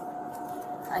mean.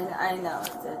 I know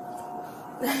that.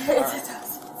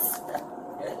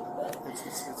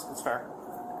 It's fair.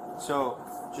 So,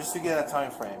 just to get a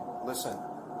time frame, listen,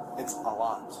 it's a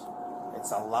lot.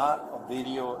 It's a lot of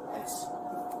video. It's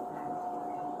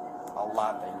a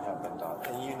lot that you have been done,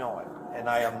 and you know it. And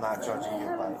I am not judging you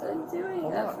by it.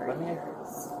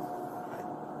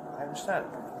 I understand.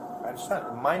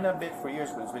 It might not be for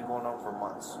years, but it's been going on for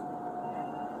months.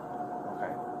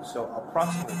 Okay. So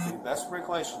approximately, that's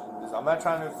regulation. I'm not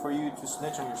trying for you to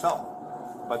snitch on yourself,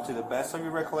 but to the best of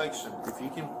your recollection, if you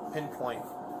can pinpoint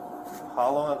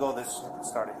how long ago this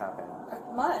started happening?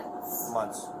 Months.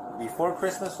 Months. Before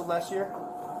Christmas of last year?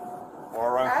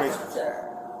 Or around Christmas?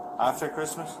 After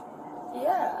Christmas?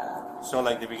 Yeah. So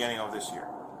like the beginning of this year?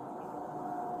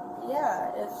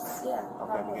 Yeah, it's, yeah.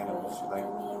 Okay, beginning of this year.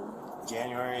 Like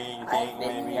January, you think I've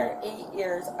been maybe? here 8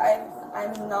 years.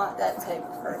 I'm not that type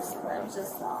of person. I'm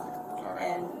just not.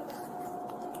 And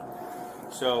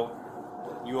so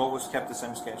you always kept the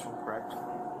same schedule, correct?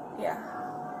 yeah,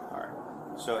 Alright.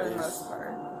 So for the it's most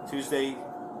part. Tuesday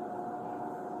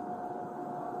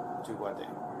to what day?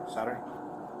 Saturday?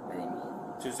 What do you mean?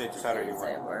 Tuesday to Saturday you Days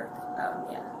I work. work.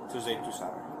 Yeah. Tuesday to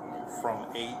Saturday. From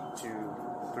 8 to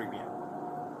 3 p.m.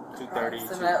 2:30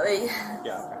 Approximately.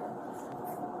 Yeah,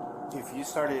 okay. If you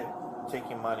started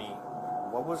taking money,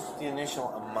 what was the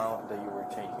initial amount that you were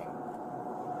taking?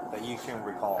 That you can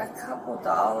recall? A couple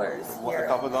dollars here. A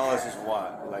couple dollars is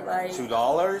what? Like $2?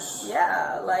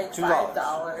 Yeah, like $2.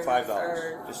 $5.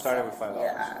 $5. It started with $5.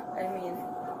 Yeah, I mean.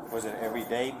 Was it every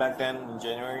day back then in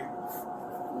January?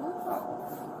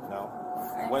 No.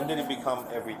 When did it become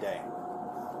every day?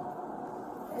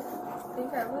 I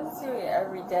think I was doing it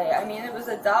every day. I mean, it was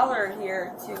 $1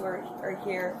 here, $2 or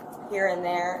here and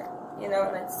there. You know,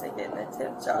 and I'd stick it in the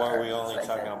tip jar. Or were we only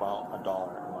talking about $1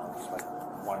 a month? Like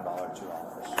 $1,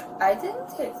 $2? I didn't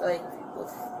take like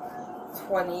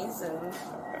 20s and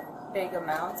big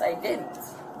amounts. I didn't.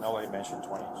 Nobody mentioned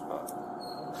 20s, but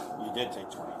you did take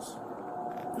 20s.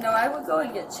 No, I would go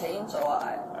and get change a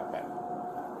lot. Okay.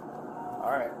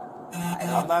 Alright.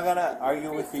 I'm not gonna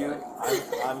argue with you.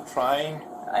 I'm trying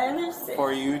I understand.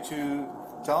 for you to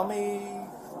tell me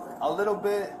a little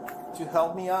bit to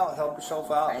help me out, help yourself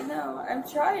out. I know, I'm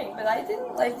trying, but I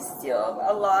didn't like steal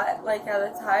a lot like at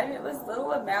a time. It was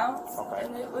little amounts,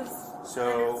 and it was.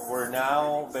 So we're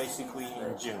now basically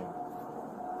in June.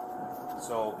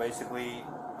 So basically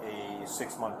a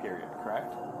 6-month period,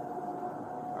 correct?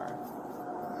 Alright.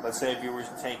 Let's say if you were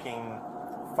taking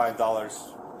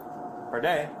 $5 per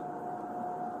day,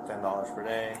 $10 per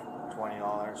day, $20.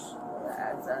 That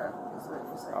adds up. Is what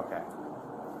you're saying. Okay.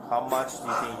 How much do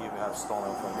you think you have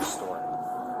stolen from the store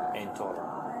in total?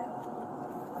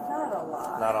 Not a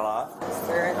lot. Not a lot?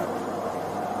 Fair.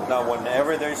 Now,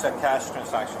 whenever there's a cash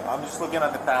transaction, I'm just looking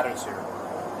at the patterns here.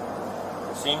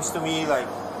 It seems to me like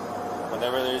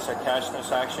whenever there's a cash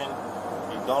transaction,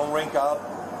 you don't ring up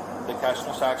the cash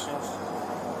transactions.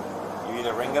 You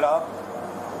either ring it up,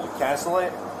 you cancel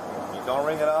it, you don't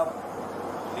ring it up,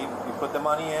 you put the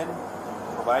money in,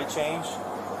 provide change,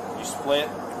 you split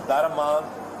that amount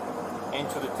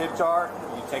into the tip jar,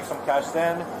 you take some cash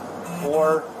then,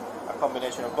 or a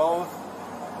combination of both,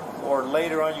 or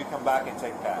later on you come back and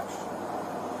take cash.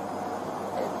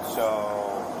 So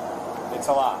it's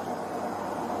a lot.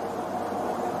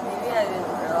 Maybe I didn't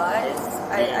realize.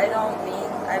 I don't mean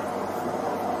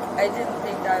I didn't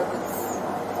think I was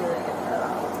doing it at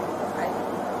all.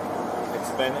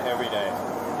 It's been every day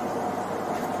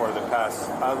for the past,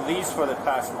 at least for the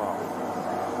past month.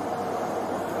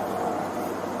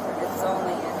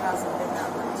 It hasn't been that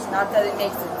much. Not that it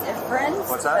makes a difference.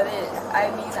 What's that? But I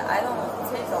mean, I don't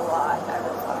take a lot at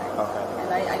a time. Okay. And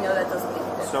I know that doesn't make a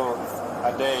difference. So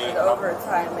a day. But over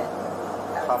time,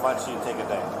 how much do you take a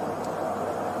day?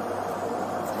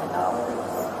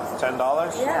 $10.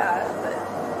 $10? Yeah, but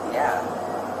yeah.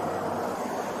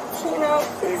 Tino,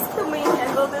 please can we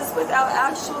handle this without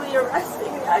actually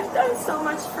arresting me? I've done so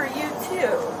much for you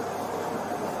too.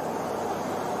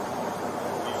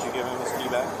 Did you give him his key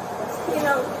back?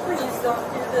 Tino, please don't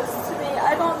do this to me.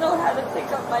 I don't know how to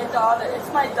pick up my daughter.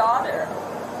 It's my daughter.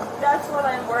 That's what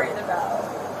I'm worried about.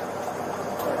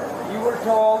 You were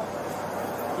told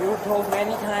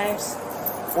many times,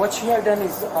 what you have done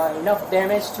is enough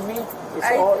damage to me.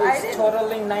 It's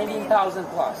totaling 19,000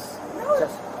 plus. No,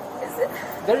 is it?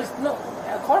 There is no,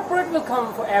 a corporate will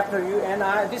come after you, and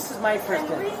this is my first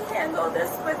Can day. we handle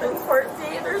this with a court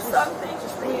date or something?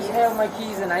 Please have my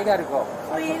keys, and I gotta go.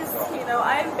 Please, Tino,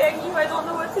 I'm begging you. I don't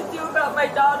know what to do about my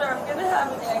daughter. I'm gonna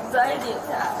have an anxiety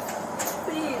attack.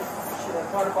 Please. Should have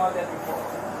thought about that before.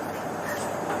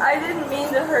 I didn't mean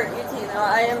to hurt you, Tino.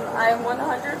 I am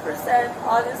 100%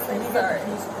 honestly sorry.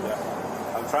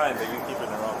 I'm trying, but you keep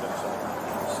interrupting. So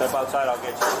step outside, I'll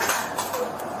get you.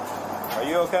 Are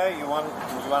you okay? You want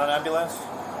an ambulance?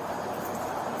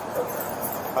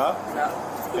 Huh? No.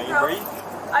 Can you breathe?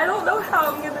 I don't know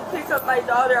how I'm gonna pick up my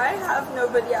daughter. I have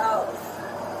nobody else.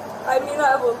 I mean,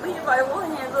 I will leave. I will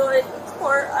handle it in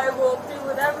court. I will do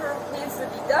whatever needs to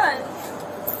be done.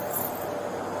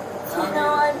 Tino,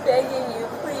 I'm begging you.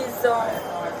 Please don't.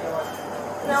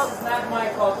 This is not my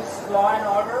call. This is law and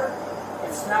order. If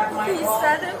It's not my He fault.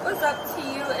 said it was up to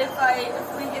you if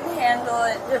we can handle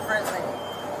it differently.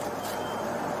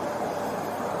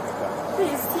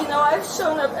 Please, Tino, I've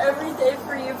shown up every day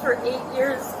for you for 8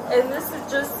 years, and this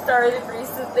has just started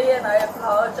recently, and I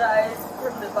apologize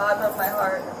from the bottom of my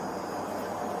heart.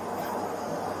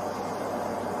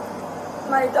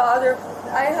 My daughter,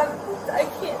 I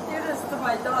can't do this to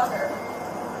my daughter.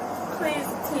 Please,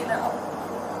 Tino.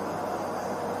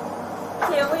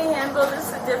 Can't we handle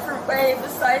this a different way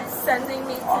besides sending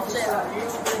me to jail? You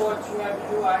do what you have to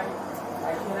do. I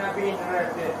cannot be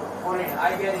interrupted.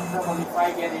 I get in trouble if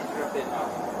I get interrupted now.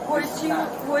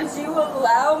 Would you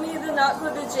allow me to not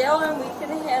go to jail and we can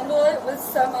handle it with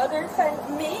some other kind of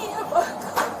me?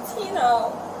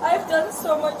 Tino, I've done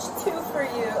so much too for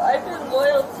you. I've been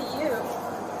loyal to you.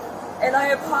 And I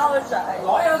apologize.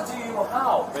 Loyal to you?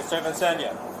 How? Mr.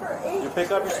 Vincenia, For 8 you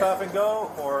pick up your stuff and go,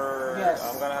 or Yes.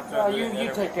 I'm gonna have to. No, you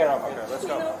take care of it. Okay, let's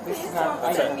go. Tino, This please is not.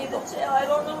 don't send me to jail. I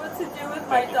don't know what to do with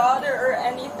my daughter or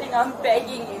anything. I'm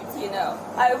begging you, Tino.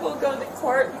 I will go to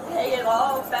court and pay it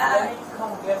all back.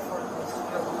 Come get for this.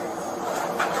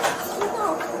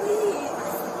 Tino, please.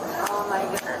 Oh my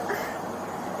God.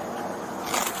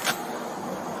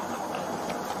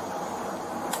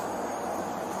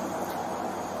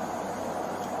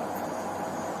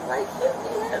 Why can't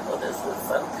we handle this with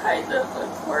some kind of a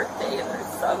court date or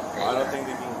something? I don't think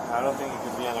it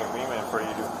could be an agreement for you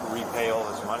to repay all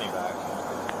this money back.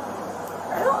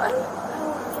 I don't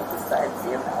know besides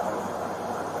the amount.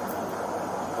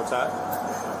 What's that?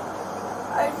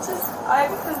 I'm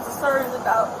concerned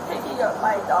about picking up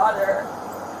my daughter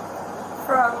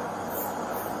from,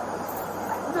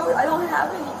 I don't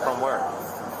have any. From where?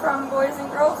 From Boys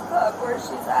and Girls Club where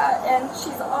she's at, and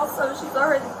she's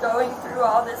already going through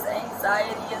all this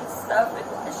anxiety and stuff, and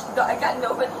I got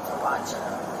nobody to watch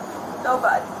her.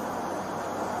 Nobody.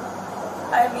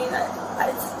 I mean,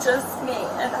 it's just me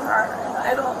and her, and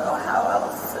I don't know how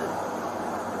else to.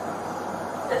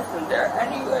 Isn't there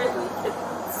any way we could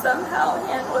somehow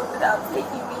handle it without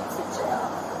taking me to jail?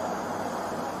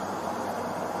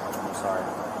 I'm sorry.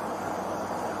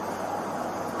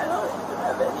 I don't even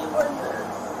have anyone to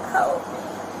help me.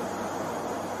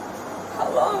 How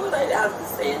long would I have to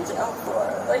stay in jail for?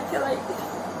 You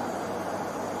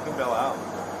can bail out.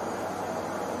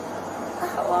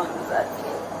 How long does that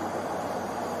take?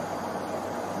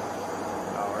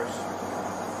 Hours.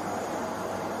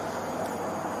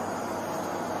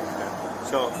 Okay.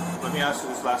 So let me ask you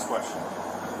this last question.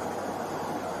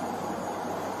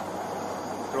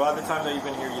 Throughout the time that you've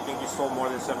been here, you think you stole more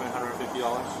than $750?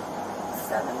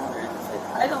 750?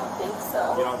 I don't think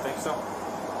so. You don't think so?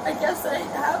 I guess I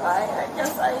have. I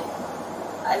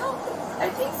don't think. I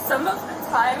think some of the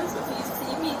times if you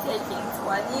see me taking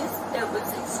 20s, it was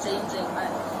exchanging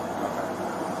money.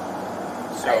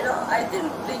 So I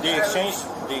didn't think the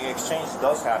exchange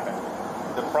does happen.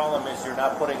 The problem is you're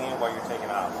not putting in what you're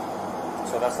taking out.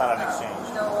 So that's not an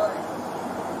exchange. No way.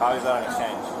 How is that an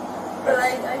exchange? But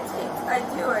I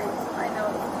know.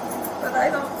 But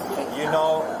I don't take. You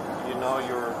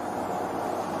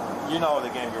know the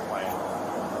game you're playing.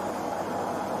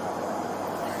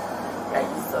 I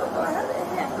just don't know how to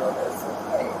handle this with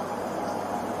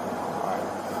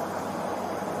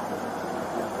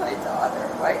my daughter.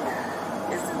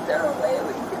 Isn't there a way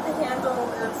we can handle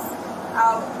this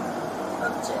out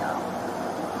of jail?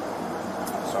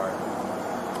 I'm sorry.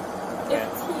 If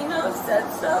Tino said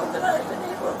so, would I have been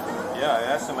able to? Yeah, I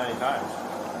asked him many times.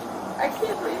 I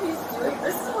can't believe he's doing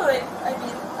this. Is what I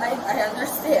mean, I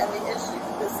understand the issue.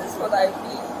 This is what I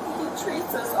mean. He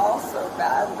treats us all so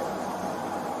badly.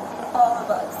 All of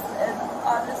us. And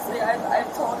honestly,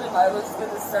 I've told him I was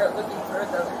going to start looking for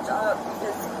another job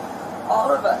because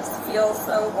all of us feel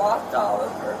so walked all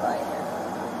over by him.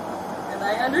 And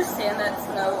I understand that's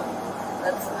no,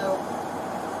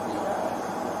 you know.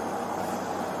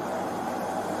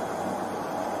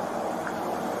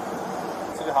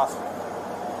 To the hospital.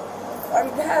 I'm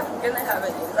going to have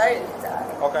an anxiety attack.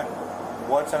 Okay.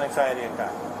 What's an anxiety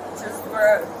attack? Just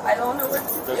where I don't know what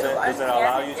to do. Does it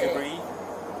allow you to breathe?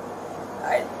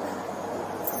 I'm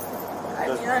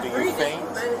breathing,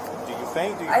 but do you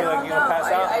faint? Do you feel like you're going to pass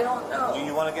out? I don't know. Do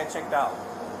you want to get checked out?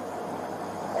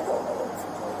 I don't know what to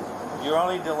do. You're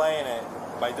only delaying it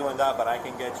by doing that, but I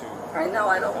can get you. I know,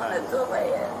 I don't want to delay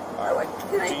it.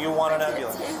 Do you want an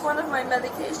ambulance? I can't take one of my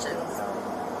medications.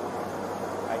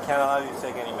 I can't allow you to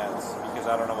take any meds because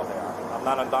I don't know what they are. I'm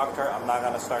not a doctor. I'm not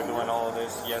going to start doing all of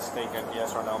this. Yes, take it.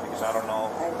 Yes or no because I don't know.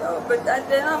 I know, but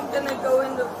then I'm going to go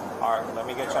into... All right, let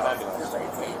me get you an ambulance. Because I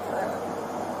take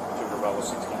To Rebel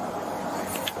 16.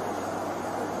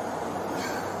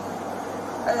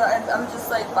 I I'm just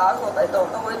like boggled. I don't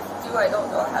know what to do. I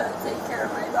don't know how to take care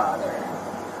of my daughter.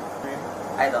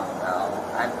 I don't know.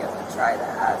 I'm gonna try to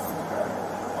ask her.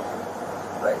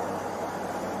 But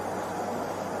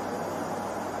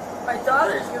my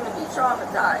daughter's gonna be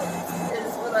traumatized,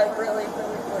 is what I'm really,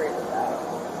 really worried about.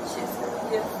 She's gonna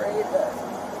be afraid that,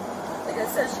 like I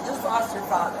said, she just lost her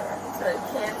father to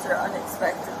cancer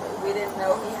unexpectedly. We didn't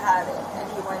know he had it, and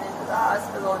he went into the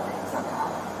hospital and didn't come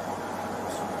out.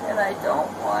 And I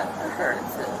don't want her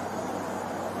to.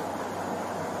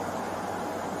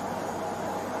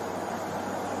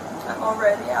 I'm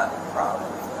already having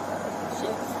problems with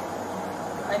her.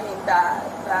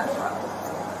 Bad problems.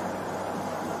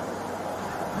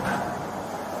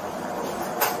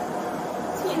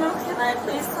 Tino, can I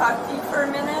please talk to you for a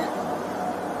minute?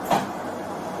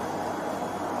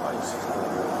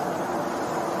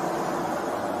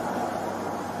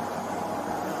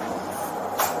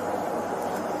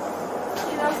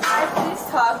 Tino, can I please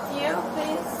talk to you,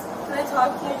 please? Can I talk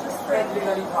to you just for a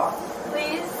minute?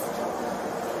 Please?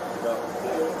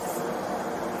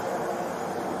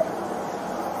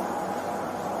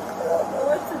 I don't know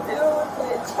what to do with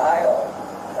my child.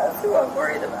 That's who I'm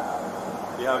worried about.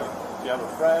 Do you have a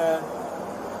friend?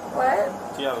 What?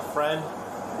 Do you have a friend?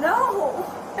 No,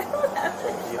 I don't have Do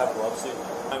it. you have gloves?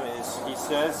 He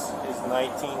says is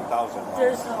 $19,000.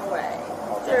 There's no way.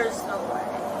 There's no way.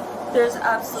 There's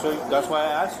absolutely. So that's why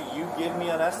I asked you. You give me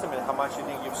an estimate how much you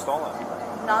think you've stolen.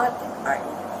 Not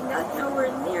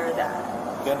nowhere near that.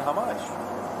 Then how much?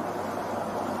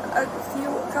 A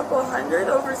couple hundred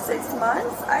over 6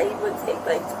 months. I would take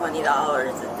like $20 a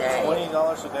day.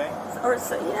 $20 a day? Or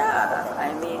so, yeah.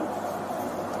 I mean,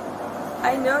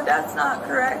 I know that's not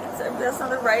correct. That's not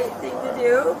the right thing to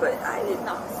do. But I did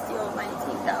not steal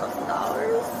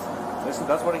 $19,000. Listen,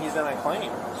 that's what he's gonna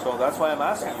claim. So that's why I'm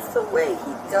asking That's you. the way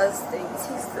he does things.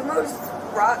 He's the most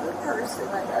rotten person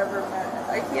I've ever met.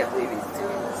 I can't believe he's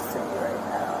doing this to me right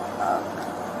now.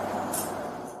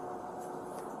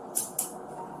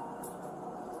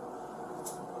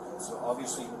 So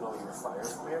obviously you know you're fired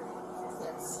from here.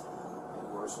 Yes. And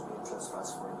yours will be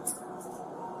trespass for you.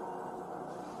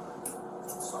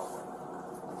 So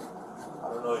I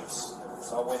don't know if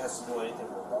Subway has to do anything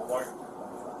with Walmart.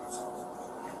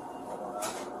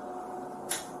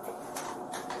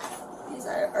 These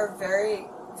are very,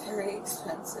 very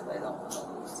expensive. I don't want to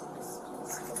lose these.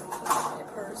 It's going to put in my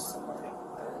purse somewhere.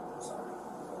 Sorry.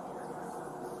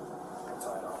 I'll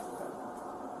tie it off.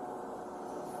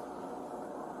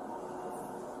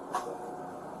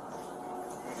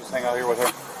 You just hang out here with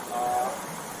her.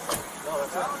 No,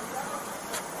 that's it.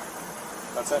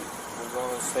 That's it. We'll go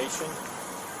to the station.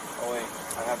 Oh wait,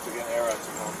 I have to get Era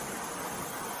to go.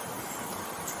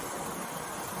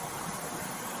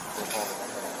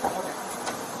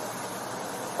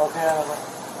 Okay,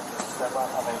 step up.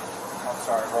 I'm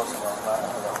sorry, Roosevelt.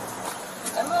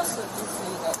 I'm also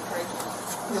just pregnant.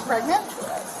 You're pregnant?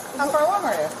 Yes. How far along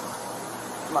are you?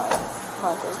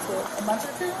 Month or two. A month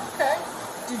or two? Okay.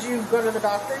 Did you go to the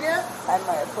doctor yet? I had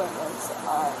my appointments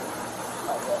on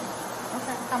Monday.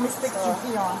 Okay. How many sticks did you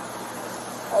pee on?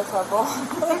 A couple.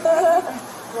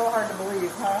 Real hard to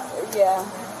believe, huh? Yeah.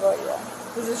 Well, yeah.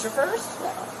 Was this your first? No.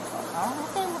 Oh,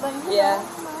 okay. Well, then you Yeah.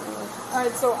 know. All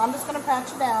right, so I'm just going to pat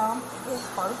you down.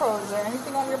 Part of code. Is there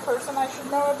anything on your person I should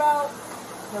know about?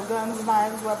 No guns,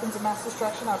 knives, weapons of mass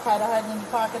destruction, Al-Qaeda hiding in your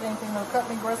pocket, anything that'll cut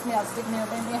me, brush me, outstick me, or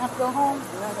make me have to go home?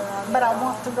 But I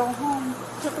want to go home.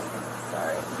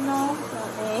 Sorry. No?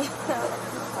 Not me.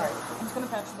 All right, I'm just going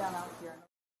to pat you down out here.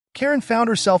 Karen found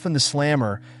herself in the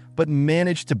slammer, but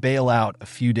managed to bail out a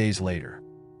few days later.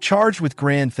 Charged with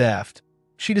grand theft,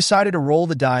 she decided to roll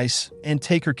the dice and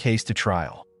take her case to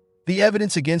trial. The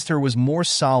evidence against her was more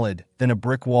solid than a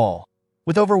brick wall,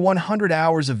 with over 100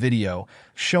 hours of video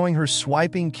showing her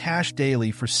swiping cash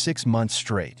daily for 6 months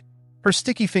straight. Her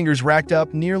sticky fingers racked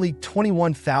up nearly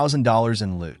 $21,000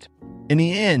 in loot. In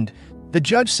the end, the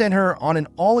judge sent her on an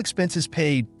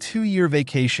all-expenses-paid 2-year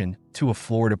vacation to a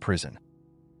Florida prison.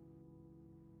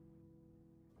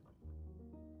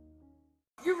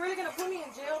 You really gonna put me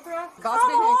in jail, bro? Come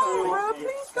on, bro.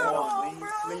 Please come on, bro.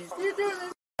 You do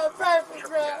this perfect,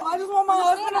 bro. I just want my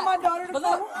husband and my daughter to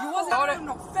come. You wasn't having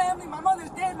no family. My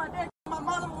mother's dead. My dad, my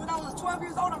mother when I was 12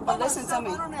 years old. But listen to me.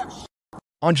 I don't have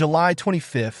On July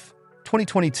 25,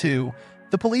 2022,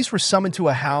 the police were summoned to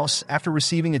a house after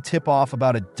receiving a tip-off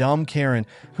about a dumb Karen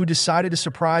who decided to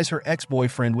surprise her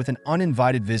ex-boyfriend with an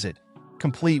uninvited visit,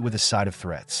 complete with a side of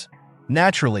threats.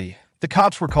 Naturally, the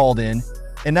cops were called in,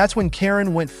 and that's when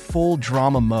Karen went full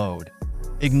drama mode,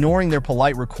 ignoring their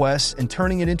polite requests and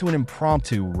turning it into an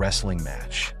impromptu wrestling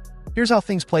match. Here's how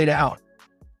things played out.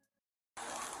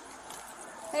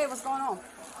 what's going on.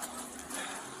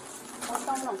 What's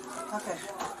going on? Okay.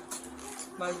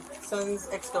 My son's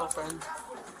ex-girlfriend.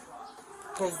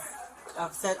 Because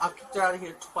I've kicked her out of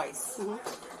here twice.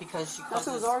 Because she That's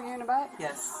who was arguing about it?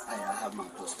 Yes. I have my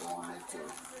pistol on me too,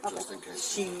 just in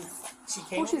case. She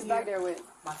came Who she's back there with?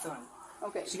 My son.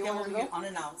 Okay. She you came want over to here go?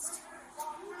 unannounced.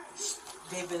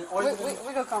 They've been We're ordering.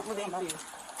 gonna come. We're Thank gonna you.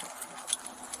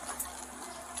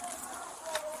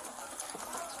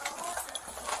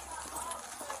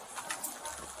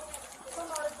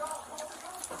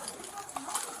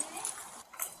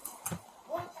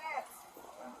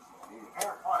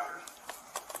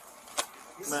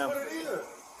 Ma'am.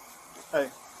 Hey,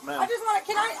 ma'am. I just want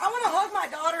to, I want to hug my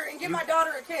daughter and give my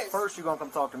daughter a kiss. First, you're gonna come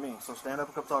talk to me. So stand up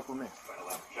and come talk with me.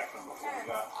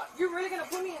 You're really going to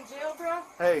put me in jail, bro?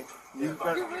 Hey, You're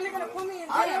really going to put me in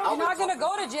jail? You're not going to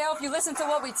go to jail if you listen to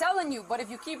what we're telling you, but if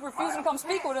you keep refusing to come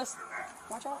speak with us,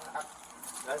 watch out.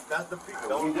 That's the people.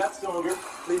 Don't get stronger.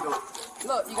 Please don't.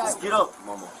 Look, you got. Just get up,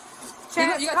 mama. You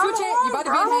got 2 chances. You're about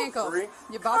to be in handcuffs.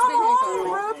 You're about to be in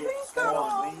handcuffs. Bro, please come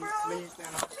on, bro. Please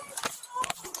stand up.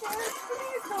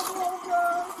 Please come on, bro.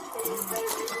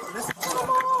 Just come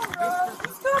on, bro.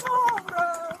 Just come on, bro.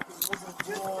 Just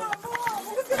come on.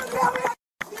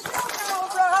 Just come on,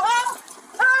 bro.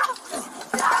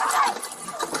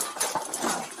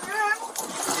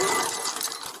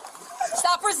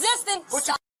 Stop resisting. Put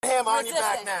your hand on your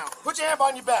back now. Put your hand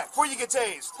on your back before you get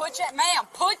tased. Put your hands.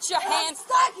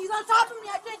 Stuck. He's on top of me.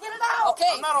 I can't get it out.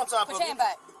 Okay. I'm not on top of you. Put your hand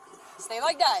back. Stay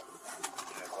like that.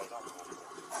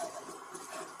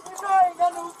 You know I ain't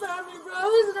got no family, bro.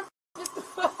 This is the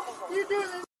you're doing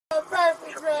this on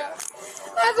purpose, bro.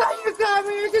 That's why you got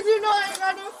me here, because you know I ain't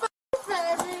got no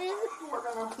family.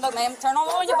 Look, ma'am, turn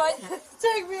on your butt.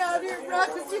 Take me out here, bro,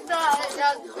 because you know I ain't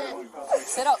got shit.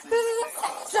 Sit up. This is the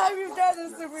time you've done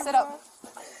this to me, Sit up.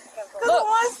 Because of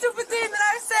one stupid thing that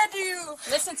I said to you.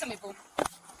 Listen to me, boo.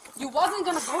 You wasn't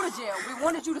going to go to jail. We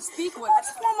wanted you to speak with us. I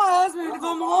just want my husband to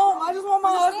come home. I just want my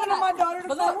husband and my daughter to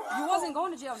But come look, home. you wasn't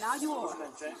going to jail. Now you are.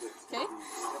 Okay?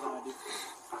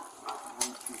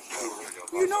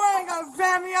 You know I ain't got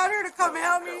family out here to come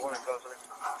help me.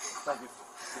 Thank you.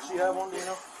 Does she have one, do you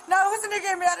know? No, who's the nigga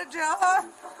get me out of jail, huh?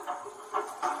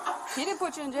 He didn't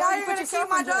put you in jail. Now You you're put gonna keep yourself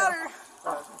my in jail. daughter.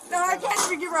 No, I can't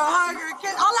even give her a hug or a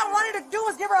kiss. All I wanted to do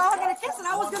was give her a hug and a kiss, and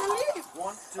I was gonna leave. 1,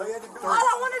 2, 3. All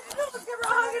I wanted to do was give her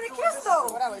a hug and a kiss, though.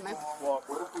 Whatever, man. Walk.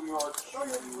 What if we are show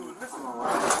you? Listen, You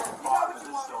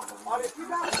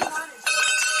got what you wanted.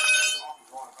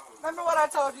 Remember what I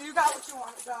told you. You got what you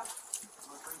wanted, dog.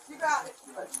 You got it.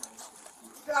 You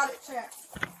got it, champ.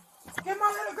 Give my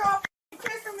little girl a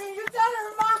kiss for me. You tell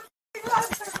her, Mom, you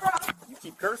loves her, bro. You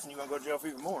keep cursing, you're going to go to jail for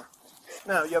even more.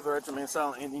 Now, you have the right to remain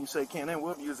silent. Anything you say can and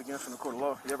will be used against you in the court of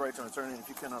law. You have the right to an attorney, and if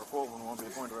you cannot afford one, won't be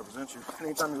appointed to represent you.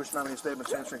 Anytime you wish to make any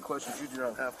statements, answering questions, you do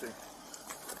not have to.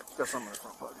 Got something in the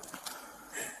front pocket.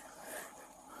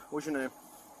 What's your name?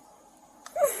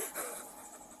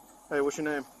 Hey, what's your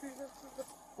name?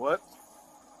 What?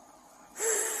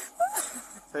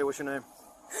 Hey, what's your name?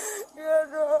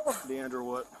 Deandra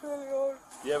what?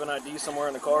 You have an ID somewhere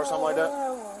in the car or something like that?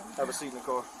 Have a seat in the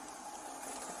car.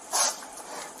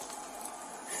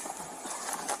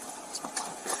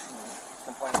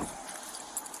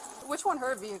 Which one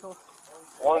her vehicle?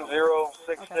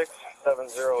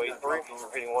 10667083.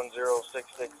 Repeating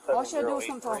 10667083. All she had to do was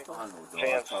come talk to her.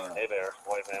 Chance, hey there,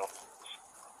 white male.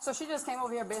 So she just came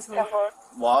over here basically.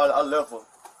 Well, I left her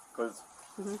because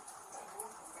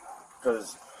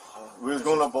we was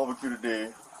going to barbecue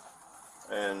today,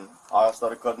 and I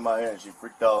started cutting my hair, and she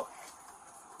freaked out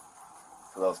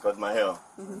because I was cutting my hair.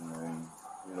 And,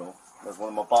 you know, that's one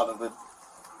of my partners that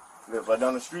lives right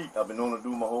down the street. I've been known to do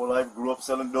my whole life. Grew up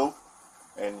selling dope,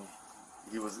 and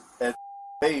he was at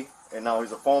A, and now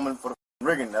he's a foreman for the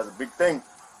rigging. That's a big thing.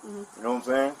 You know what I'm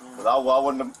saying? Because I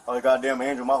wasn't a goddamn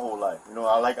angel my whole life. You know,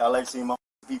 I like seeing my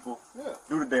people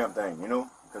do the damn thing, you know?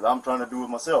 Because I'm trying to do it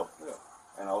myself.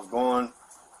 And I was going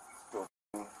to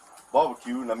a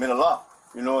barbecue, and I met a lot.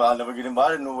 You know, I never get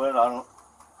invited nowhere.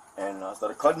 And I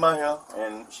started cutting my hair,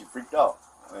 and she freaked out.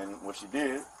 And what she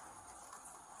did,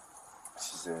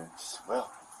 she said, well,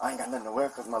 I ain't got nothing to wear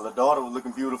because my little daughter was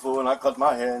looking beautiful, and I cut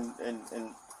my hair, and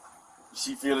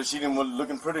she feel that she didn't want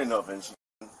looking pretty enough, and she's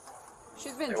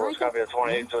been Hey, drinking. copy of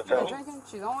 28 to She's been 10. drinking.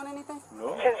 She's on anything.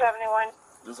 No. 1071.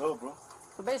 Just her, bro.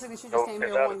 So basically, she just came here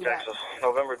It's out on of you back. Texas.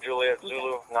 November Juliet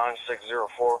Zulu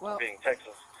 9604. Well, Repeating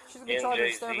Texas. She's gonna be charged with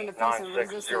disturbing the peace and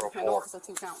resisting an 9604. officer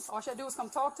 2 counts. All she had to do was come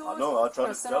talk to us. I know, I tried or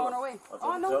to send tell her on her. her way. I Oh, tried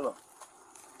I to know. tell her.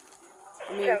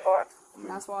 I mean,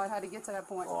 that's why I had to get to that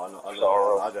point. Oh, I know.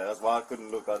 That's why I couldn't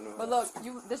look. I knew. But look,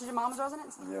 this is your mom's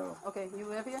residence? Yeah. Okay, you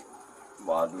live here?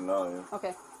 Well, I do now, yeah.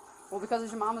 Okay. Well, because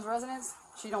it's your mama's residence,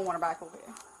 she don't want her back over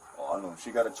here. Oh, I know.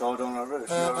 She got a charge on her already.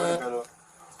 She already got a.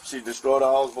 She destroyed the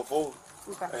house before.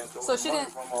 Okay. So she didn't.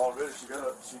 From already, she got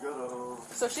a.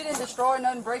 So she didn't destroy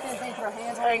nothing, break anything, put her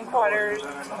hands on it? Headquarters.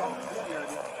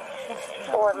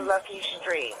 4 Lucky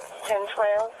Street.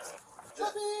 1012.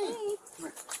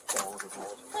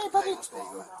 Hey, buddy.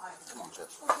 Come on,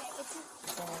 Jess.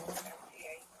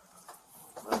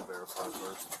 Let me verify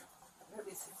first.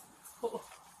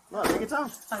 No, take your time.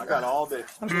 I got all day.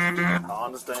 I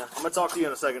understand. I'm gonna talk to you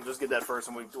in a second. Just get that first,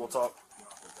 and we'll talk.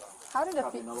 How did the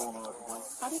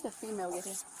female get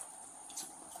here?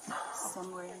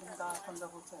 Somewhere in the guy from the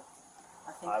hotel.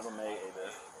 Iva May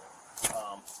Abed.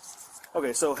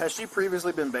 Okay, so has she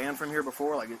previously been banned from here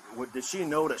before? Like, did she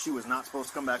know that she was not supposed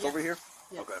to come back over here?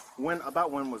 Yes. Okay.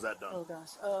 About when was that done? Oh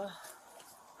gosh.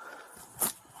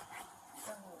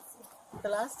 The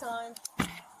last time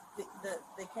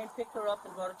they came pick her up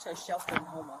and brought her to a shelter in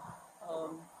Houma.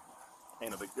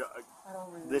 Ain't a big. I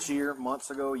don't remember. This year, months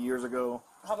ago, years ago.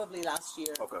 Probably last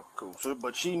year. Okay, cool. So,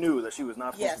 but she knew that she was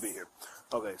not supposed to be Yes. here.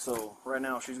 Okay, so right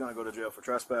now she's going to go to jail for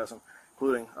trespassing,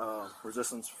 including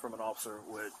resistance from an officer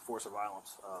with force of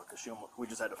violence. Because we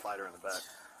just had to fight her in the back.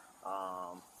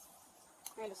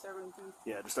 And disturbing the peace.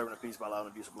 Yeah, disturbing the peace by loud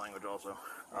and abusive language also.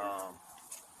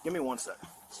 Give me 1 sec.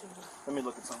 Let me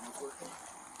look at something real quick.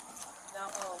 Now,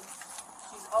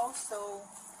 she's also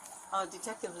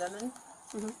Detective Lemon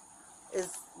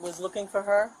was looking for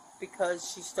her because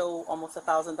she stole almost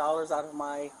 $1,000 out of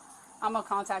my. I'm gonna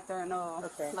contact her and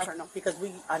let her know because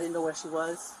I didn't know where she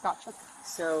was. Gotcha.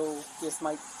 So just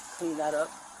might clean that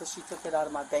up because she took it out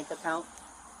of my bank account.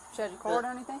 She had your card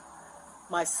or anything?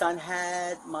 My son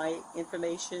had my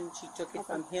information. She took it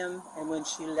from him, and when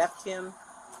she left him,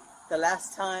 the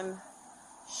last time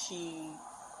she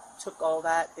took all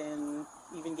that and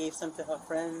even gave some to her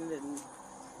friend and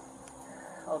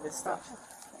all this stuff.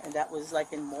 And that was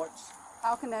like in March.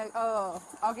 I'll connect.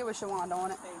 I'll get with Shawanda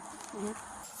on it.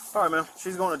 All right, man.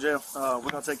 She's going to jail.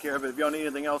 We're going to take care of it. If y'all need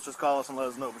anything else, just call us and let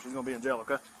us know. But she's going to be in jail,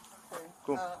 okay?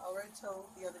 Cool. I already told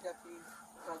the other deputy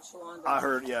about Shawanda. I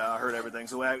heard everything.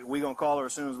 So we're going to call her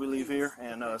as soon as we leave here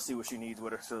and see what she needs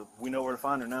with her. So we know where to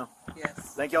find her now. Yes.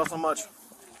 Thank y'all so much.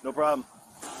 No problem.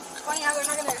 It's funny how they're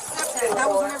not going to accept that. That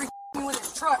was whenever he with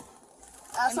his truck.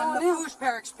 That's on them. The push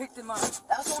barracks picked him up.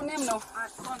 That's on them, though.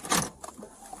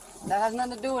 That has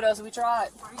nothing to do with us. We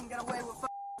tried. We can get away with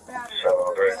battery.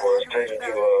 734 changing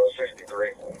to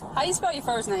 63. How you spell your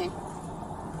first name?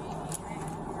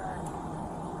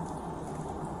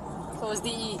 So it's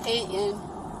D-E-A-N-D-R-A.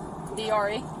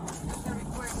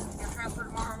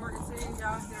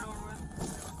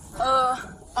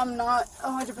 I'm not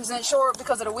 100% sure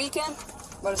because of the weekend,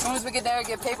 but as soon as we get there,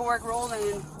 get paperwork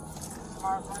rolling.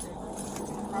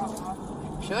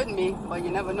 Shouldn't be, but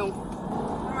you never know.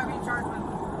 What am I being charged with?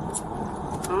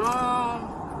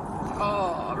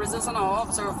 Resisting an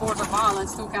officer with force of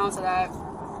violence, 2 counts of that.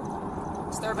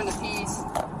 Disturbing the peace,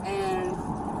 and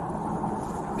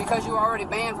because you were already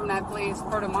banned from that place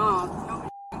per the mom. Nobody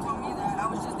told me that. I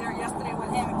was just there yesterday with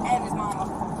him and his mama.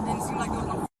 Didn't seem like there was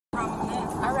no problem there.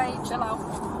 All right, chill out.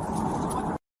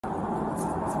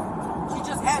 She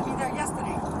just had me there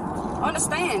yesterday.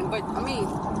 Understand, but I mean,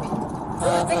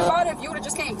 think about it. If you would have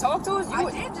just came talk to us, I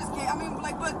did just came. I mean,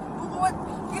 like, but what?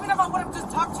 Even if I would have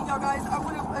just talked to y'all guys, I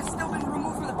would have still been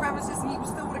removed from the premises, and he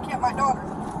still would have kept my daughter.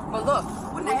 But look,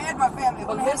 wouldn't have had my family.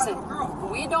 But wouldn't listen, have had my little girl.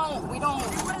 we don't.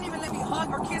 They wouldn't even let me hug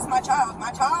or kiss my child.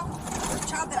 My child, the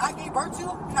child that I gave birth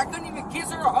to, and I couldn't even kiss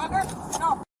her or hug her. You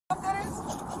know how that is?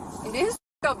 It is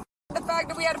the fact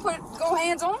that we had to go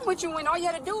hands on with you when all you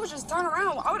had to do was just turn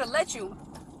around. I would have let you.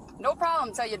 No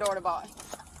problem. Tell your daughter about it.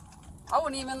 I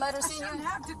wouldn't even let her see you. I shouldn't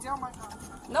have to tell my daughter.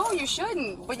 No, you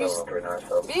shouldn't. But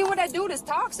being with that dude is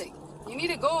toxic. You need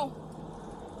to go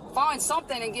find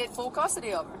something and get full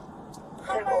custody of her.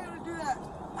 How am I going to do that?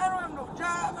 I don't have no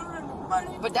job. I don't have no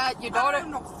money. But that, your daughter. I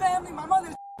don't have no family. My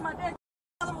mother, my dad,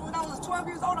 when I was 12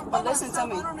 years old. I'm by listen myself.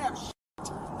 to me. I don't have shit.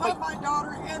 But my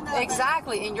daughter and that.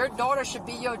 Exactly. And your daughter should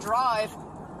be your drive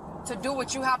to do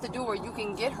what you have to do where you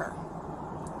can get her.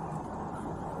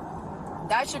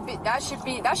 That should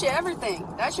everything.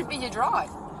 That should be your drive.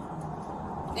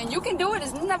 And you can do it.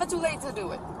 It's never too late to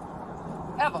do it.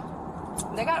 Ever.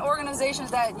 They got organizations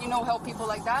that, help people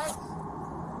like that.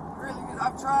 Really,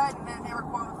 I've tried and they never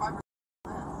qualify for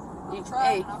that. I've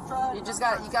tried. You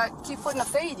got to keep putting a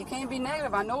faith. You can't be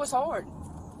negative. I know it's hard.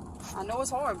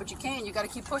 But you can. You got to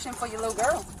keep pushing for your little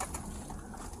girl.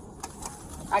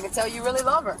 I can tell you really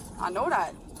love her. I know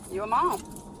that. You're a mom.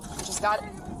 You just got it.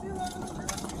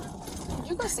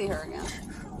 You can see her again.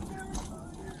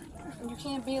 You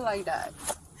can't be like that.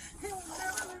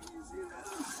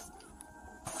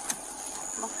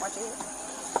 Come on, watch your head.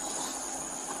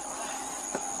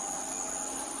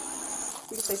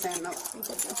 You can say stand up.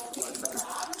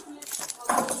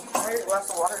 Alright, glass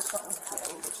of water or something.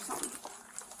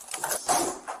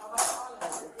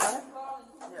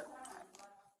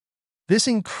 This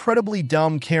incredibly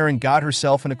dumb Karen got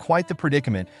herself into quite the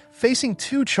predicament, facing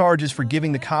 2 charges for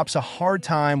giving the cops a hard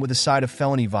time with a side of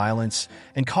felony violence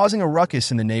and causing a ruckus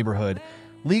in the neighborhood,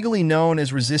 legally known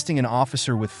as resisting an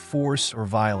officer with force or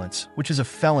violence, which is a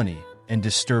felony and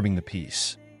disturbing the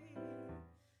peace.